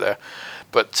were all out there.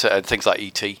 But things like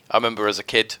E.T. I remember as a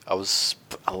kid, I was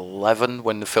 11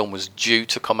 when the film was due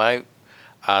to come out,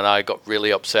 and I got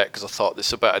really upset because I thought this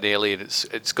is about an alien.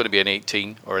 It's going to be an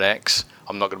 18 or an X.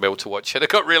 I'm not going to be able to watch it. I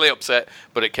got really upset,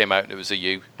 but it came out and it was a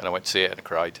U, and I went to see it and I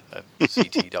cried.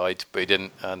 E.T. died, but he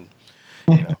didn't. And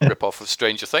rip off of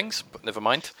Stranger Things, but never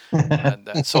mind.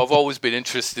 And so I've always been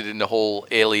interested in the whole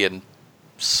alien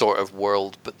sort of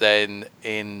world. But then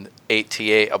in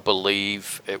 '88, I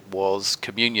believe it was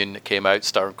Communion that came out,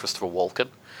 starring Christopher Walken.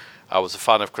 I was a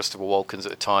fan of Christopher Walken's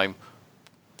at the time.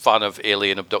 Fan of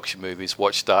alien abduction movies,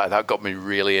 watched that, and that got me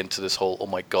really into this whole, oh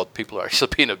my god, people are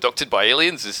actually being abducted by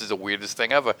aliens, this is the weirdest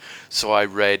thing ever. So I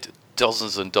read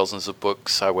dozens and dozens of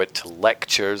books, I went to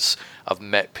lectures, I've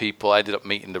met people, I ended up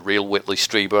meeting the real Whitley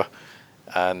Strieber,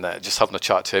 and just having a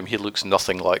chat to him. He looks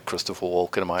nothing like Christopher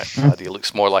Walken, I might add. He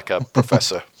looks more like a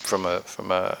professor from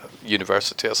a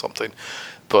university or something.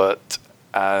 But,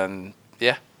 so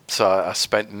I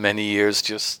spent many years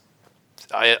just,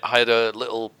 I had a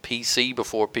little PC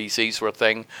before PCs were a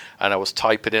thing, and I was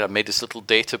typing in. I made this little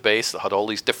database that had all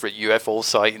these different UFO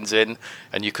sightings in,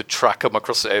 and you could track them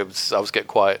across. I was getting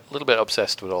quite a little bit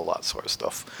obsessed with all that sort of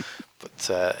stuff, but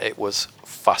it was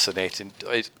fascinating.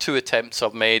 2 attempts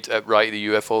I've made at writing the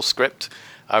UFO script.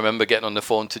 I remember getting on the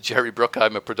phone to Jerry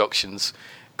Bruckheimer Productions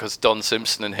because Don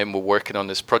Simpson and him were working on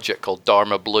this project called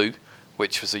Dharma Blue,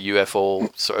 which was a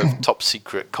UFO sort of top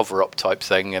secret cover-up type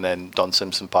thing, and then Don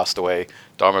Simpson passed away.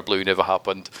 Dharma Blue never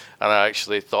happened, and I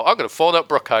actually thought, I'm going to phone up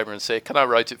Bruckheimer and say, can I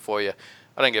write it for you?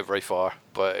 I didn't get very far,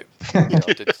 but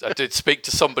I did speak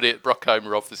to somebody at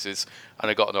Bruckheimer offices,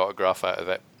 and I got an autograph out of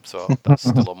it, so that's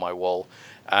still on my wall.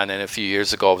 And then a few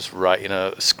years ago, I was writing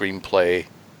a screenplay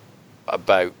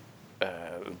about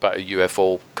a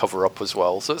UFO cover-up as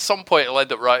well. So at some point, I'll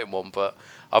end up writing one, but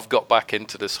I've got back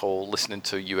into this whole listening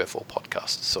to UFO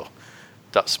podcasts. So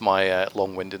that's my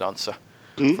long-winded answer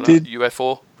for that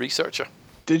UFO researcher.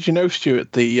 Did you know,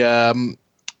 Stuart, the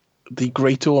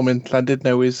Great Ormond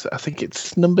Llandudno is, I think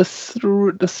it's the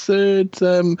third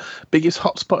biggest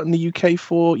hotspot in the UK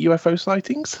for UFO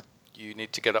sightings? You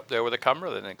need to get up there with a camera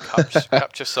then and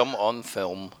capture some on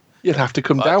film. You'd have to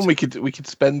come down. We could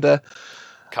spend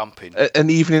camping an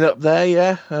evening up there.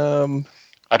 Yeah.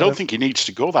 I don't think he needs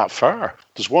to go that far.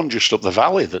 There's one just up the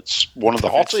valley that's one of the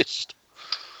hottest.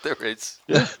 There is.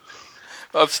 Yeah.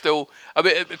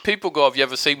 People go, have you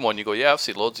ever seen one? You go, yeah, I've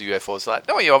seen loads of UFOs. Like,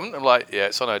 no, you haven't. I'm like, yeah,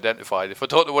 it's unidentified. If I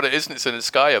don't know what it is and it's in the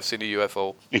sky, I've seen a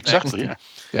UFO. Exactly,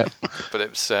 yeah. But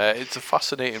it's a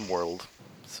fascinating world.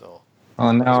 So.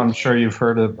 Well, now I'm sure you've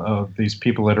heard of these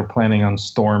people that are planning on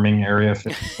storming Area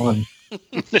 51.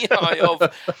 Yeah,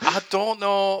 I don't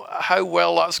know how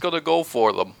well that's going to go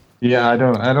for them. Yeah, I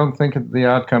don't think the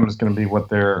outcome is going to be what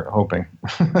they're hoping.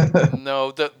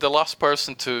 No, the last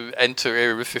person to enter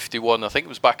Area 51, I think it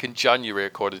was back in January,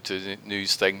 according to the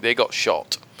news thing, they got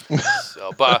shot.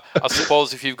 But I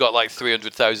suppose if you've got like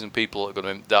 300,000 people,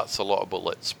 that's a lot of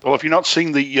bullets. But, well, have you not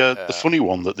seen the funny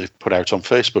one that they've put out on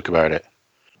Facebook about it?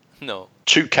 No.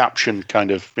 Two caption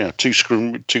kind of,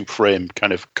 two frame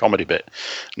kind of comedy bit.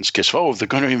 And it's case, they're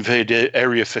going to invade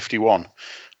Area 51.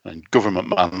 And government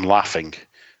man laughing.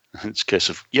 And it's a case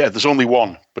of, there's only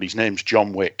one, but his name's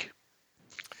John Wick.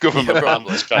 Government man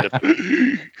was kind of...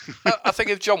 I think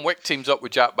if John Wick teams up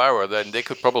with Jack Bauer, then they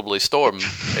could probably storm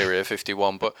Area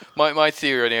 51. But my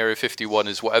theory on Area 51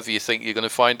 is whatever you think you're going to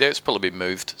find there, it's probably been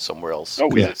moved somewhere else.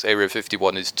 Oh, yeah. Area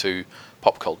 51 is too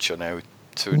pop culture now.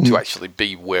 To actually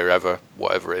be whatever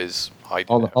it is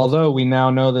hiding. Although we now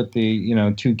know that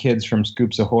the two kids from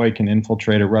Scoops Ahoy can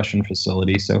infiltrate a Russian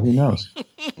facility, so who knows?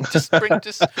 just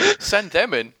send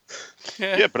them in.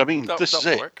 Yeah, but I mean, this is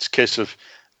it. Work. It's a case of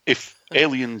if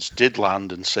aliens did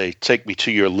land and say, "Take me to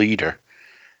your leader,"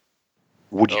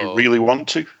 would you really want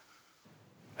to?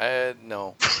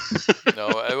 No,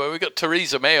 no. We got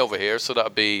Theresa May over here, so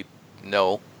that'd be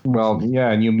no. Well,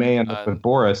 yeah, and you may end up with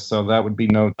Boris, so that would be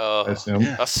no, I assume.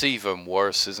 Yeah. That's even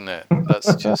worse, isn't it?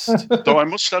 That's just... Though I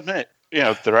must admit,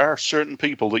 there are certain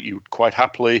people that you would quite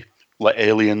happily let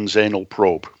aliens anal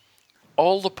probe.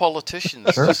 All the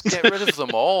politicians, just get rid of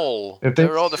them all.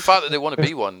 They're all the fact that they want to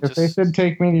be one. If they said,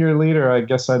 take me to your leader, I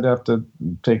guess I'd have to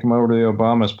take him over to the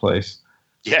Obama's place.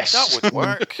 Yes. That would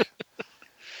work.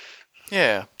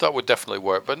 Yeah, that would definitely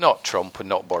work, but not Trump and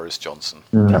not Boris Johnson,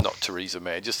 not Theresa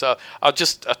May. I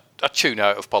tune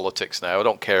out of politics now. I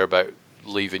don't care about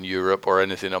leaving Europe or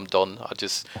anything. I'm done. I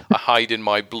hide in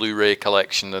my Blu-ray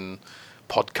collection and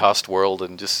podcast world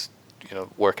and just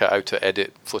work out how to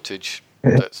edit footage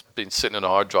that's been sitting on a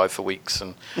hard drive for weeks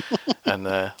and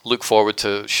look forward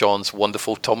to Sean's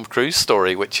wonderful Tom Cruise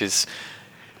story, which is.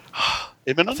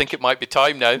 I think it might be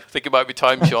time now.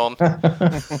 Sean.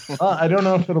 I don't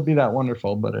know if it'll be that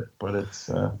wonderful, but it's.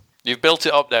 You've built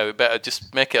it up now. You better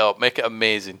just make it up. Make it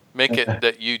amazing. Make it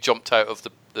that you jumped out of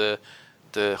the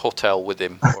hotel with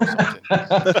him or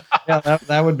something. Yeah,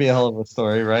 that would be a hell of a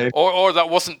story, right? Or that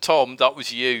wasn't Tom. That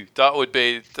was you. That would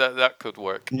be that could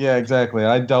work. Yeah, exactly.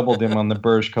 I doubled him on the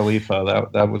Burj Khalifa.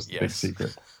 That was the big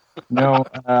secret. No,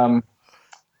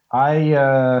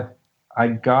 I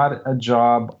got a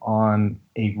job on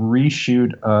a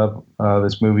reshoot of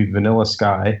this movie Vanilla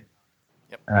Sky,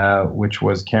 which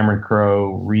was Cameron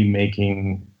Crowe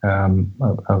remaking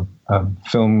a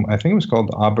film. I think it was called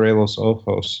Abre los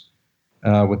Ojos,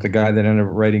 with the guy that ended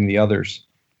up writing The Others.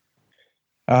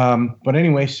 But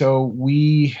anyway, so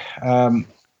we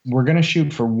were going to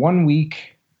shoot for 1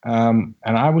 week. And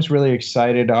I was really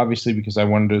excited, obviously, because I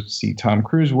wanted to see Tom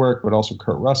Cruise work, but also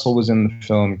Kurt Russell was in the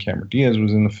film, Cameron Diaz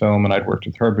was in the film, and I'd worked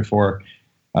with her before.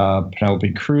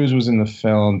 Penelope Cruz was in the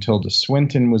film, Tilda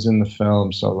Swinton was in the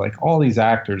film, so like all these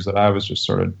actors that I was just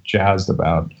sort of jazzed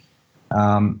about.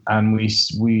 And we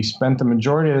spent the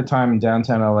majority of the time in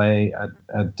downtown LA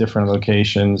at different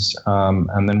locations,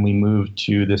 and then we moved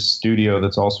to this studio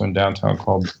that's also in downtown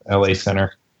called LA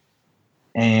Center.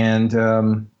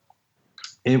 And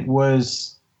it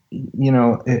was,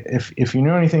 if you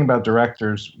know anything about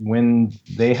directors, when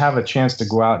they have a chance to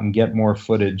go out and get more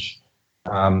footage,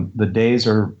 the days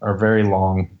are very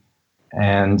long.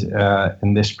 And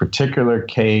in this particular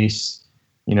case,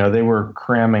 they were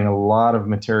cramming a lot of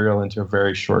material into a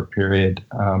very short period.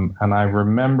 And I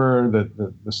remember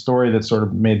the story that sort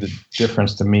of made the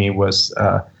difference to me was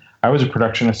I was a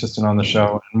production assistant on the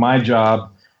show. And my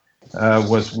job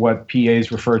was what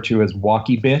PAs refer to as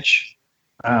Walkie Bitch,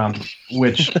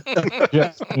 which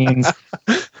just means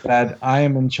that I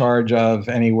am in charge of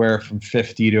anywhere from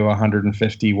 50 to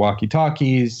 150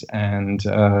 walkie-talkies. And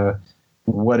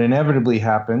what inevitably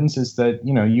happens is that,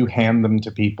 you hand them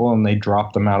to people and they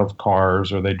drop them out of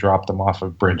cars, or they drop them off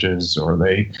of bridges, or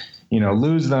they,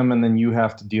 lose them. And then you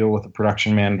have to deal with a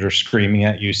production manager screaming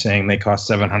at you saying they cost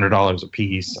 $700 a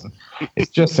piece. And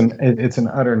it's just it's an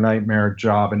utter nightmare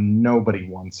job, and nobody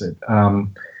wants it.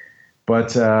 So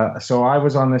I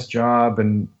was on this job,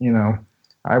 and,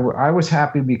 I was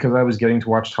happy because I was getting to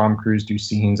watch Tom Cruise do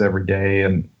scenes every day,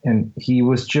 and he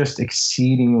was just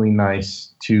exceedingly nice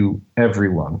to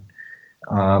everyone.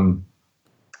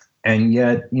 And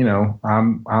yet,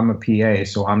 I'm a PA,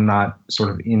 so I'm not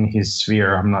sort of in his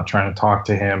sphere. I'm not trying to talk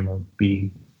to him or be,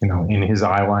 in his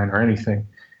eye line or anything.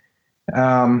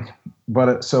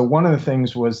 So one of the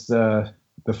things was the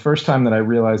first time that I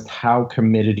realized how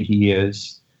committed he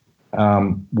is,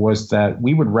 was that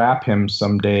we would wrap him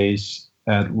some days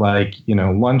at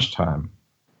lunchtime,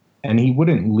 and he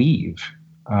wouldn't leave.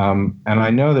 And I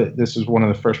know that this is one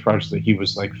of the first projects that he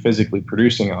was physically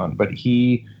producing on, but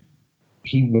he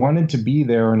wanted to be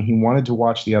there, and he wanted to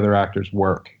watch the other actors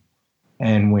work.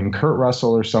 And when Kurt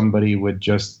Russell or somebody would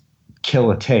just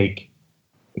kill a take,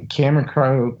 the camera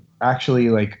crew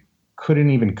actually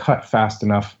couldn't even cut fast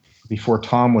enough before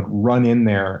Tom would run in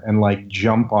there and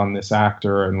jump on this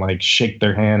actor and shake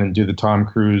their hand and do the Tom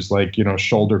Cruise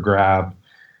shoulder grab,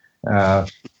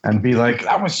 and be like,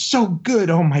 "That was so good!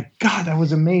 Oh my God, that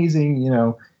was amazing!"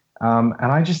 And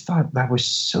I just thought that was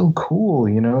so cool,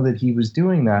 that he was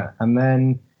doing that. And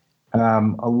then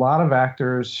a lot of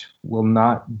actors will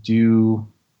not do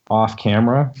off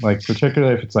camera,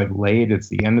 particularly if it's late, it's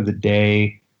the end of the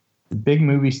day. The big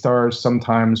movie stars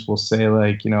sometimes will say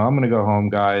I'm going to go home,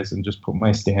 guys, and just put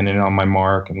my stand-in on my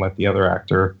mark and let the other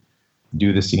actor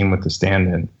do the scene with the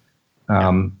stand-in.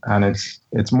 And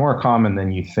it's more common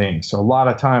than you think. So a lot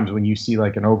of times when you see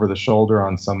an over the shoulder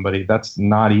on somebody, that's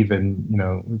not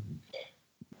even,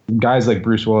 guys like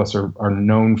Bruce Willis are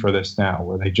known for this now,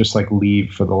 where they just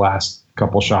leave for the last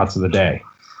couple shots of the day.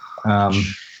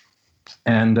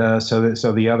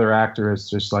 So the other actor is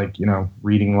just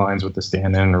reading lines with the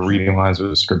stand-in or reading lines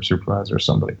with a script supervisor or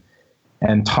somebody.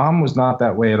 And Tom was not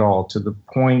that way at all, to the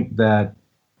point that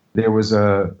there was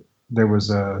an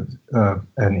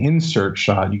insert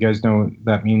shot. You guys know what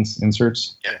that means,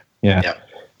 inserts? Yeah.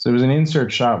 So there was an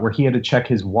insert shot where he had to check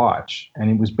his watch,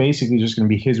 and it was basically just going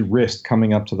to be his wrist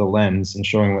coming up to the lens and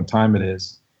showing what time it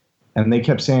is. And they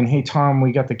kept saying, "Hey, Tom,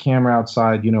 we got the camera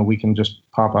outside. We can just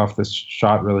pop off this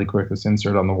shot really quick, this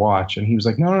insert on the watch." And he was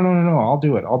like, No, I'll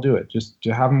do it. Just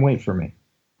have him wait for me.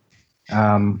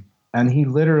 And he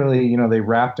literally, they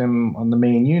wrapped him on the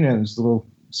main unit, this little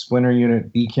Splinter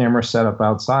unit B camera set up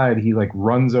outside. He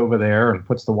runs over there and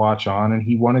puts the watch on, and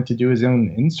he wanted to do his own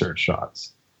insert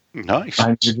shots. Nice.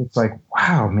 And you're just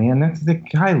wow, man, that's the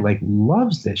guy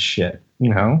loves this shit,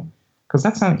 because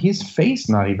that's not his face,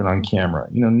 not even on camera,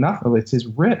 nothing. It's his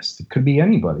wrist. It could be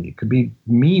anybody. It could be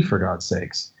me, for God's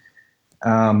sakes.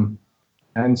 And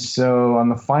so on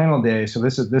the final day, so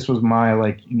this was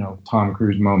my Tom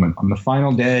Cruise moment. On the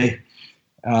final day,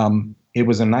 it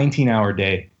was a 19-hour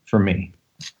day for me.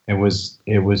 It was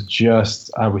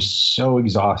just, I was so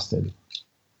exhausted.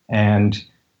 And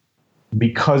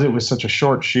because it was such a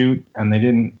short shoot and they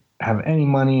didn't have any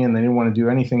money and they didn't want to do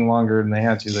anything longer than they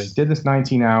had to, they did this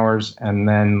 19 hours. And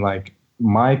then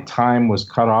my time was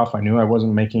cut off. I knew I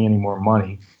wasn't making any more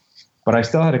money, but I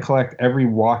still had to collect every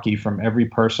walkie from every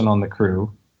person on the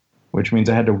crew, which means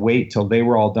I had to wait till they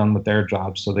were all done with their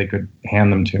jobs so they could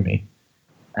hand them to me.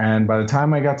 And by the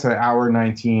time I got to hour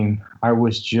 19, I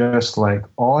was just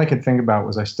all I could think about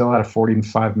was I still had a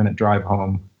 45-minute drive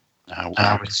home. Oh, wow. And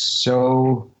I was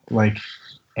so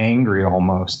angry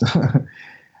almost.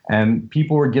 And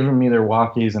people were giving me their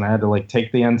walkies, and I had to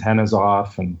take the antennas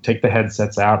off and take the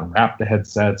headsets out and wrap the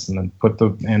headsets and then put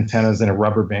the antennas in a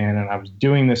rubber band. And I was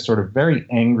doing this sort of very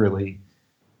angrily.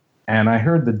 And I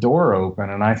heard the door open,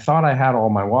 and I thought I had all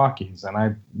my walkies. And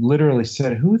I literally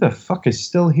said, "Who the fuck is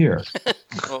still here?"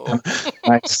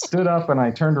 I stood up and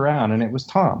I turned around, and it was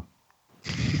Tom.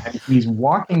 And he's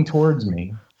walking towards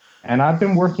me. And I've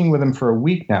been working with him for a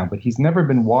week now, but he's never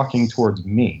been walking towards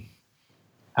me.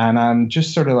 And I'm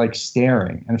just sort of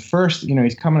staring. And first,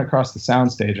 he's coming across the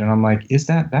soundstage, and I'm like,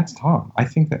 that's Tom. I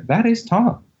think that is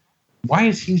Tom. why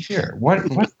is he here?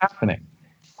 What's happening?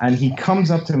 And he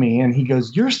comes up to me and he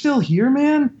goes, "You're still here,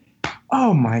 man?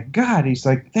 Oh my God." He's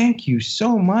like, "Thank you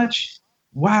so much.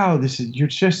 Wow,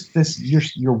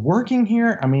 you're working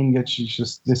here. I mean,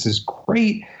 this is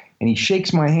great." And he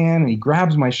shakes my hand and he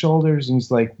grabs my shoulders and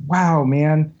he's like, "Wow,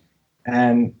 man."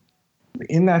 And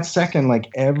in that second, like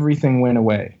everything went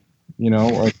away,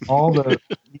 like all the,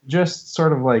 just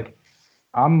sort of like,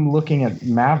 I'm looking at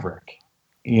Maverick,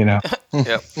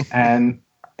 Yep. and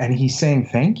he's saying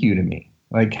thank you to me.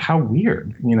 Like, how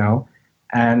weird,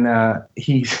 And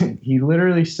he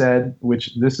literally said,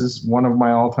 which this is one of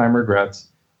my all-time regrets.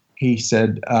 He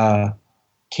said,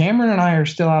 "Cameron and I are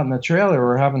still out in the trailer.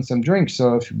 We're having some drinks.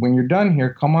 So when you're done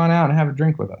here, come on out and have a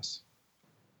drink with us."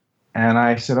 And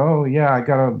I said, "Oh yeah, I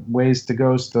got a ways to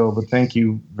go still, but thank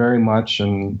you very much.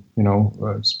 And,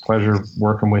 it's a pleasure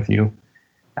working with you."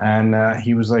 And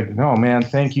he was like, "No, man,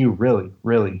 thank you. Really,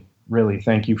 really, really.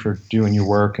 Thank you for doing your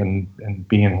work and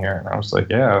being here." And I was like,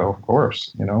 "Yeah, of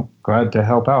course, glad to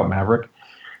help out, Maverick."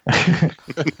 That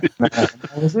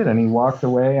was it. And he walked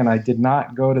away, and I did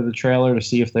not go to the trailer to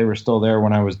see if they were still there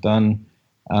when I was done.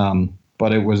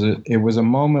 But it was a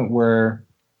moment where,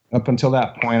 up until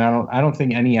that point, I don't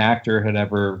think any actor had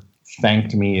ever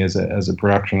thanked me as a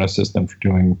production assistant for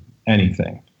doing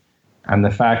anything. And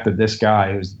the fact that this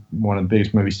guy, who's one of the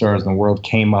biggest movie stars in the world,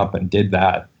 came up and did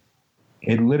that,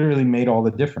 it literally made all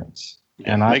the difference.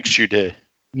 And makes your day.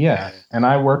 Yeah, and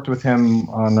I worked with him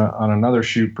on another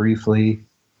shoot briefly,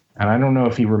 and I don't know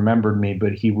if he remembered me,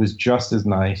 but he was just as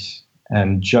nice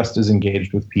and just as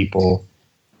engaged with people.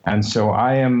 And so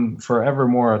I am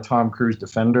forevermore a Tom Cruise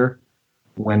defender.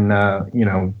 When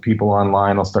people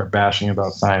online will start bashing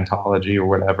about Scientology or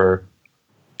whatever,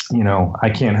 I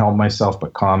can't help myself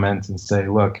but comment and say,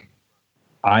 look,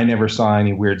 I never saw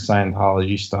any weird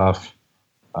Scientology stuff.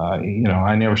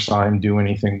 I never saw him do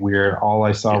anything weird. All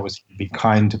I saw was he'd be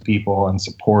kind to people and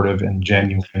supportive and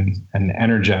genuine and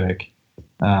energetic.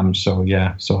 So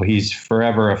he's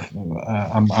forever.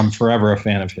 I'm forever a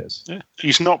fan of his. Yeah.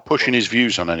 He's not pushing his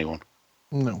views on anyone.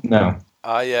 No.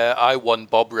 I won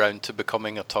Bob round to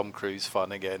becoming a Tom Cruise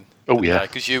fan again. Oh yeah,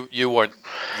 because you weren't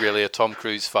really a Tom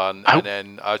Cruise fan, and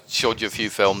then I showed you a few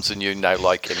films, and you now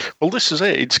like him. Well, this is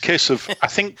it. It's a case of I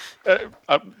think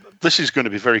this is going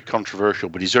to be very controversial,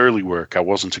 but his early work I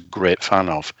wasn't a great fan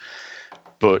of.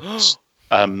 But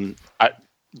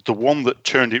the one that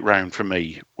turned it round for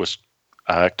me was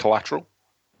Collateral.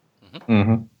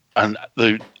 Mm-hmm. And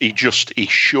he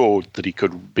showed that he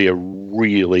could be a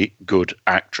really good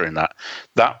actor in that.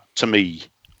 That, to me,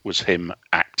 was him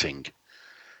acting.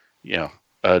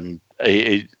 And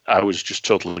I was just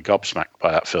totally gobsmacked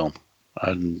by that film.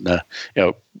 And,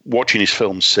 watching his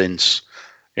films since,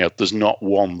 there's not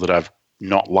one that I've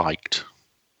not liked.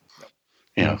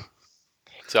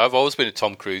 So I've always been a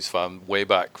Tom Cruise fan way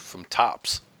back from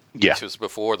Taps. Yeah. Which was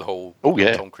before the whole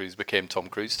Tom Cruise became Tom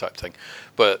Cruise type thing.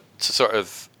 But to sort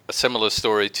of a similar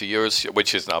story to yours,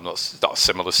 which is not a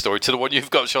similar story to the one you've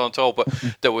got, Sean, at all, but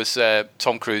there was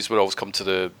Tom Cruise would always come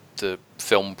to the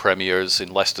film premieres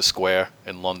in Leicester Square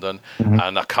in London,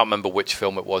 and I can't remember which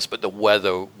film it was, but the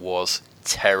weather was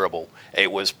terrible.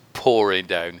 It was pouring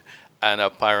down, and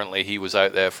apparently he was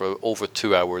out there for over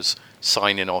 2 hours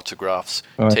signing autographs,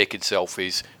 taking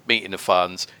selfies, meeting the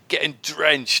fans, getting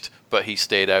drenched, but he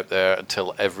stayed out there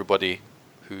until everybody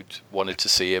who'd wanted to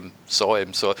see him saw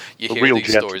him. So you hear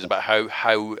these stories about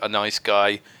how a nice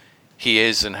guy he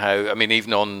is, and how, I mean,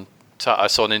 even on I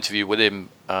saw an interview with him,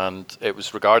 and it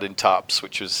was regarding Taps,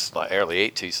 which was like early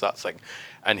 80s, that thing,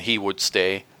 and he would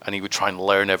stay and he would try and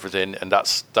learn everything, and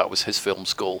that was his film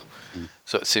school.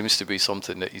 So it seems to be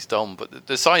something that he's done. But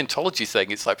the Scientology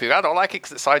thing, it's like, people, I don't like it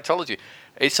because it's Scientology.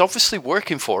 It's obviously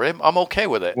working for him. I'm okay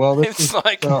with it. Well, it's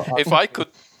like, if I could...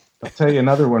 I'll tell you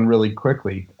another one really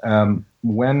quickly.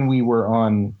 When we were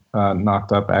on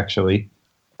Knocked Up, actually,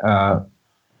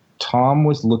 Tom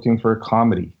was looking for a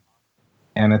comedy.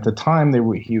 And at the time,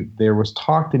 there was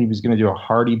talk that he was going to do a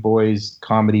Hardy Boys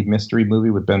comedy mystery movie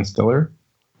with Ben Stiller.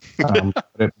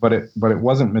 But it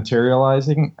wasn't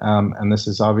materializing. And this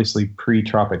is obviously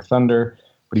pre-Tropic Thunder.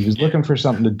 But he was looking for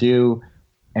something to do.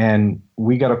 And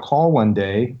we got a call one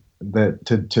day that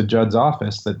to Judd's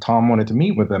office that Tom wanted to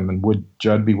meet with him, and would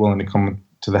Judd be willing to come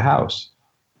to the house?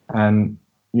 And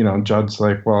Judd's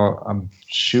like, well, I'm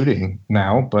shooting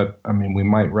now, but I mean, we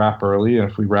might wrap early. And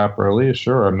if we wrap early,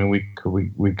 sure. I mean, we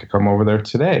could come over there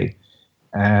today.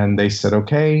 And they said,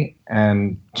 okay.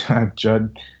 And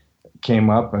Judd came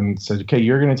up and said, okay,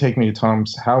 you're going to take me to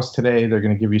Tom's house today. They're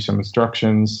going to give you some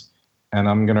instructions, and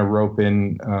I'm going to rope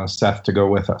in Seth to go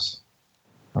with us.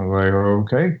 I was like,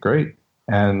 okay, great.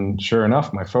 And sure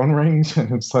enough, my phone rings,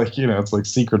 and it's like, it's like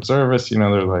Secret Service.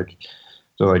 They're like,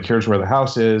 here's where the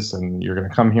house is, and you're going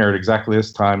to come here at exactly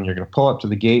this time. You're going to pull up to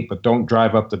the gate, but don't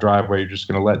drive up the driveway. You're just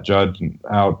going to let Judd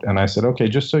out. And I said, okay,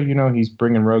 just so you know, he's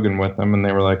bringing Rogan with him. And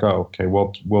they were like, oh, okay,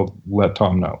 we'll let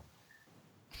Tom know.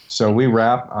 So we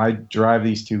wrap. I drive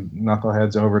these two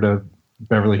knuckleheads over to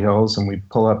Beverly Hills, and we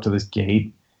pull up to this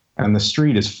gate, and the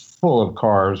street is full of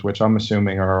cars, which I'm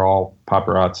assuming are all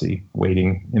paparazzi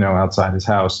waiting, outside his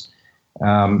house.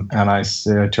 And I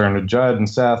turn to Judd and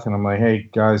Seth, and I'm like, hey,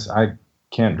 guys, I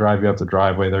can't drive you up the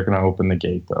driveway. They're going to open the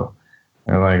gate, though.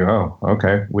 And they're like, oh,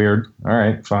 okay, weird. All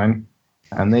right, fine.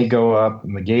 And they go up,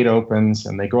 and the gate opens,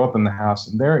 and they go up in the house,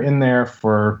 and they're in there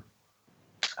for,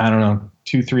 I don't know,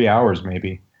 2-3 hours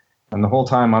maybe. And the whole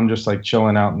time I'm just like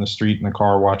chilling out in the street in the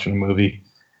car watching a movie.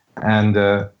 And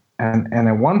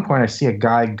at one point I see a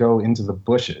guy go into the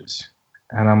bushes,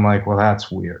 and I'm like, well, that's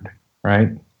weird, right?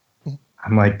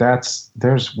 I'm like,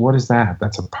 what is that?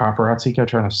 That's a paparazzi guy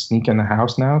trying to sneak in the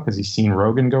house now because he's seen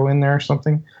Rogan go in there or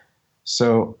something.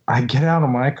 So I get out of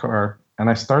my car and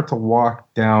I start to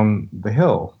walk down the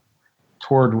hill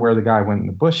toward where the guy went in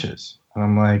the bushes. And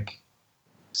I'm like,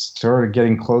 started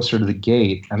getting closer to the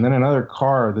gate. And then another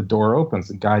car, the door opens,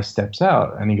 the guy steps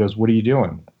out and he goes, what are you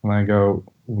doing? And I go,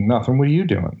 nothing, what are you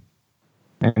doing?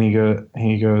 And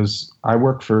he goes, I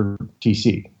work for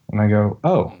TC. And I go,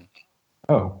 oh,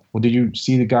 well, did you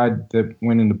see the guy that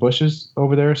went in the bushes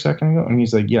over there a second ago? And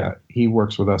he's like, yeah, he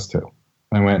works with us too.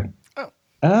 And I went,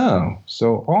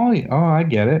 so I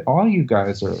get it. All you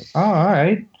guys are, all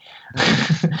right.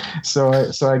 So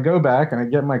I go back and I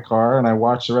get in my car and I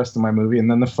watch the rest of my movie,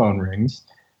 and then the phone rings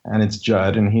and it's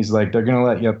Judd, and he's like, they're going to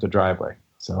let you up the driveway.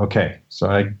 So, okay. So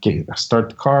I start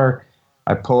the car.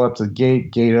 I pull up to the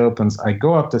gate opens. I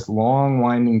go up this long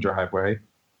winding driveway,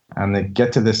 and they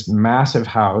get to this massive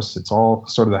house. It's all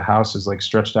sort of, the house is like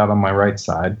stretched out on my right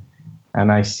side.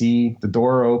 And I see the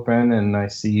door open, and I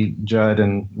see Judd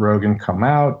and Rogan come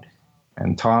out,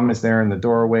 and Tom is there in the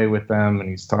doorway with them, and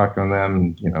he's talking to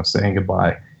them, saying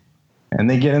goodbye. And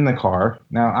they get in the car.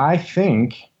 Now, I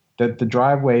think that the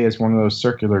driveway is one of those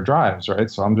circular drives, right?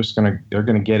 So they're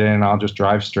going to get in, and I'll just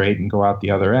drive straight and go out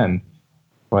the other end.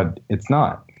 But it's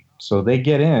not. So they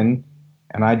get in,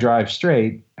 and I drive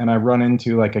straight, and I run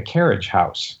into like a carriage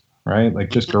house, right? Like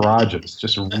just garages,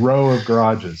 just a row of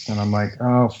garages. And I'm like,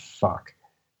 oh, fuck.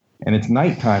 And it's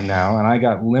nighttime now, and I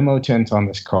got limo tint on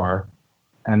this car.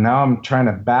 And now I'm trying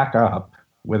to back up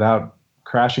without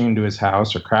crashing into his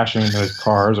house or crashing into his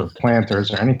cars or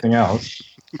planters or anything else.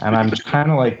 And I'm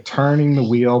kind of like turning the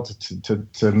wheel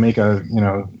to make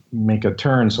a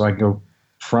turn so I can go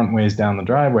front ways down the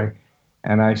driveway.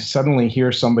 And I suddenly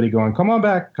hear somebody going, come on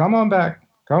back, come on,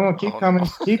 keep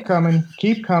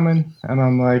coming. And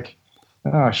I'm like,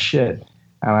 oh, shit.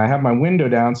 And I have my window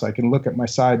down so I can look at my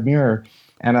side mirror.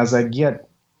 And as I get,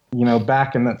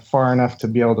 back in that far enough to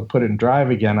be able to put it in drive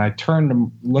again, I turn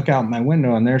to look out my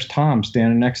window, and there's Tom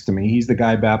standing next to me. He's the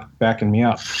guy backing me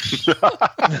up.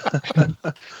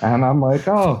 And I'm like,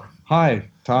 oh, hi,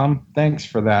 Tom. Thanks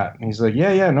for that. And he's like,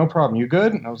 yeah, no problem. You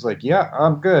good? And I was like, yeah,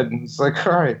 I'm good. And he's like,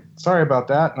 all right, sorry about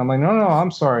that. And I'm like, no,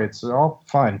 I'm sorry. It's all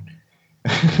fine.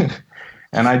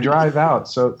 And I drive out.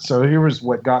 So here was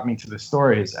what got me to the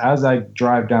story is as I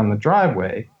drive down the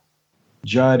driveway,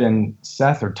 Judd and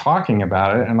Seth are talking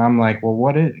about it, and I'm like, well,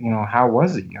 how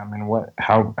was he? I mean,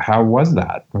 how was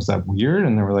that? Was that weird?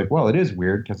 And they were like, well, it is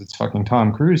weird because it's fucking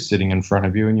Tom Cruise sitting in front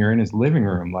of you and you're in his living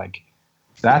room. Like,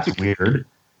 that's weird,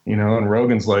 and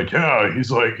Rogan's like, yeah,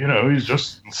 he's like, he's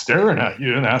just staring at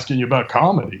you and asking you about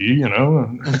comedy, and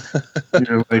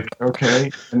like,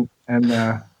 okay. And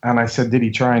I said, did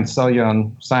he try and sell you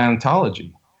on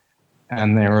Scientology?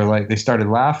 And they were like, they started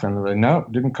laughing. They were like, no,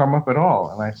 didn't come up at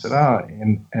all. And I said,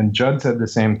 and Judd said the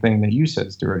same thing that you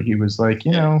said, Stuart. He was like,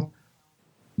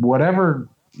 whatever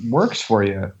works for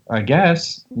you, I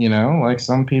guess, like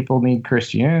some people need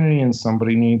Christianity and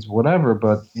somebody needs whatever,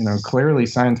 but, clearly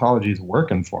Scientology is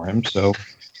working for him. So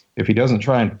if he doesn't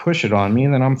try and push it on me,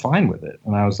 then I'm fine with it.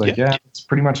 And I was like, yeah, it's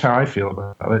pretty much how I feel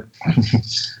about it.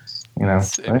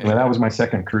 Anyway, that was my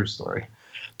second Cruise story.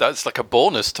 That's like a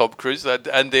bonus, Tom Cruise.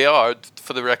 And they are,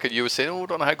 for the record, you were saying, I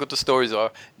don't know how good the stories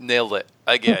are. Nailed it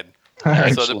again.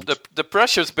 So the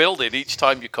pressure's building each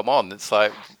time you come on. It's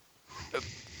like,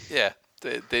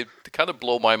 they kind of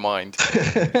blow my mind.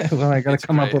 Well, I got to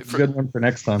come up with a good one for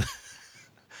next time.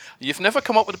 You've never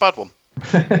come up with a bad one.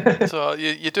 So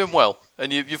you're doing well.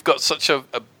 And you've got such an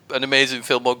amazing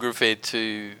filmography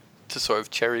to sort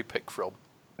of cherry pick from.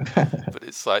 But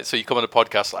it's like, so you come on a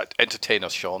podcast like, entertain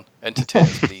us, Sean. Entertain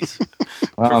us, please.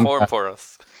 Perform for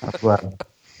us. I'm glad.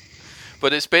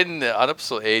 But it's been an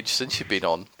absolute age since you've been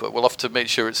on. But we'll have to make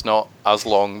sure it's not as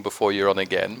long before you're on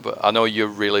again. But I know you're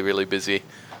really, really busy,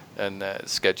 and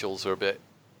schedules are a bit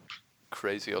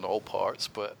crazy on all parts.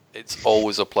 But it's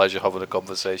always a pleasure having a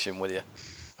conversation with you.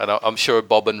 And I'm sure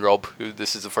Bob and Rob, who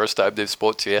this is the first time they've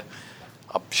spoke to you,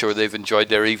 I'm sure they've enjoyed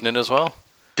their evening as well.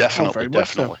 Definitely,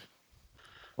 definitely.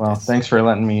 Well, thanks for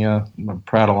letting me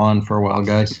prattle on for a while,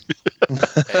 guys.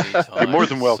 You're more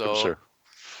than welcome, sir.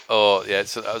 Oh, yeah,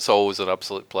 it's always an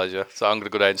absolute pleasure. So I'm going to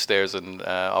go downstairs and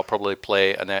I'll probably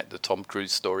play Annette, the Tom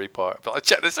Cruise story part. But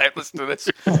check this out, listen to this,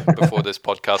 before this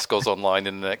podcast goes online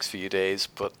in the next few days.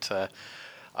 But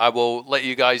I will let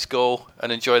you guys go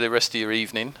and enjoy the rest of your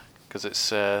evening, because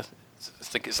it's, I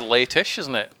think it's late-ish,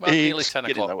 isn't it? Well, nearly 10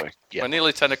 o'clock. Yeah. Well,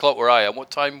 nearly 10 o'clock where I am.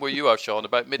 What time were you out, Sean?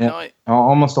 About midnight? Yeah,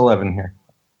 almost 11 here.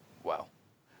 Wow.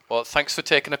 Well, thanks for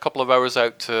taking a couple of hours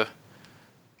out to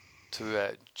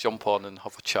jump on and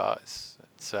have a chat.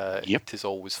 It is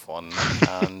always fun.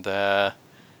 And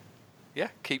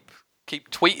keep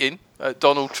tweeting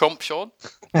Donald Trump, Sean.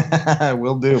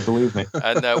 Will do, believe me.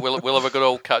 And we'll have a good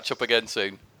old catch up again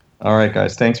soon. All right,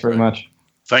 guys. Thanks very much.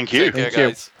 Thank you. Take care,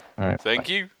 guys. All right. Thank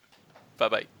you.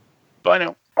 Bye-bye. Bye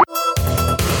now.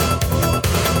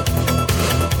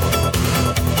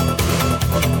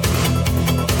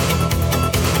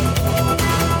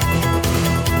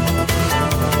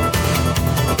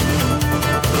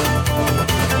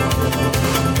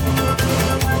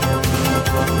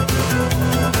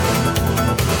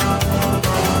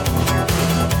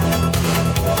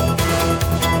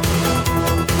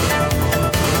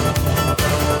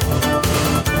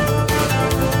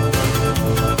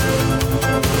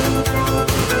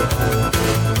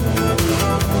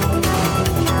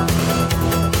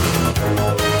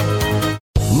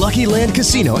 Lucky Land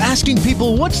Casino, asking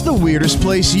people, what's the weirdest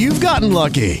place you've gotten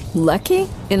lucky? Lucky?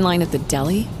 In line at the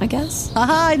deli, I guess?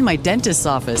 Aha, in my dentist's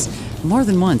office. More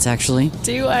than once, actually.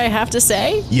 Do I have to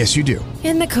say? Yes, you do.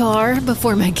 In the car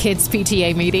before my kids'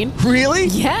 PTA meeting. Really?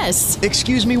 Yes.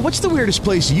 Excuse me, what's the weirdest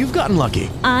place you've gotten lucky?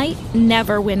 I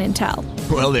never win and tell.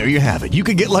 Well, there you have it. You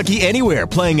can get lucky anywhere,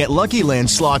 playing at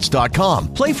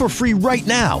LuckyLandSlots.com. Play for free right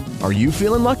now. Are you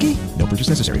feeling lucky? No purchase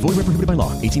necessary. Void where prohibited by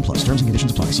law. 18+. Terms and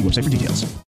conditions apply. See website for details.